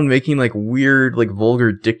around making like weird, like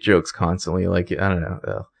vulgar dick jokes constantly. Like, I don't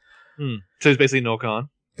know. So he's basically Noel Khan?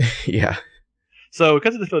 Yeah. So we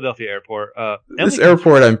cut to the Philadelphia airport. This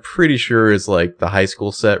airport, I'm pretty sure, is like the high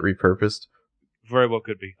school set repurposed. Very well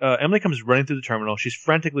could be. Emily comes running through the terminal. She's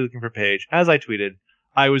frantically looking for Paige. As I tweeted,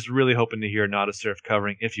 I was really hoping to hear Not a Surf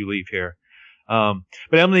covering If You Leave Here. But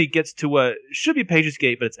Emily gets to what should be Paige's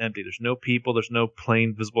gate, but it's empty. There's no people. There's no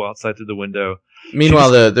plane visible outside through the window.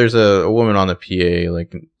 Meanwhile, there's a woman on the PA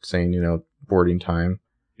like saying, you know, boarding time.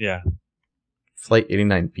 Yeah. Flight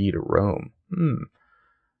 89B to Rome.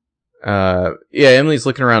 Yeah, Emily's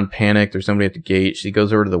looking around panicked. There's somebody at the gate. She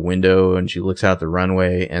goes over to the window and she looks out the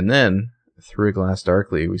runway. And then, through a glass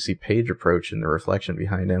darkly, we see Paige approach in the reflection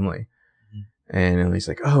behind Emily. And Emily's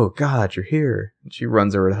like, oh, God, you're here. And she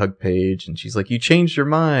runs over to hug Paige. And she's like, you changed your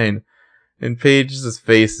mind. And Paige's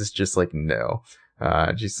face is just like, no.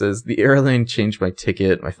 She says, the airline changed my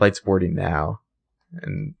ticket. My flight's boarding now.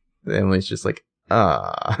 And Emily's just like,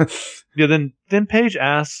 ah. Yeah, then Paige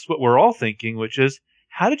asks what we're all thinking, which is,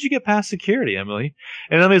 how did you get past security, Emily?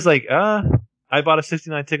 And Emily's like, I bought a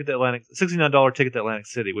 $69 ticket to Atlantic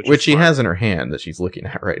City, which she has in her hand that she's looking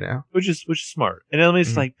at right now. Which is smart. And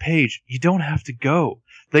Emily's like, Paige, you don't have to go.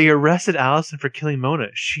 They arrested Allison for killing Mona.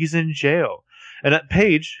 She's in jail. And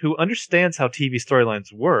Paige, who understands how TV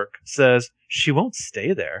storylines work, says she won't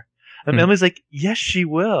stay there. And Emily's like, yes, she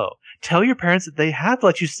will. Tell your parents that they have to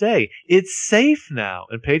let you stay. It's safe now.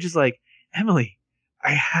 And Paige is like, Emily,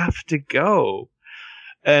 I have to go.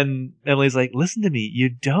 And Emily's like, listen to me, you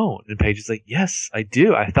don't. And Paige is like, yes, I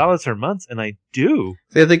do. I thought it was for months, and I do.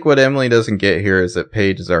 See, I think what Emily doesn't get here is that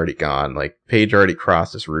Paige is already gone. Like, Paige already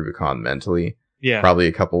crossed this Rubicon mentally. Yeah. Probably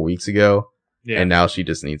a couple weeks ago. Yeah. And now she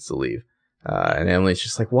just needs to leave. And Emily's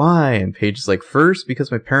just like, why? And Paige is like, first,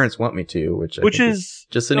 because my parents want me to, which is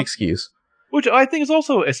just an excuse. Which I think is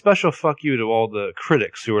also a special fuck you to all the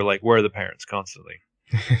critics who are like, where are the parents constantly?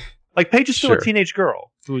 Like, Paige is still a teenage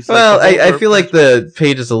girl. Who's well, I feel like the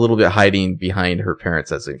Paige is a little bit hiding behind her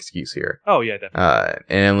parents as an excuse here. Oh, yeah, definitely.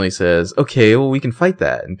 And Emily says, okay, well, we can fight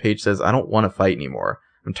that. And Paige says, I don't want to fight anymore.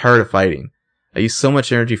 I'm tired of fighting. I use so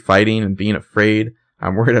much energy fighting and being afraid.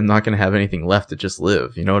 I'm worried I'm not going to have anything left to just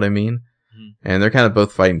live. You know what I mean? And they're kind of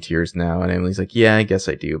both fighting tears now. And Emily's like, yeah, I guess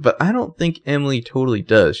I do. But I don't think Emily totally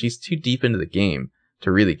does. She's too deep into the game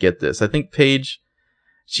to really get this. I think Paige,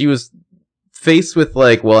 she was faced with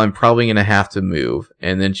like, well, I'm probably going to have to move.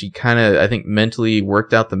 And then she kind of, I think, mentally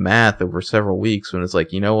worked out the math over several weeks when it's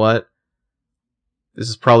like, you know what? this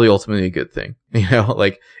is probably ultimately a good thing. You know,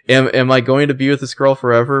 like, am I going to be with this girl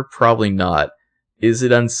forever? Probably not. Is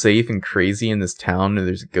it unsafe and crazy in this town and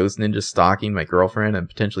there's a ghost ninja stalking my girlfriend and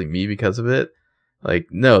potentially me because of it? Like,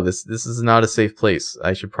 no, this is not a safe place.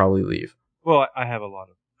 I should probably leave. Well, I have a lot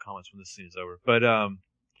of comments when this scene is over, but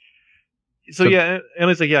so yeah,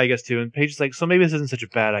 Emily's like, yeah, I guess too. And Paige is like, so maybe this isn't such a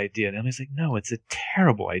bad idea. And Emily's like, no, it's a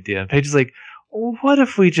terrible idea. And Paige is like, well, what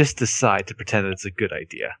if we just decide to pretend that it's a good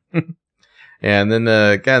idea? And then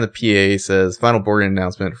the guy in the PA says, final boarding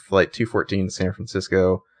announcement for flight 214 to San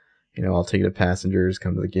Francisco. You know, all ticketed passengers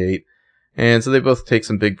come to the gate. And so they both take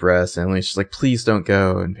some big breaths. And Emily's just like, please don't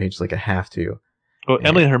go. And Paige's like, I have to. Well,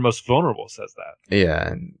 Emily, her most vulnerable, says that. Yeah,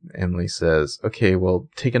 and Emily says, okay, well,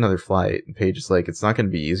 take another flight. And Paige is like, it's not going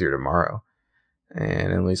to be easier tomorrow.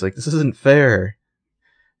 And Emily's like, this isn't fair.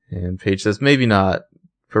 And Paige says, maybe not.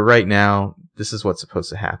 But right now, this is what's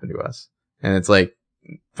supposed to happen to us. And it's like,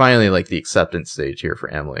 finally, like the acceptance stage here for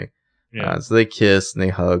Emily. Yeah. So they kiss and they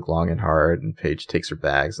hug long and hard. And Paige takes her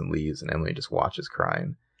bags and leaves. And Emily just watches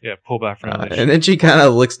crying. Yeah, pull back from Emily. And then she kind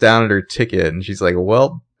of looks down at her ticket and she's like,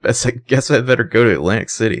 well, I guess I better go to Atlantic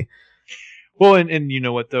City. Well, and you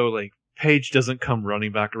know what, though? Like, Paige doesn't come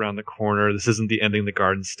running back around the corner. This isn't the ending the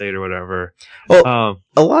Garden State or whatever. Well,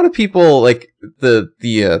 a lot of people, like,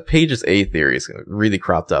 the Paige's A theory is really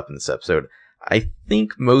cropped up in this episode. I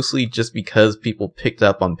think mostly just because people picked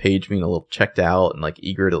up on Paige being a little checked out and, like,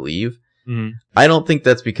 eager to leave. Mm-hmm. I don't think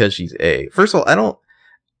that's because she's A. First of all,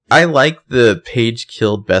 I like the Paige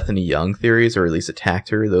killed Bethany Young theories, or at least attacked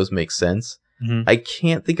her. Those make sense. Mm-hmm. I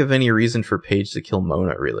can't think of any reason for Paige to kill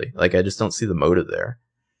Mona, really. Like, I just don't see the motive there.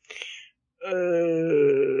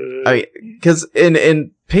 I mean, because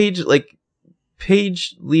in Paige, like,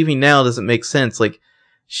 Paige leaving now doesn't make sense. Like,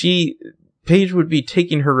 Paige would be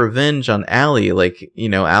taking her revenge on Allie. Like, you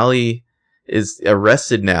know, Allie is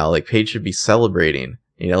arrested now. Like, Paige should be celebrating.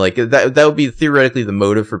 You know, like, that would be theoretically the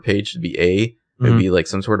motive for Paige to be A. It would be, like,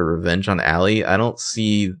 some sort of revenge on Allie. I don't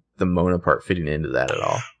see the Mona part fitting into that at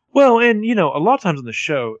all. Well, and, you know, a lot of times on the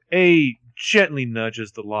show, A gently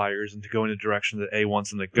nudges the liars into going in a direction that A wants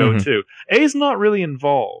them to go to. A is not really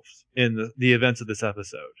involved in the events of this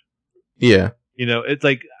episode. Yeah. You know, it's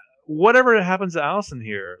like, whatever happens to Allison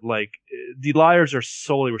here, like, the liars are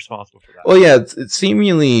solely responsible for that. Well, yeah, it's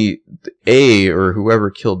seemingly A, or whoever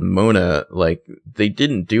killed Mona, like, they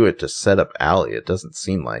didn't do it to set up Allie. It doesn't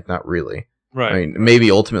seem like, not really. Right. I mean,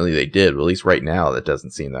 maybe ultimately they did, but at least right now that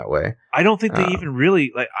doesn't seem that way. I don't think they even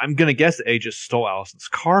really, like, I'm going to guess that A just stole Allison's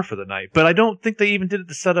car for the night, but I don't think they even did it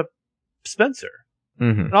to set up Spencer.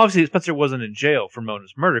 Mm-hmm. And obviously Spencer wasn't in jail for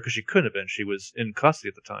Mona's murder, because she couldn't have been. She was in custody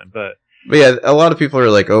at the time, but yeah, a lot of people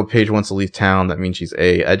are like, oh, Paige wants to leave town, that means she's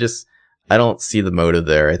A. I don't see the motive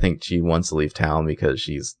there. I think she wants to leave town because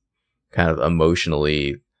she's kind of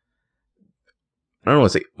emotionally, I don't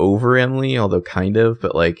want to say over Emily, although kind of,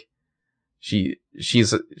 but like,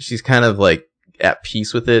 she's kind of like at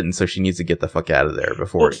peace with it, and so she needs to get the fuck out of there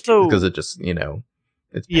before, because it just, you know,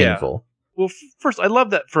 it's painful. Well, first, I love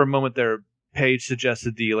that for a moment there, Paige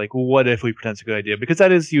suggested like, well, what if we pretend it's a good idea? Because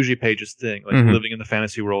that is usually Paige's thing, like living in the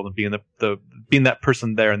fantasy world and being being that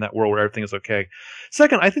person there in that world where everything is okay.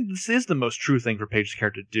 Second, I think this is the most true thing for Paige's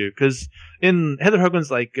character to do, because in Heather Hogan's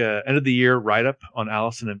like end of the year write up on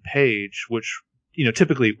Allison and Paige, which, you know,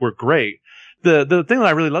 typically were great. The thing that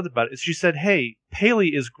I really loved about it is she said, hey, Paley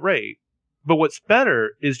is great, but what's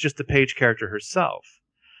better is just the Paige character herself.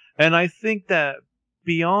 And I think that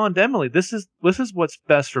beyond Emily, this is what's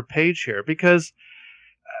best for Paige here, because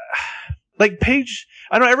like Paige,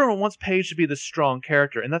 I know everyone wants Paige to be this strong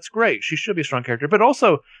character, and that's great. She should be a strong character, but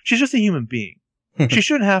also she's just a human being. She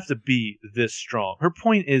shouldn't have to be this strong. Her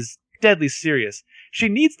point is deadly serious. She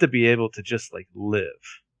needs to be able to just like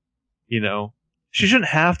live, you know? She shouldn't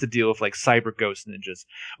have to deal with like cyber ghost ninjas.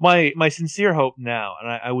 My sincere hope now,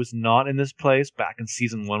 and I was not in this place back in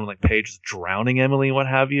season 1 when like Paige was drowning Emily and what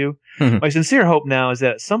have you. My sincere hope now is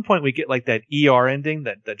that at some point we get like that ER ending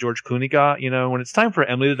that George Clooney got, you know, when it's time for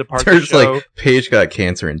Emily to depart the show. Like Paige got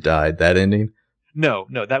cancer and died, that ending? No,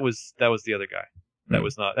 that was the other guy.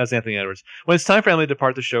 That's Anthony Edwards. When it's time for Emily to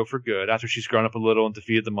depart the show for good, after she's grown up a little and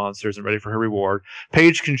defeated the monsters and ready for her reward,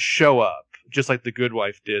 Paige can show up. Just like the Good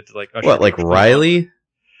Wife did to like usher. What, like Riley?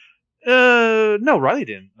 No, Riley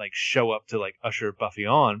didn't like show up to like usher Buffy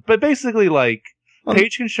on. But basically, like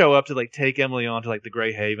Paige can show up to like take Emily on to like the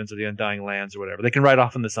Grey Havens or the Undying Lands or whatever. They can ride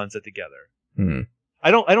off in the sunset together.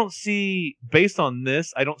 I don't see, based on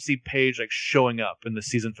this, I don't see Paige like showing up in the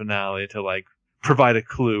season finale to like provide a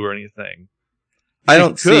clue or anything. I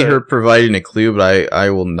don't see her providing a clue, but I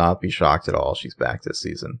will not be shocked at all she's back this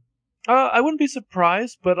season. I wouldn't be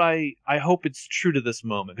surprised, but I hope it's true to this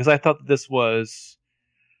moment, because I thought that this was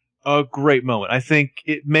a great moment. I think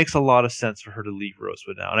it makes a lot of sense for her to leave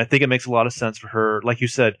Rosewood now, and I think it makes a lot of sense for her, like you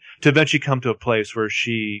said, to eventually come to a place where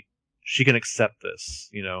she can accept this.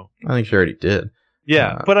 I think she already did.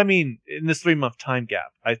 Yeah, but I mean, in this 3-month time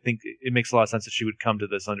gap, I think it makes a lot of sense that she would come to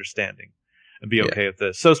this understanding and be okay with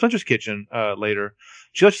this. So Spencer's kitchen later,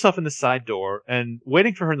 she lets herself in the side door, and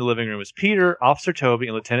waiting for her in the living room is Peter, Officer Toby,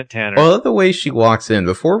 and Lieutenant Tanner. Well, I love the way she walks in.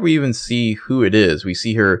 Before we even see who it is, we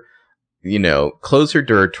see her, close her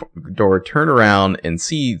door, turn around, and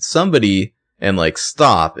see somebody, and like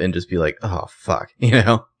stop and just be like, "Oh fuck,"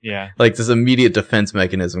 Yeah. Like this immediate defense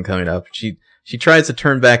mechanism coming up. She tries to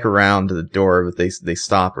turn back around to the door, but they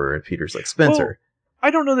stop her, and Peter's like, "Spencer." Well,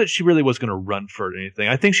 I don't know that she really was going to run for it or anything.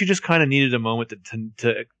 I think she just kind of needed a moment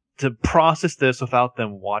to process this without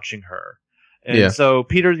them watching her. And so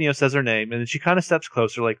Peter, says her name, and then she kind of steps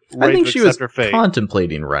closer, like ready I think to she accept was her fate.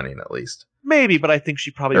 contemplating running at least. Maybe, but I think she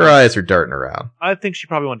probably her eyes are darting around. I think she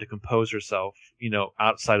probably wanted to compose herself,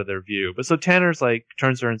 outside of their view. But so Tanner's like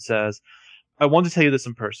turns to her and says, "I want to tell you this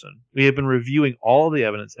in person. We have been reviewing all of the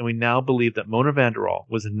evidence, and we now believe that Mona Vanderwaal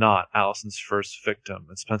was not Allison's first victim."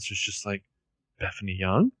 And Spencer's just like, "Bethany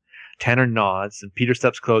Young?" Tanner nods, and Peter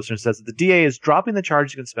steps closer and says that the DA is dropping the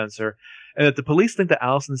charge against Spencer, and that the police think that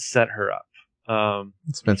Allison set her up.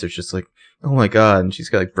 Spencer's just like, "Oh my god," and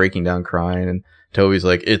she's like breaking down crying, and Toby's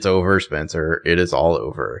like, "It's over, Spencer. It is all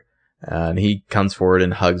over." And he comes forward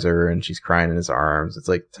and hugs her, and she's crying in his arms. It's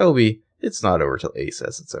like, Toby, it's not over till Ace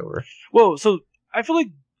says it's over. Well, so I feel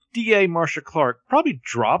like DA Marsha Clark probably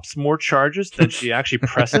drops more charges than she actually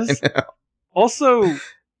presses. Also,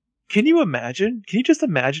 can you just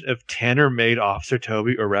imagine if Tanner made Officer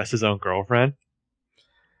Toby arrest his own girlfriend?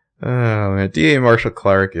 Oh man, DA Marsha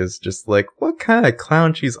Clark is just like, what kind of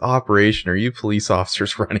clown cheese operation are you police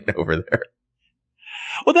officers running over there?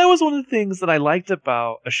 Well, that was one of the things that I liked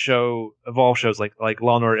about a show of all shows like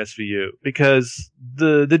Law and Order SVU, because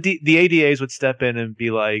the ADAs would step in and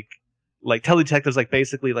be like tell detectives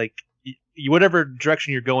basically whatever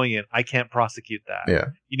direction you're going in, I can't prosecute that. Yeah,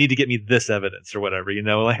 you need to get me this evidence or whatever.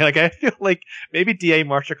 I feel like maybe DA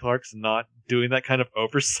Marsha Clark's not doing that kind of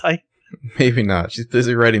oversight. Maybe not. She's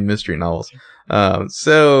busy writing mystery novels.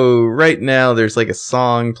 So right now there's like a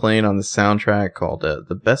song playing on the soundtrack called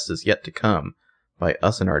 "The Best Is Yet to Come" by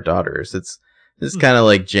Us and Our Daughters. It's kind of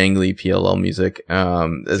like jangly PLL music.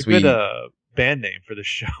 It's a good band name for the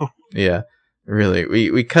show. Yeah, really.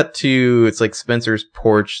 We cut to, it's like Spencer's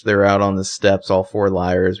porch. They're out on the steps, all four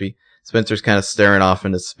liars. Spencer's kind of staring off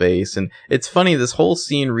into space, and it's funny. This whole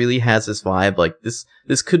scene really has this vibe. Like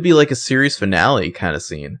this could be like a series finale kind of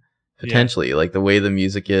scene. Potentially, like the way the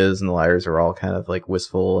music is, and the liars are all kind of like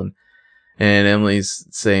wistful, and Emily's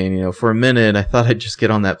saying, for a minute I thought I'd just get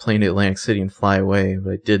on that plane to Atlantic City and fly away,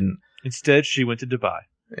 but I didn't. Instead, she went to Dubai.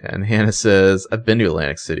 And Hannah says, "I've been to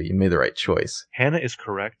Atlantic City. You made the right choice." Hannah is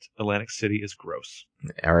correct. Atlantic City is gross.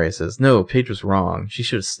 Arya says, "No, Paige was wrong. She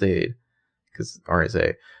should have stayed." Because Arya's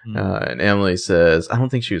A. And Emily says, "I don't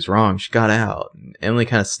think she was wrong. She got out." And Emily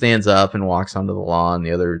kind of stands up and walks onto the lawn. The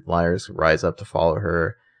other liars rise up to follow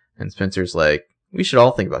her. And Spencer's like, "We should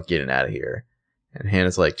all think about getting out of here." And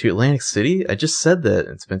Hannah's like, "To Atlantic City? I just said that."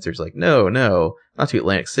 And Spencer's like, No, not to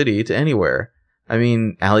Atlantic City, to anywhere. I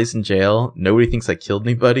mean, Allie's in jail. Nobody thinks I killed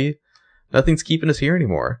anybody. Nothing's keeping us here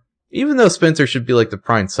anymore. Even though Spencer should be like the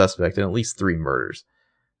prime suspect in at least 3 murders.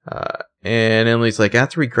 And Emily's like,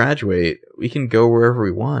 "After we graduate, we can go wherever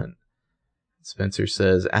we want." Spencer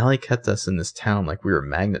says, "Allie kept us in this town like we were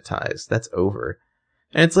magnetized. That's over."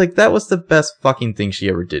 And it's like, that was the best fucking thing she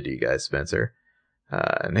ever did to you guys, Spencer.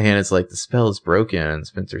 And Hannah's like, "The spell is broken." And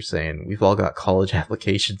Spencer's saying, "We've all got college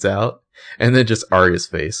applications out." And then just Arya's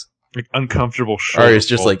face. Like uncomfortable shoulder. Arya's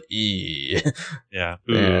just like, "Eee." Yeah.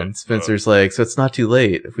 And Spencer's like, "So it's not too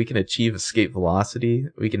late. If we can achieve escape velocity,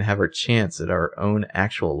 we can have our chance at our own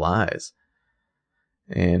actual lives."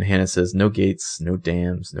 And Hannah says, "No gates, no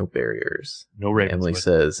dams, no barriers." No Ravens. Emily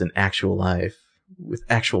says, "An actual life with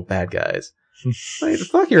actual bad guys." Like,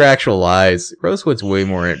 fuck your actual lives. Rosewood's way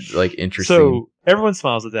more interesting. So everyone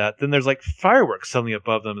smiles at that. Then there's fireworks suddenly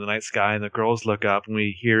above them in the night sky, and the girls look up, and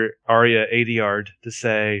we hear Arya ADR'd to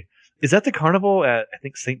say, "Is that the carnival at, I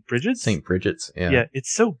think, St. Bridget's?" St. Bridget's, yeah. Yeah,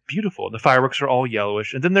 it's so beautiful. The fireworks are all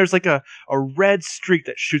yellowish, and then there's a red streak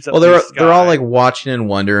that shoots up. Well, the sky. they're all watching in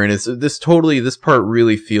wonder, and this part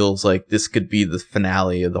really feels like this could be the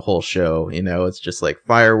finale of the whole show. It's just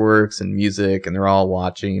fireworks and music, and they're all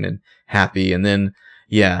watching and happy, and then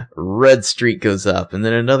red streak goes up, and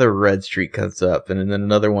then another red streak comes up, and then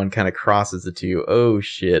another one kind of crosses the two. Oh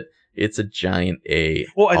shit, it's a giant A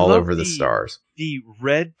all over the stars. The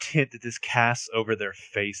red tint that this casts over their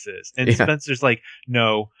faces, and Spencer's like,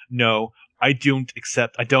 no, I don't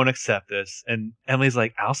accept this. And Emily's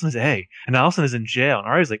like, Allison is A, and Allison is in jail. And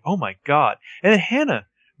Ari's like, oh my God. And then Hannah,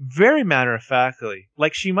 very matter of factly,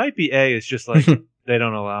 like she might be A, is just like, they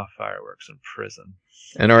don't allow fireworks in prison.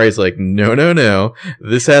 And Ari's like, no.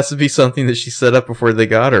 This has to be something that she set up before they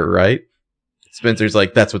got her, right? Spencer's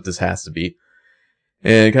like, that's what this has to be.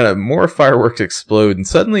 And kind of more fireworks explode, and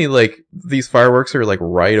suddenly, like, these fireworks are, like,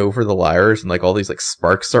 right over the liars, and, like, all these, like,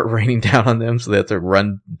 sparks start raining down on them, so they have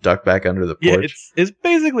to duck back under the porch. Yeah, it's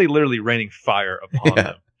basically literally raining fire upon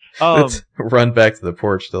them. Let's run back to the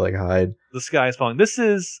porch to, like, hide. The sky is falling. This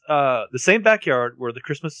is the same backyard where the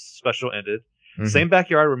Christmas special ended. Mm-hmm. Same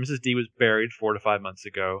backyard where Mrs. D was buried 4 to 5 months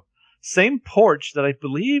ago. Same porch that I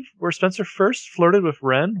believe where Spencer first flirted with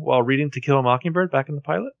Wren while reading To Kill a Mockingbird back in the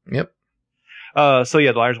pilot. Yep. So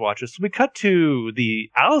yeah, the liars watch us. So we cut to the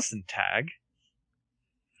Allison tag.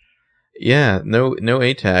 Yeah, no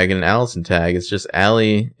A tag and an Allison tag. It's just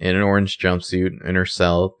Allie in an orange jumpsuit in her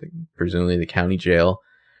cell, presumably the county jail.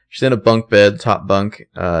 She's in a bunk bed, top bunk,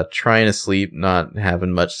 trying to sleep, not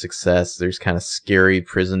having much success. There's kind of scary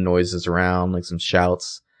prison noises around, like some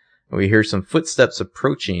shouts. We hear some footsteps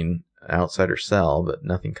approaching outside her cell, but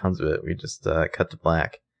nothing comes of it. We just cut to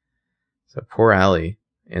black. So poor Allie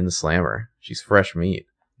in the slammer. She's fresh meat.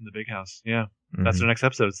 In the big house, yeah. That's the next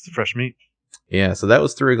episode. It's the fresh meat. Yeah, so that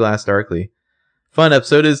was Through a Glass Darkly. Fun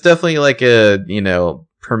episode. It's definitely like a,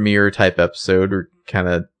 premiere type episode. We're kind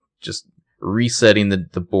of just resetting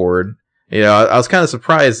the board. I was kind of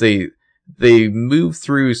surprised they moved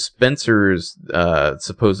through Spencer's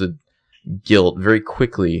supposed guilt very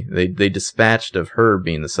quickly. They dispatched of her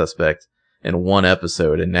being the suspect in one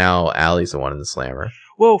episode, and now Allie's the one in the slammer.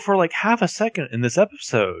 Well, for like half a second in this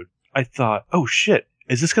episode, I thought, oh shit,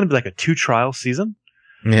 is this going to be like a 2-trial season?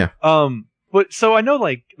 Yeah. But so I know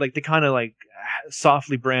like they kind of like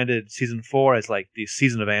softly branded season 4 as like the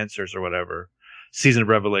season of answers or whatever, season of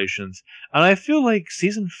revelations, and I feel like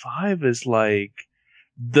season 5 is like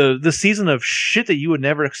the season of shit that you would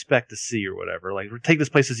never expect to see or whatever. Like take this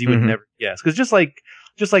places you would never guess, because just like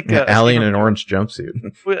Allie in an orange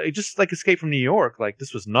jumpsuit. Just like Escape from New York, like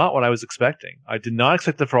this was not what I was expecting. I did not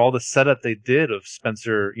expect that for all the setup they did of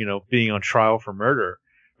Spencer, being on trial for murder,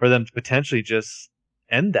 for them to potentially just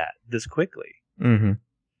end that this quickly. Mm-hmm.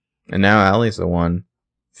 And now Allie's the one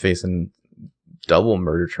facing double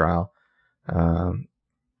murder trial.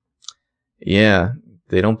 Yeah,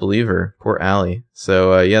 they don't believe her. Poor Allie.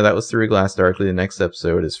 So yeah, that was Through a Glass Darkly. The next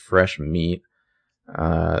episode is Fresh Meat.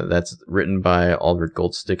 That's written by Albert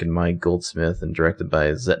Goldstick and Mike Goldsmith and directed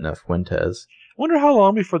by Zetna Fuentes. I wonder how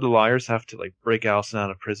long before the liars have to like break Allison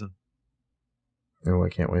out of prison. Oh, I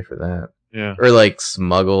can't wait for that. Yeah. Or like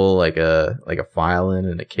smuggle like a file in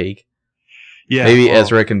and a cake. Yeah. Maybe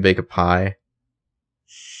Ezra can bake a pie.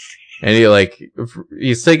 And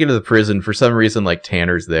he's taken to the prison for some reason. Like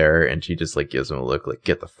Tanner's there, and she just like gives him a look, like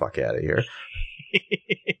get the fuck out of here.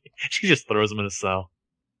 She just throws him in a cell.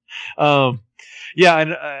 Yeah,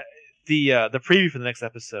 and the preview for the next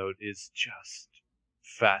episode is just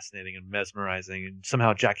fascinating and mesmerizing, and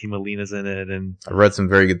somehow Jackie Molina's in it. And I've read some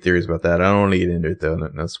very good theories about that. I don't want to get into it though,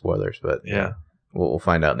 no spoilers, but yeah. We'll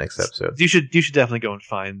find out next episode. You should definitely go and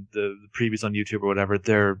find the previews on YouTube or whatever.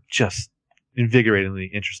 They're just invigoratingly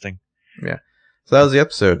interesting. Yeah. So that was the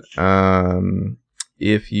episode.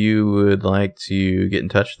 If you would like to get in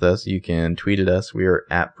touch with us, you can tweet at us. We are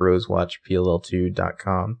at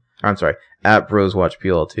broswatchpll2.com. I'm sorry, at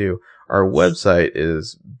broswatchpll2. Our website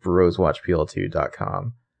is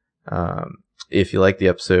broswatchpll2.com. If you like the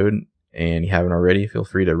episode and you haven't already, feel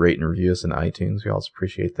free to rate and review us on iTunes. We also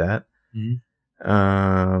appreciate that. Mm-hmm.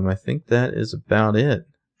 I think that is about it.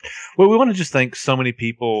 Well, we want to just thank so many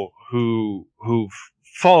people who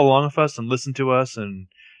follow along with us and listen to us and,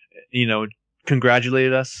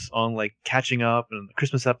 congratulated us on like catching up and the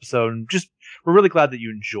Christmas episode. And just, we're really glad that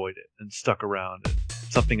you enjoyed it and stuck around. And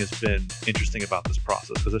something has been interesting about this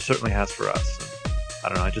process, because it certainly has for us. And I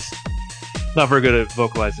don't know, I just not very good at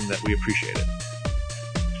vocalizing that we appreciate it.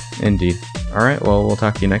 Indeed. All right. Well, we'll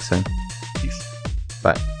talk to you next time.